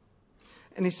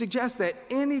 And he suggests that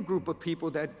any group of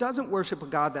people that doesn't worship a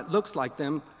God that looks like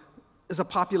them is a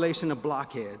population of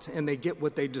blockheads, and they get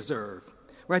what they deserve.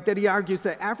 right? That he argues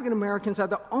that African Americans are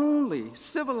the only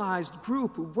civilized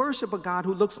group who worship a God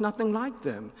who looks nothing like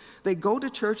them. They go to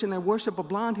church and they worship a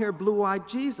blonde-haired, blue-eyed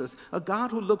Jesus, a God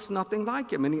who looks nothing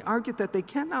like him. And he argued that they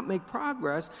cannot make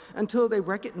progress until they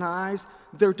recognize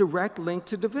their direct link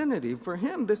to divinity. For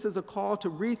him, this is a call to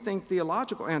rethink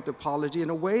theological anthropology in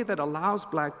a way that allows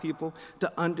black people to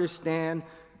understand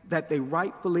that they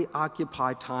rightfully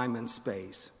occupy time and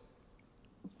space.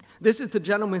 This is the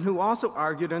gentleman who also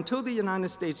argued until the United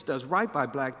States does right by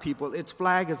black people, its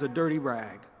flag is a dirty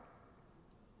rag.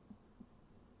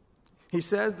 He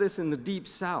says this in the Deep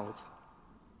South.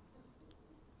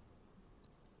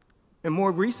 In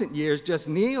more recent years, just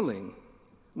kneeling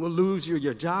will lose you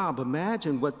your job.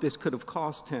 Imagine what this could have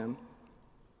cost him.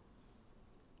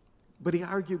 But he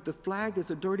argued the flag is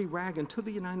a dirty rag until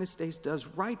the United States does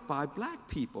right by black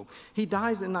people. He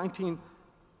dies in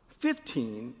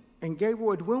 1915, and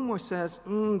Gaylord Wilmore says,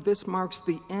 this marks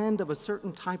the end of a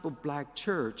certain type of black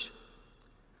church,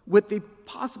 with the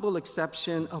possible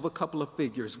exception of a couple of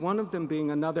figures, one of them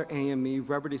being another AME,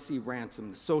 Reverend C.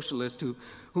 Ransom, the socialist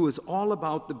who is all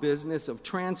about the business of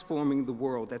transforming the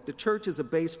world, that the church is a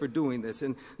base for doing this,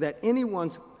 and that anyone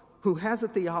who has a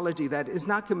theology that is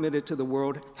not committed to the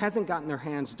world, hasn't gotten their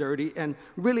hands dirty, and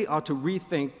really ought to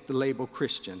rethink the label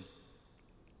Christian.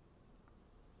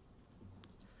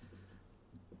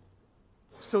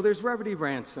 So there's Reverend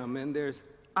Ransom, and there's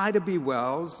Ida B.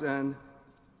 Wells, and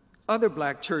other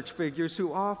black church figures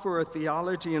who offer a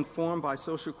theology informed by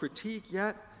social critique,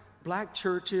 yet black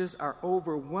churches are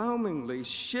overwhelmingly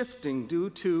shifting due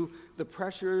to the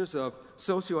pressures of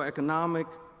socioeconomic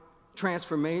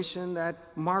transformation that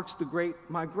marks the Great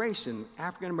Migration.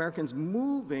 African Americans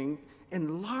moving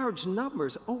in large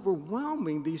numbers,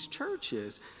 overwhelming these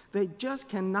churches. They just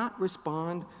cannot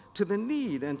respond to the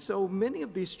need. And so many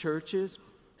of these churches,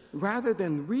 rather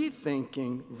than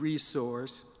rethinking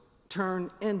resource, turn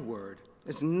inward.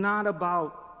 It's not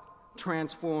about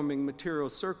transforming material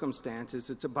circumstances.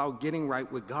 It's about getting right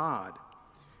with God.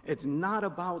 It's not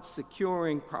about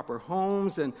securing proper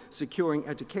homes and securing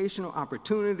educational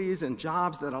opportunities and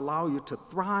jobs that allow you to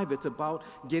thrive. It's about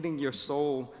getting your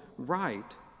soul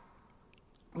right.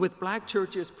 With black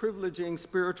churches privileging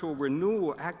spiritual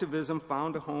renewal, activism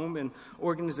found a home in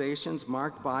organizations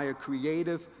marked by a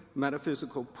creative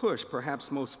metaphysical push,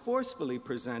 perhaps most forcefully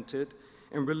presented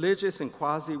in religious and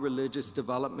quasi-religious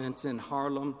developments in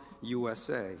Harlem,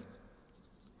 USA.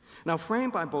 Now,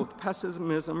 framed by both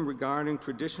pessimism regarding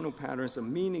traditional patterns of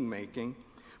meaning-making,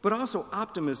 but also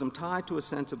optimism tied to a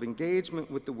sense of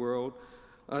engagement with the world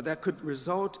that could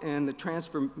result in the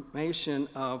transformation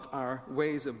of our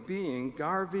ways of being,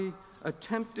 Garvey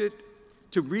attempted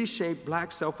to reshape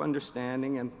black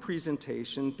self-understanding and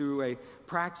presentation through a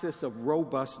praxis of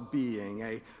robust being,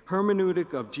 a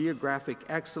hermeneutic of geographic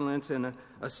excellence, and an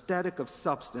aesthetic of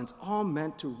substance, all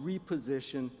meant to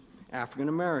reposition African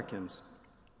Americans.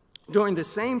 During the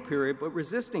same period, but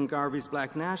resisting Garvey's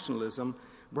black nationalism,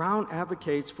 Brown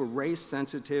advocates for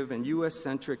race-sensitive and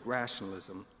US-centric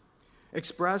rationalism,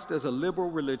 expressed as a liberal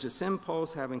religious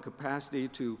impulse having capacity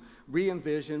to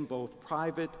re-envision both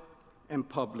private and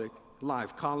public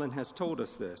life. Colin has told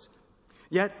us this.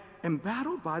 Yet,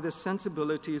 embattled by the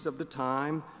sensibilities of the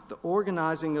time, the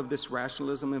organizing of this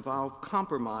rationalism involved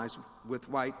compromise with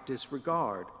white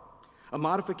disregard, a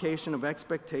modification of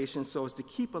expectations so as to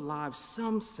keep alive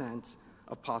some sense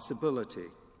of possibility.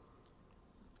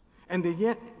 And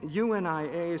the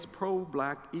UNIA's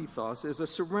pro-black ethos is a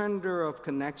surrender of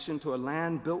connection to a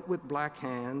land built with black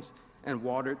hands and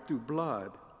watered through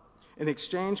blood, in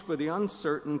exchange for the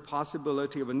uncertain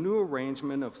possibility of a new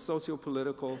arrangement of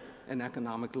socio-political and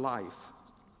economic life.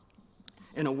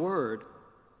 In a word,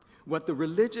 what the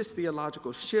religious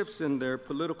theological shifts in their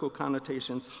political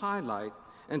connotations highlight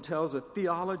entails a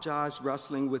theologized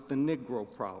wrestling with the Negro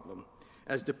problem.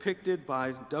 As depicted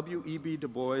by W.E.B. Du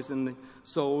Bois in The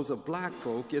Souls of Black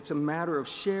Folk, it's a matter of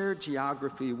shared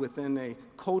geography within a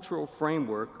cultural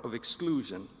framework of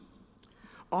exclusion.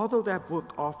 Although that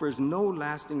book offers no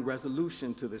lasting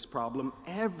resolution to this problem,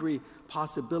 every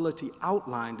possibility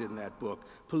outlined in that book,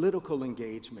 political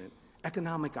engagement,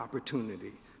 economic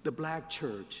opportunity, the black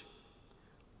church,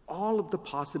 all of the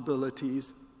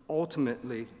possibilities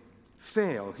ultimately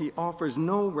fail. He offers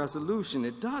no resolution.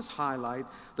 It does highlight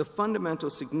the fundamental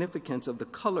significance of the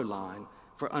color line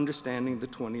for understanding the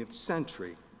 20th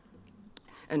century.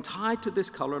 And tied to this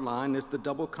color line is the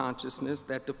double consciousness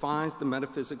that defines the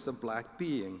metaphysics of black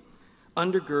being,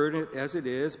 undergirded as it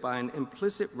is by an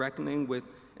implicit reckoning with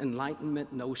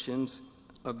Enlightenment notions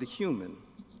of the human.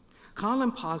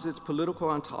 Colin posits political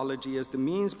ontology as the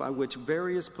means by which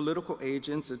various political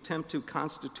agents attempt to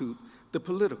constitute the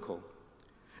political.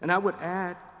 And I would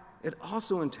add, it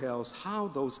also entails how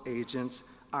those agents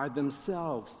are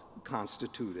themselves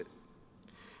constituted.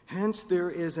 Hence, there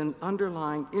is an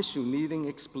underlying issue needing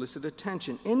explicit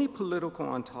attention. Any political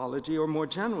ontology, or more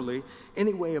generally,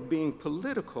 any way of being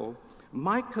political,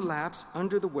 might collapse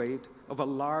under the weight of a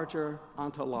larger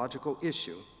ontological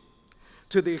issue.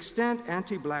 To the extent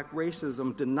anti-Black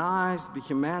racism denies the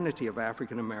humanity of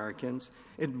African Americans,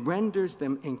 it renders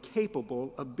them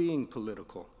incapable of being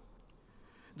political.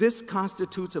 This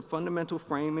constitutes a fundamental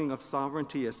framing of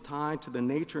sovereignty as tied to the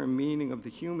nature and meaning of the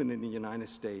human in the United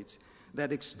States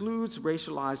that excludes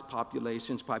racialized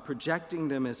populations by projecting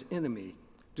them as enemy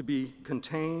to be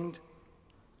contained,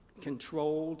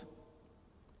 controlled,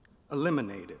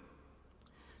 eliminated.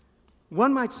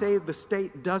 One might say the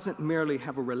state doesn't merely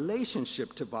have a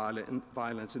relationship to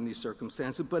violence in these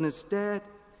circumstances, but instead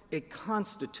it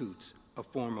constitutes a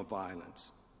form of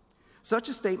violence. Such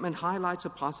a statement highlights a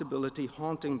possibility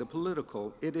haunting the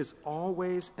political. It is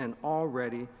always and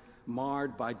already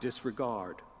marred by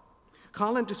disregard.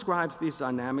 Colin describes these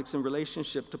dynamics in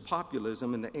relationship to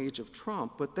populism in the age of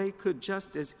Trump, but they could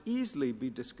just as easily be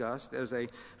discussed as a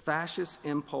fascist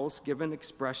impulse given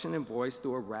expression and voice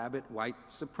through a rabid white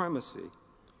supremacy.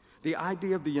 The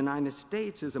idea of the United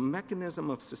States is a mechanism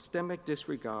of systemic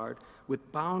disregard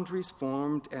with boundaries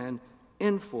formed and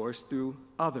enforced through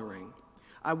othering.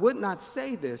 I would not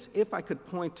say this if I could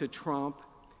point to Trump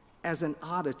as an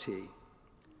oddity,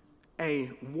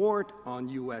 a wart on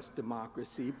U.S.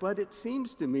 democracy, but it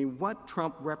seems to me what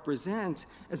Trump represents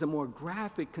is a more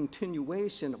graphic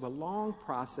continuation of a long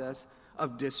process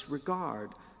of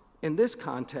disregard. In this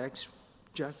context,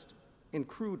 just in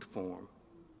crude form.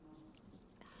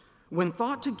 When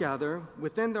thought together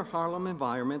within their Harlem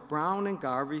environment, Brown and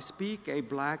Garvey speak a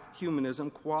Black humanism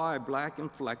qua a Black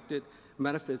inflected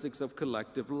metaphysics of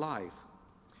collective life.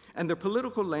 And their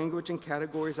political language and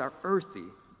categories are earthy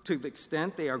to the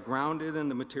extent they are grounded in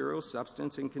the material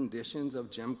substance and conditions of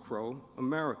Jim Crow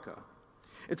America.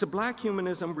 It's a Black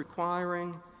humanism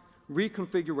requiring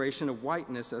reconfiguration of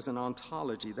whiteness as an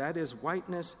ontology, that is,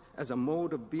 whiteness as a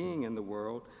mode of being in the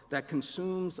world that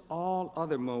consumes all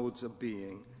other modes of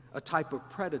being, a type of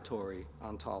predatory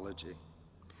ontology.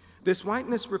 This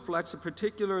whiteness reflects a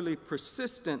particularly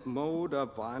persistent mode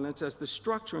of violence as the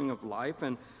structuring of life,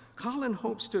 and Colin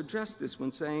hopes to address this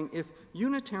when saying, if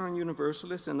Unitarian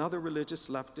Universalists and other religious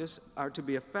leftists are to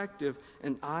be effective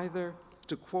in either,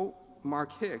 to quote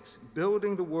Mark Hicks,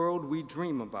 building the world we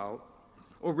dream about,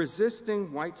 or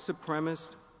resisting white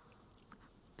supremacist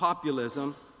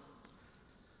populism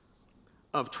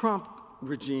of Trump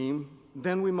regime,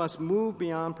 then we must move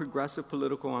beyond progressive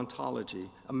political ontology,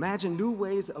 imagine new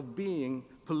ways of being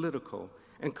political,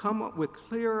 and come up with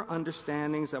clearer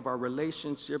understandings of our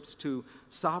relationships to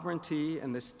sovereignty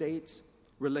and the state's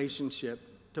relationship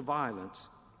to violence.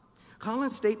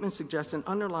 Colin's statement suggests an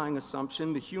underlying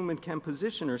assumption the human can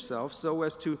position herself so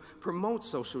as to promote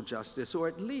social justice, or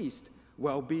at least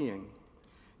well-being.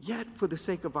 Yet, for the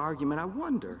sake of argument, I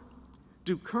wonder,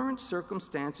 do current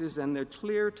circumstances and their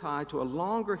clear tie to a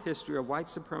longer history of white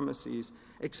supremacy's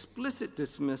explicit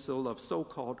dismissal of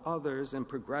so-called others in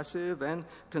progressive and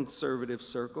conservative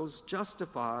circles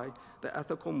justify the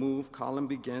ethical move Colin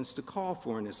begins to call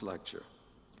for in his lecture?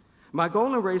 My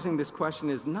goal in raising this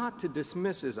question is not to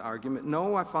dismiss his argument.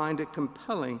 No, I find it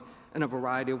compelling in a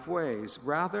variety of ways.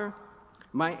 Rather,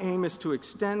 my aim is to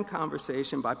extend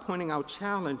conversation by pointing out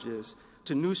challenges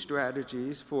to new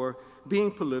strategies for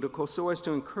being political so as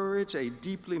to encourage a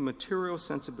deeply material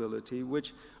sensibility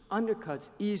which undercuts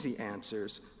easy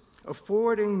answers,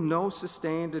 affording no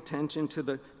sustained attention to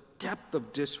the depth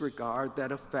of disregard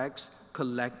that affects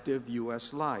collective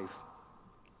U.S. life.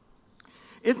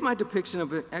 If my depiction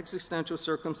of existential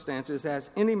circumstances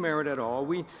has any merit at all,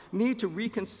 we need to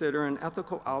reconsider an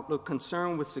ethical outlook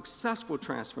concerned with successful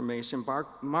transformation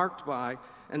marked by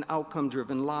an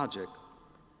outcome-driven logic.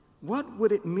 What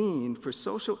would it mean for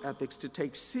social ethics to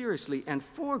take seriously and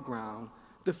foreground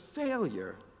the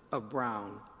failure of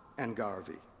Brown and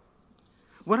Garvey?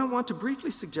 What I want to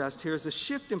briefly suggest here is a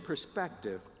shift in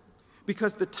perspective,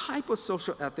 because the type of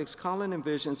social ethics Colin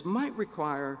envisions might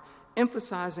require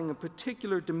emphasizing a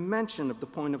particular dimension of the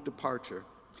point of departure,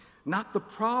 not the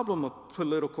problem of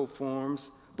political forms,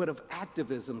 but of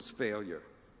activism's failure.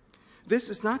 This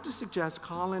is not to suggest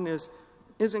Colin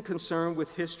isn't concerned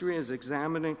with history as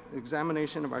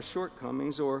examination of our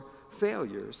shortcomings or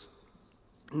failures.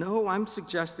 No, I'm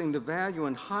suggesting the value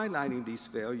in highlighting these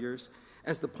failures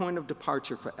as the point of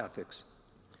departure for ethics.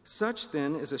 Such,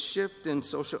 then, is a shift in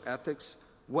social ethics,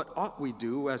 what ought we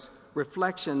do, as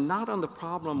reflection not on the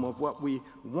problem of what we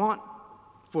want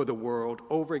for the world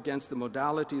over against the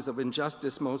modalities of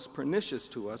injustice most pernicious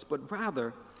to us, but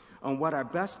rather on what our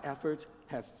best efforts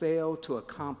have failed to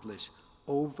accomplish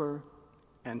over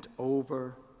and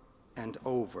over and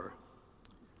over.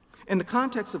 In the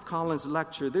context of Colin's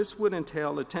lecture, this would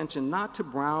entail attention not to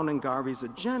Brown and Garvey's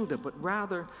agenda, but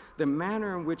rather the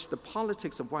manner in which the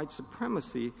politics of white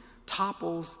supremacy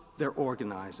topples their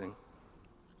organizing.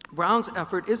 Brown's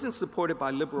effort isn't supported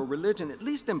by liberal religion, at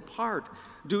least in part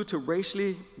due to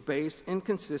racially based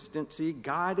inconsistency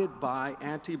guided by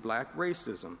anti-black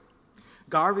racism.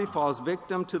 Garvey falls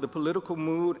victim to the political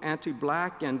mood,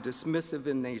 anti-black and dismissive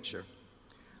in nature.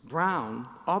 Brown,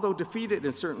 although defeated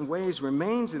in certain ways,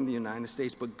 remains in the United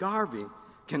States, but Garvey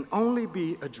can only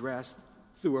be addressed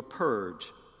through a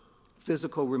purge,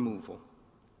 physical removal.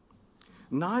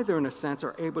 Neither, in a sense,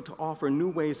 are able to offer new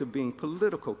ways of being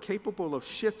political, capable of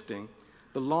shifting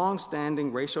the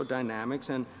long-standing racial dynamics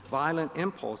and violent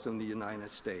impulse in the United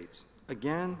States.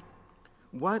 Again,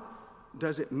 what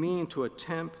does it mean to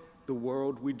attempt the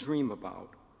world we dream about,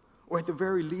 or at the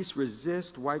very least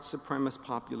resist white supremacist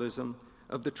populism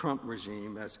of the Trump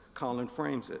regime, as Colin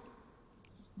frames it?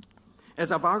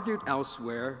 As I've argued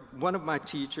elsewhere, one of my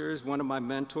teachers, one of my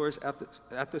mentors,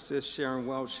 ethicist Sharon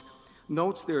Welch,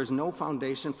 notes there is no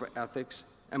foundation for ethics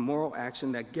and moral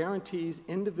action that guarantees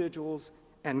individuals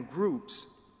and groups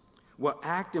will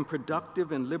act in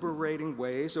productive and liberating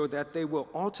ways, or that they will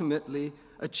ultimately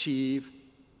achieve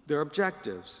their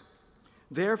objectives.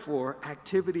 Therefore,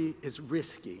 activity is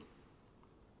risky.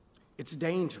 It's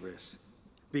dangerous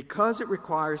because it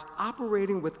requires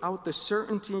operating without the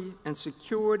certainty and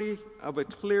security of a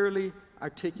clearly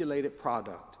articulated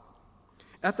product.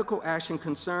 Ethical action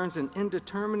concerns an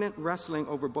indeterminate wrestling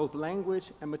over both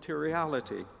language and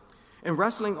materiality. In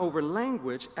wrestling over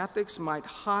language, ethics might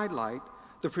highlight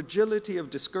the fragility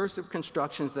of discursive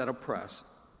constructions that oppress,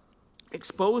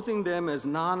 exposing them as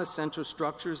non-essential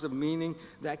structures of meaning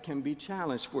that can be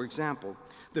challenged. For example,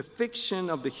 the fiction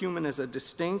of the human as a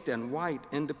distinct and white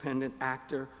independent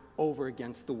actor over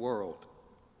against the world.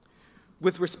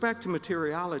 With respect to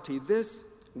materiality, this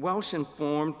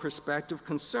Welsh-informed perspective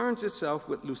concerns itself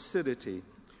with lucidity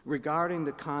regarding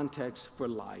the context for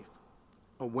life,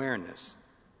 awareness.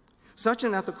 Such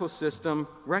an ethical system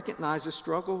recognizes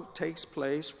struggle takes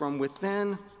place from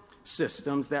within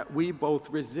systems that we both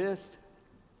resist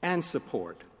and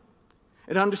support.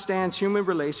 It understands human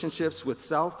relationships with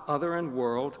self, other, and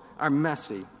world are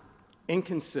messy,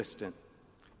 inconsistent,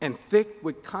 and thick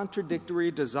with contradictory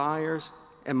desires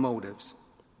and motives.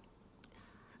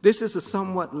 This is a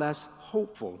somewhat less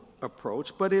hopeful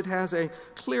approach, but it has a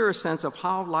clearer sense of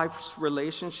how life's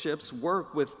relationships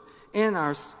work within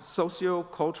our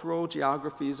socio-cultural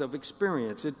geographies of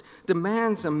experience. It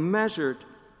demands a measured,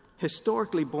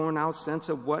 historically borne out sense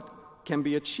of what can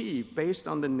be achieved based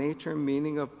on the nature and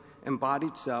meaning of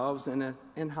embodied selves in an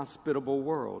inhospitable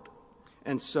world.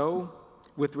 And so,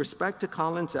 with respect to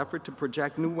Colin's effort to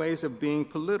project new ways of being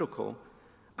political,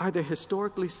 either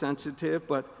historically sensitive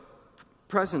but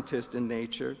presentist in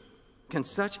nature, can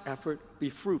such effort be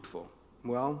fruitful?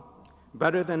 Well,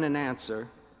 better than an answer,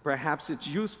 perhaps it's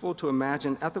useful to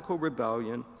imagine ethical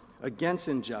rebellion against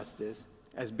injustice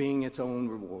as being its own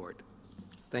reward.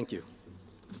 Thank you.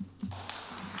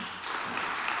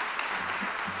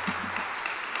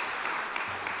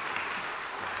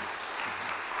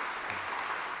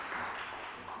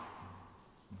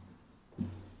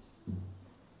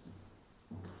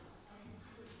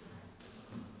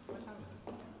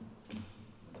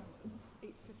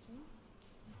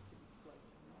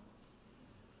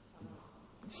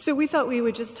 So we thought we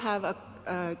would just have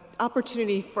an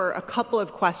opportunity for a couple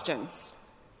of questions,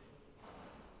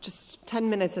 just 10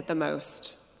 minutes at the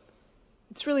most.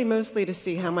 It's really mostly to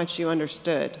see how much you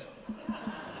understood.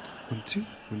 1, 2,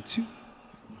 1, 2.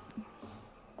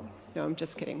 No, I'm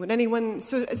just kidding.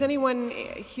 So is anyone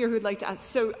here who'd like to ask?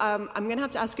 So I'm going to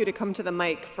have to ask you to come to the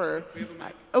mic for... We have a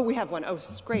mic. Oh, we have one. Oh,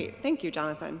 great. Thank you,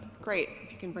 Jonathan. Great.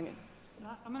 If you can bring it.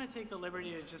 I'm going to take the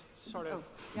liberty to just sort of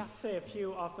say a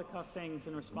few off-the-cuff things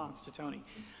in response to Tony.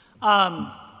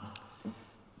 I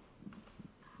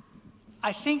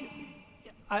think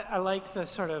I like the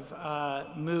sort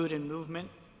of mood and movement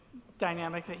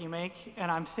dynamic that you make, and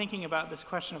I'm thinking about this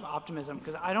question of optimism,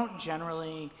 because I don't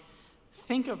generally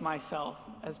think of myself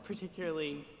as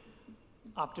particularly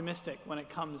optimistic when it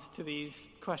comes to these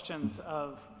questions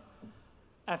of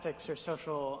ethics or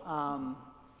social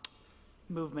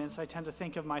movements. I tend to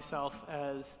think of myself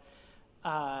as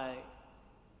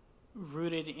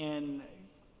rooted in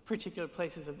particular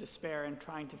places of despair and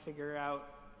trying to figure out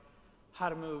how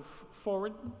to move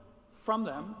forward from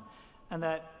them, and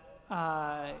that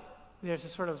there's a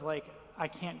sort of like, I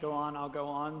can't go on, I'll go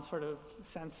on sort of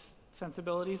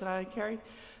sensibility that I carry.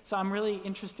 So I'm really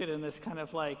interested in this kind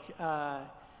of like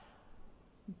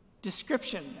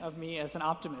description of me as an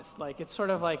optimist. Like, it's sort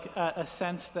of like a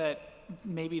sense that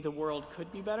maybe the world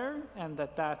could be better, and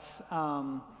that's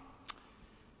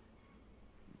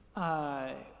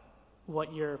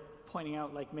what you're pointing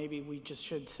out. Like, maybe we just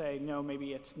should say, no,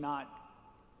 maybe it's not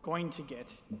going to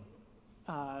get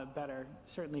better,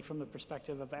 certainly from the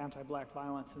perspective of anti-black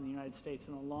violence in the United States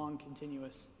and a long,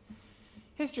 continuous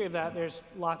history of that. There's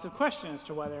lots of questions as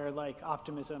to whether like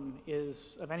optimism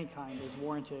is of any kind is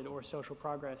warranted or social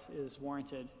progress is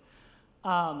warranted.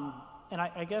 And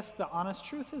I guess the honest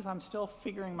truth is I'm still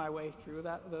figuring my way through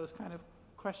those kind of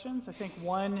questions. I think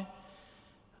one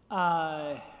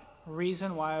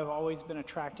reason why I've always been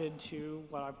attracted to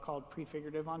what I've called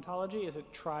prefigurative ontology is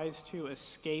it tries to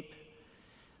escape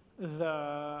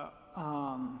the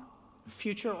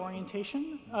future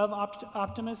orientation of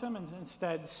optimism and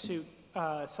instead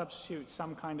substitute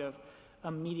some kind of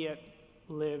immediate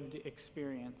lived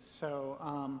experience.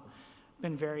 So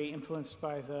been very influenced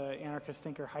by the anarchist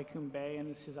thinker Haikun Bei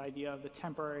and his idea of the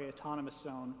temporary autonomous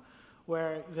zone,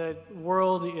 where the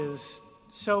world is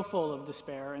so full of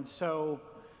despair and so,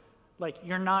 like,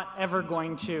 you're not ever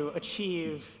going to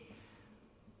achieve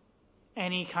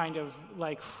any kind of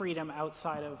like freedom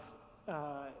outside of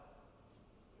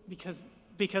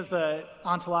because the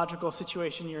ontological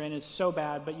situation you're in is so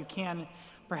bad, but you can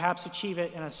perhaps achieve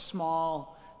it in a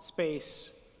small space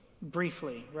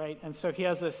briefly, right? And so he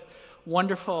has this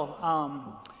wonderful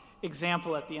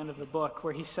example at the end of the book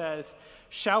where he says,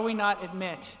 shall we not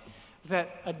admit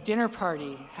that a dinner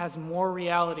party has more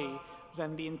reality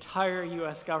than the entire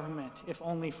US government, if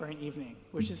only for an evening?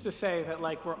 Which is to say that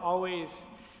like we're always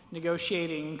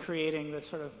negotiating and creating this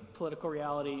sort of political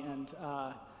reality and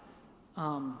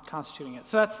constituting it.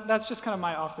 So that's just kind of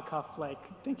my off-the-cuff like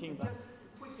thinking about it.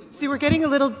 See, we're getting a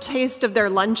little taste of their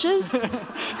lunches.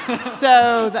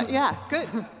 So, yeah, good.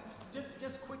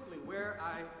 Just quickly, where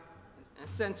I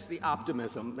sense the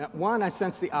optimism. One, I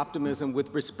sense the optimism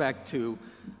with respect to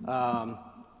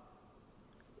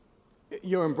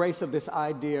your embrace of this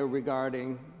idea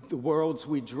regarding the worlds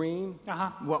we dream.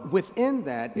 Well, within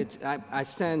that, I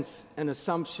sense an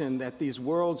assumption that these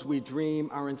worlds we dream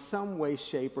are in some way,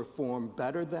 shape, or form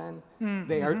better than.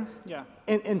 They are. Yeah.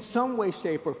 In some way,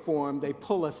 shape, or form, they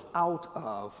pull us out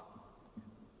of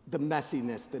the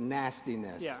messiness, the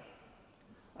nastiness. Yeah.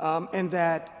 And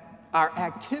that our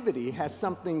activity has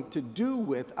something to do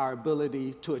with our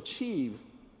ability to achieve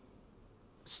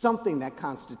something that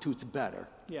constitutes better.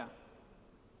 Yeah.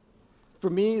 For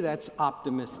me, that's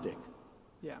optimistic.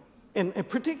 Yeah. And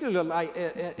particularly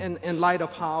in light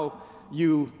of how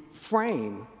you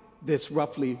frame this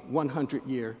roughly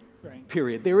 100-year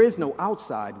period. There is no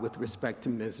outside with respect to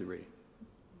misery.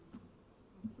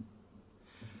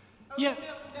 Yeah.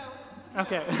 No.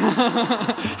 Okay.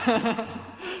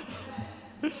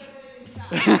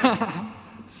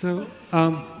 So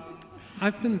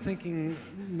I've been thinking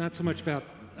not so much about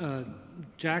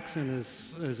Jackson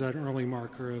as an early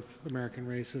marker of American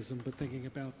racism, but thinking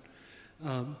about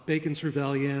Bacon's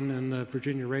Rebellion and the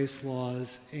Virginia race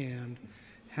laws and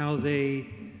how they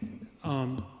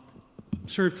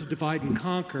served to divide and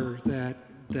conquer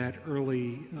that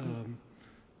early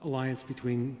alliance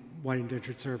between white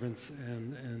indentured servants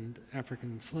and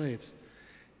African slaves,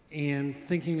 and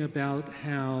thinking about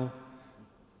how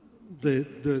the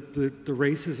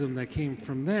racism that came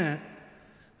from that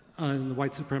and the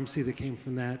white supremacy that came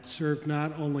from that served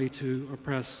not only to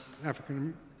oppress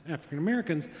African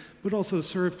Americans, but also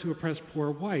served to oppress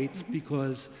poor whites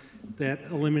because that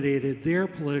eliminated their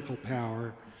political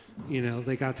power. You know,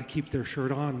 they got to keep their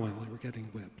shirt on while they were getting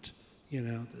whipped. You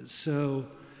know, so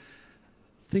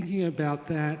thinking about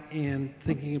that and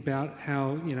thinking about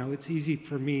how, you know, it's easy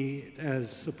for me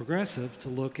as a progressive to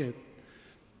look at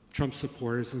Trump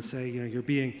supporters and say, you know,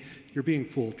 you're being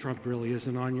fooled. Trump really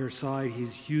isn't on your side.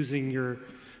 He's using your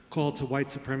call to white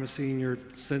supremacy and your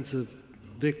sense of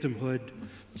victimhood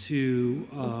to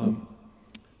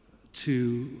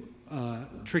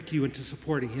trick you into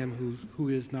supporting him, who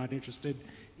is not interested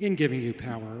in giving you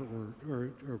power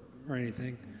or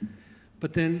anything.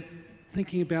 But then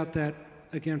thinking about that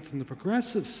again from the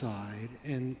progressive side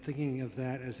and thinking of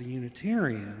that as a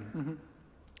Unitarian,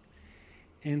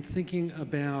 and thinking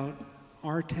about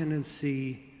our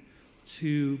tendency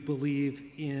to believe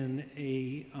in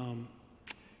a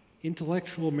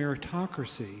intellectual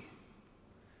meritocracy,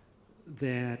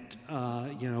 that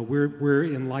you know, we're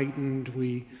enlightened,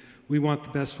 we want the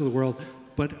best for the world,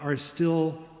 but are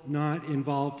still not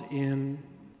involved in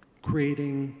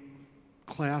creating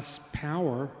class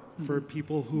power for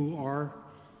people who are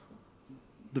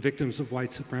the victims of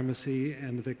white supremacy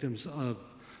and the victims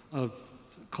of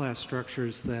class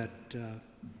structures that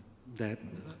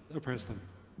oppress them.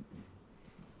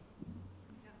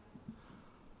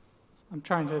 I'm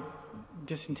trying to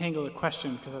disentangle the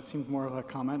question because that seems more of a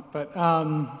comment, but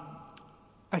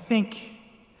I think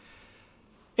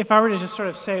if I were to just sort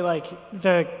of say, like,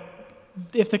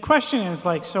 if the question is,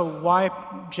 like, so why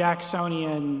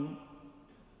Jacksonian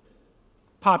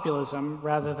populism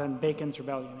rather than Bacon's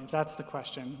rebellion, if that's the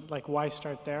question, like, why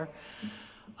start there?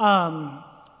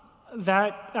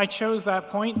 That I chose that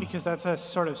point because that's a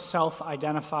sort of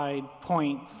self-identified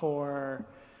point for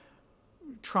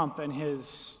Trump and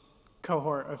his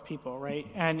cohort of people, right?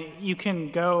 And you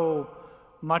can go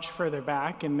much further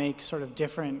back and make sort of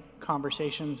different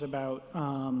conversations about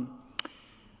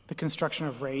the construction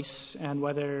of race and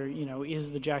whether, you know,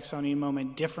 is the Jacksonian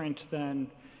moment different than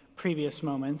previous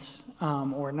moments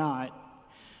or not.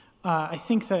 I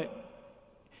think that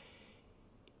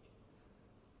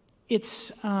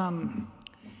it's,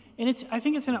 I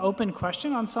think it's an open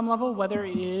question on some level whether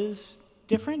it is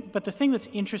different, but the thing that's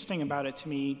interesting about it to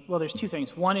me, well, there's two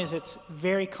things. One is it's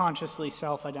very consciously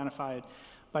self-identified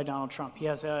by Donald Trump. He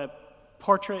has a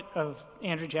portrait of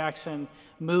Andrew Jackson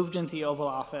moved into the Oval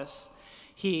Office.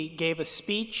 He gave a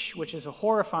speech, which is a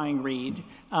horrifying read,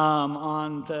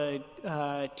 on the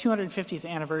 250th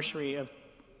anniversary of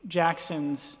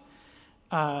Jackson's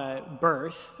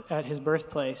birth at his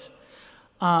birthplace.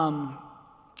 And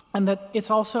that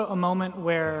it's also a moment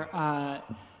where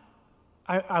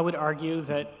I would argue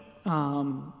that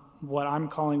what I'm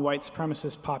calling white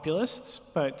supremacist populists,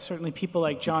 but certainly people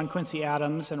like John Quincy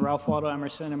Adams and Ralph Waldo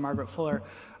Emerson and Margaret Fuller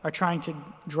are trying to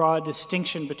draw a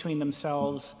distinction between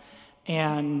themselves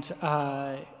and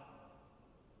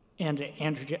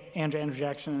Andrew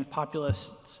Jackson and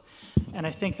populists. And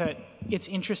I think that it's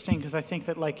interesting because I think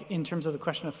that, like, in terms of the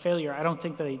question of failure, I don't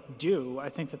think that they do. I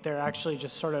think that they're actually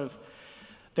just sort of,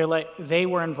 they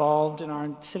were involved and are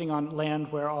sitting on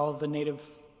land where all of the native,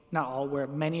 not all, where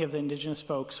many of the indigenous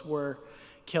folks were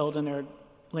killed and their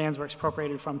lands were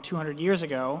expropriated from 200 years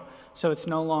ago. So it's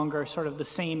no longer sort of the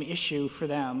same issue for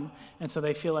them. And so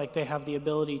they feel like they have the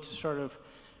ability to sort of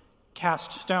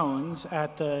cast stones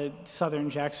at the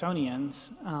Southern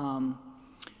Jacksonians.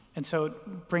 And so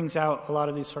it brings out a lot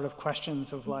of these sort of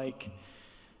questions of, like,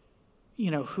 you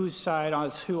know, whose side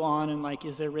is who on, and, like,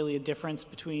 is there really a difference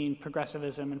between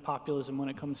progressivism and populism when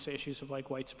it comes to issues of, like,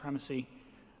 white supremacy?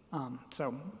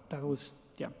 So that was,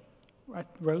 yeah.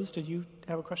 Rose, did you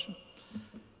have a question?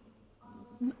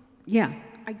 Yeah,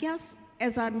 I guess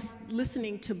as I'm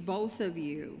listening to both of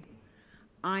you,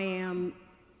 I am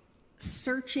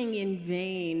searching in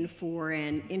vain for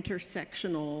an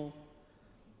intersectional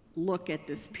look at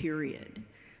this period.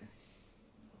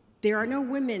 There are no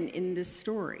women in this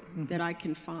story that I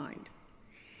can find.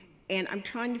 And I'm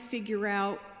trying to figure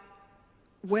out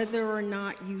whether or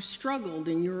not you struggled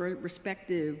in your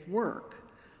respective work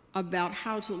about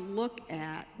how to look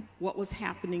at what was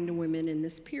happening to women in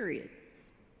this period.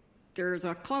 There's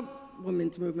a club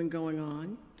women's movement going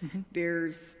on.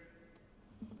 There's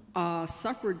a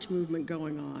suffrage movement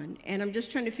going on. And I'm just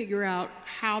trying to figure out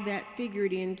how that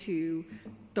figured into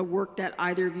the work that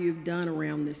either of you have done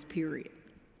around this period.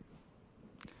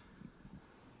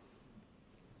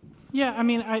 Yeah, I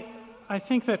mean, I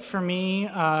think that for me, you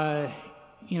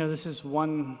know, this is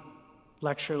one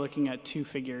lecture looking at two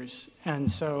figures. And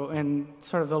so in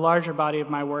sort of the larger body of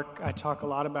my work, I talk a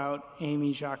lot about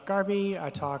Amy Jacques Garvey. I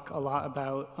talk a lot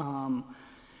about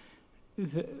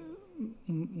the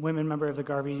women member of the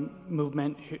Garvey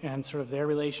movement and sort of their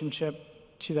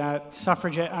relationship to that.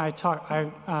 Suffragette,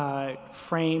 I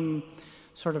frame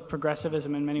sort of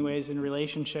progressivism in many ways in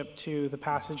relationship to the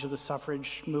passage of the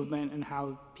suffrage movement and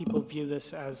how people view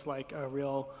this as, like, a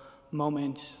real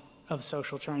moment of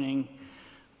social turning.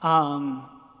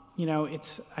 You know,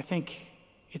 I think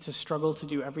it's a struggle to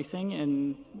do everything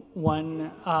in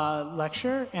one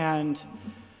lecture, and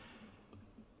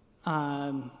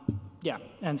yeah,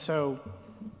 and so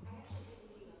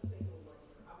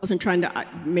I wasn't trying to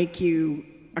make you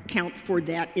account for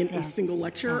that in a single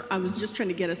lecture. I was just trying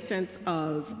to get a sense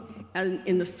of,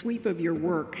 in the sweep of your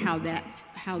work, how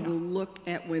the look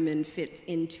at women fits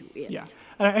into it. Yeah,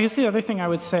 and I guess the other thing I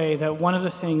would say, that one of the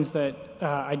things that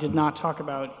I did not talk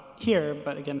about here,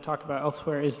 but again talk about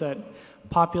elsewhere, is that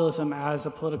populism as a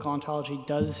political ontology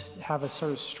does have a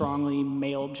sort of strongly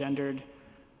male-gendered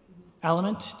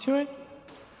element to it.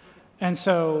 And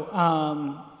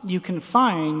so you can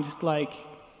find, like,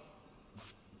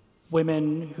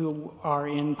 women who are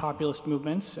in populist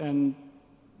movements and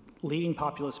leading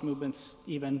populist movements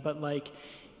even, but, like,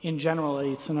 in general,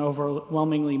 it's an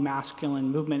overwhelmingly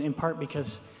masculine movement, in part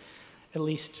because at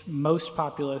least most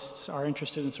populists are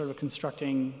interested in sort of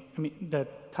constructing, I mean, the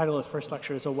title of the first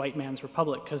lecture is A White Man's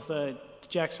Republic, because the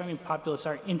Jacksonian populists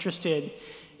are interested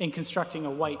in constructing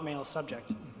a white male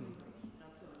subject.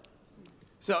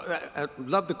 So I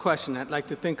love the question. I'd like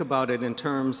to think about it in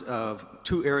terms of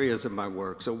two areas of my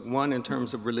work. So one in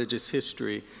terms of religious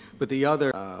history, but the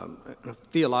other a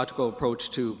theological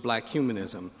approach to black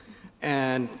humanism.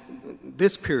 And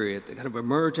this period, the kind of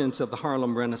emergence of the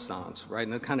Harlem Renaissance, right,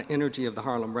 and the kind of energy of the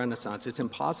Harlem Renaissance, it's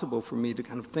impossible for me to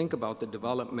kind of think about the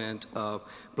development of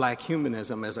black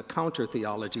humanism as a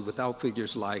counter-theology without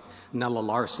figures like Nella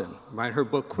Larson, right? Her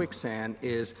book, Quicksand,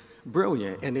 is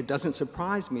brilliant, and it doesn't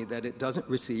surprise me that it doesn't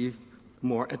receive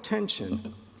more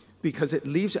attention because it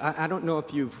leaves, I don't know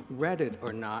if you've read it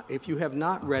or not. If you have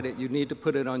not read it, you need to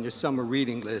put it on your summer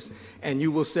reading list, and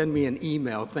you will send me an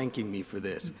email thanking me for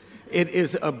this. It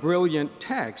is a brilliant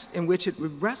text in which it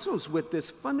wrestles with this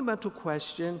fundamental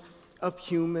question of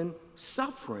human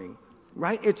suffering,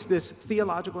 right? It's this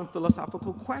theological and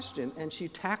philosophical question, and she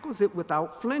tackles it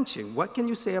without flinching. What can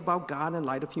you say about God in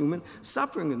light of human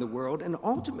suffering in the world? And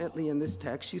ultimately in this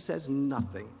text, she says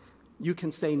nothing. You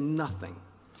can say nothing,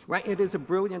 right? It is a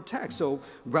brilliant text, so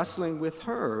wrestling with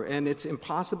her, and it's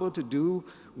impossible to do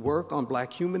work on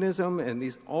black humanism and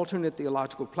these alternate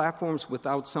theological platforms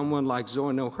without someone like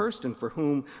Zora Neale Hurston, for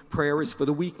whom prayer is for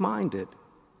the weak-minded,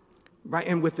 right?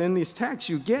 And within these texts,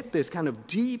 you get this kind of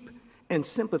deep and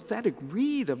sympathetic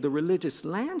read of the religious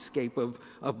landscape of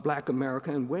black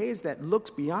America in ways that looks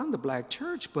beyond the black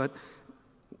church, but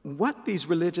what these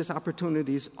religious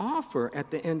opportunities offer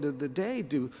at the end of the day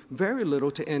do very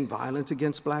little to end violence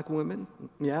against black women,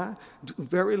 yeah?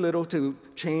 Very little to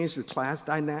change the class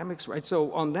dynamics, right?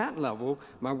 So on that level,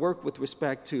 my work with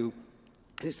respect to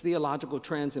these theological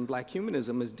trends in black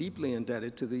humanism is deeply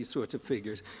indebted to these sorts of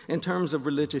figures. In terms of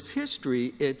religious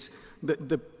history, it's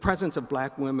the presence of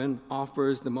black women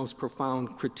offers the most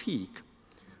profound critique,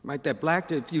 right?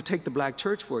 That if you take the black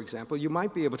church, for example, you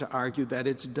might be able to argue that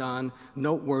it's done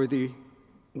noteworthy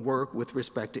work with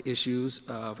respect to issues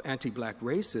of anti-black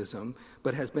racism,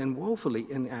 but has been woefully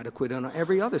inadequate on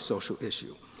every other social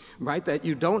issue, right? That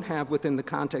you don't have, within the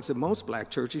context of most black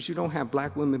churches, you don't have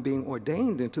black women being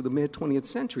ordained into the mid-20th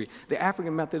century. The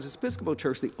African Methodist Episcopal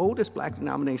Church, the oldest black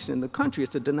denomination in the country,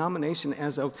 it's a denomination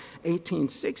as of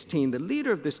 1816. The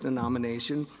leader of this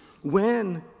denomination,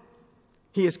 when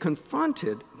he is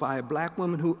confronted by a black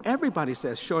woman who everybody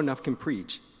says, sure enough, can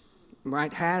preach,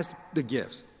 right, has the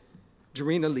gifts.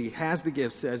 Jarena Lee has the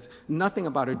gifts, says nothing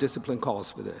about her discipline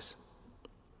calls for this.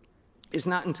 It's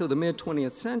not until the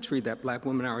mid-20th century that black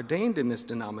women are ordained in this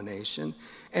denomination,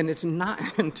 and it's not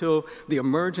until the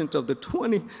emergence of the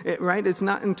right? It's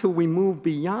not until we move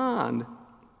beyond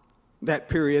that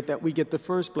period that we get the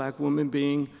first black woman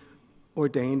being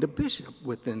ordained a bishop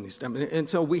within these. And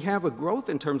so we have a growth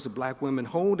in terms of black women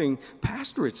holding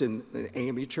pastorates in the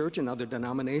AME Church and other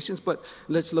denominations, but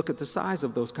let's look at the size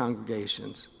of those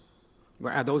congregations.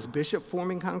 Are those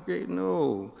bishop-forming congregations?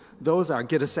 No, those are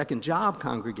get-a-second-job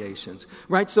congregations,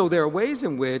 right? So there are ways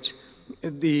in which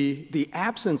the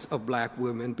absence of black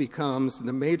women becomes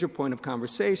the major point of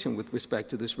conversation with respect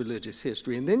to this religious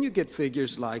history. And then you get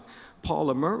figures like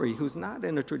Paula Murray, who's not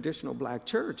in a traditional black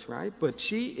church, right? But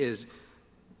she is,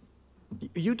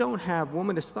 you don't have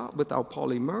womanist thought without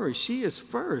Paula Murray. She is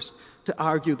first to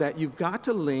argue that you've got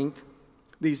to link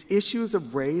these issues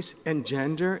of race and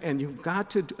gender, and you've got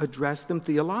to address them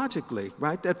theologically,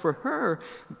 right? That for her,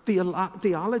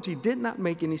 theology did not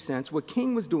make any sense. What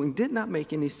King was doing did not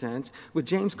make any sense. What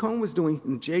James Cone was doing,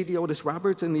 and J.D. Otis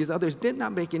Roberts and these others did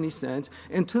not make any sense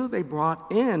until they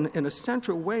brought in a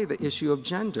central way, the issue of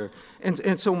gender.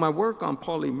 And so my work on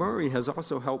Pauli Murray has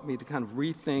also helped me to kind of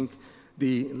rethink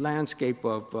the landscape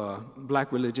of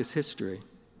black religious history.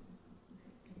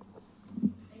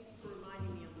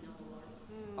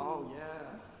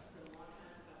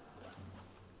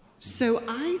 So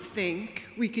I think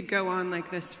we could go on like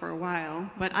this for a while,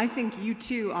 but I think you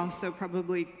too also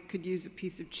probably could use a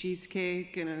piece of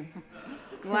cheesecake and a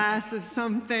glass of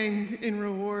something in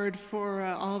reward for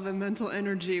all the mental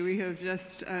energy we have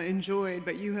just enjoyed,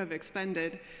 but you have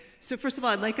expended. So first of all,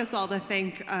 I'd like us all to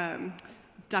thank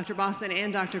Dr. Bossen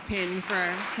and Dr. Pinn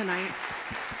for tonight.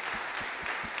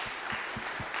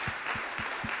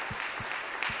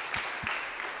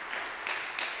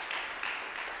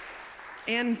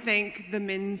 and thank the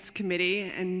Men's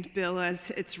Committee and Bill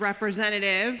as its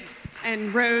representative,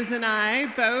 and Rose and I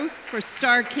both for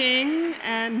Star King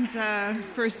and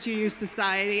First UU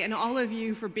Society, and all of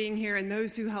you for being here, and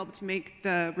those who helped make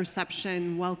the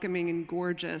reception welcoming and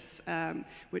gorgeous,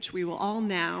 which we will all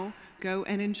now go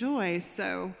and enjoy.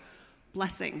 So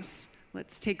blessings.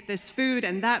 Let's take this food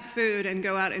and that food and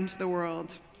go out into the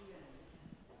world.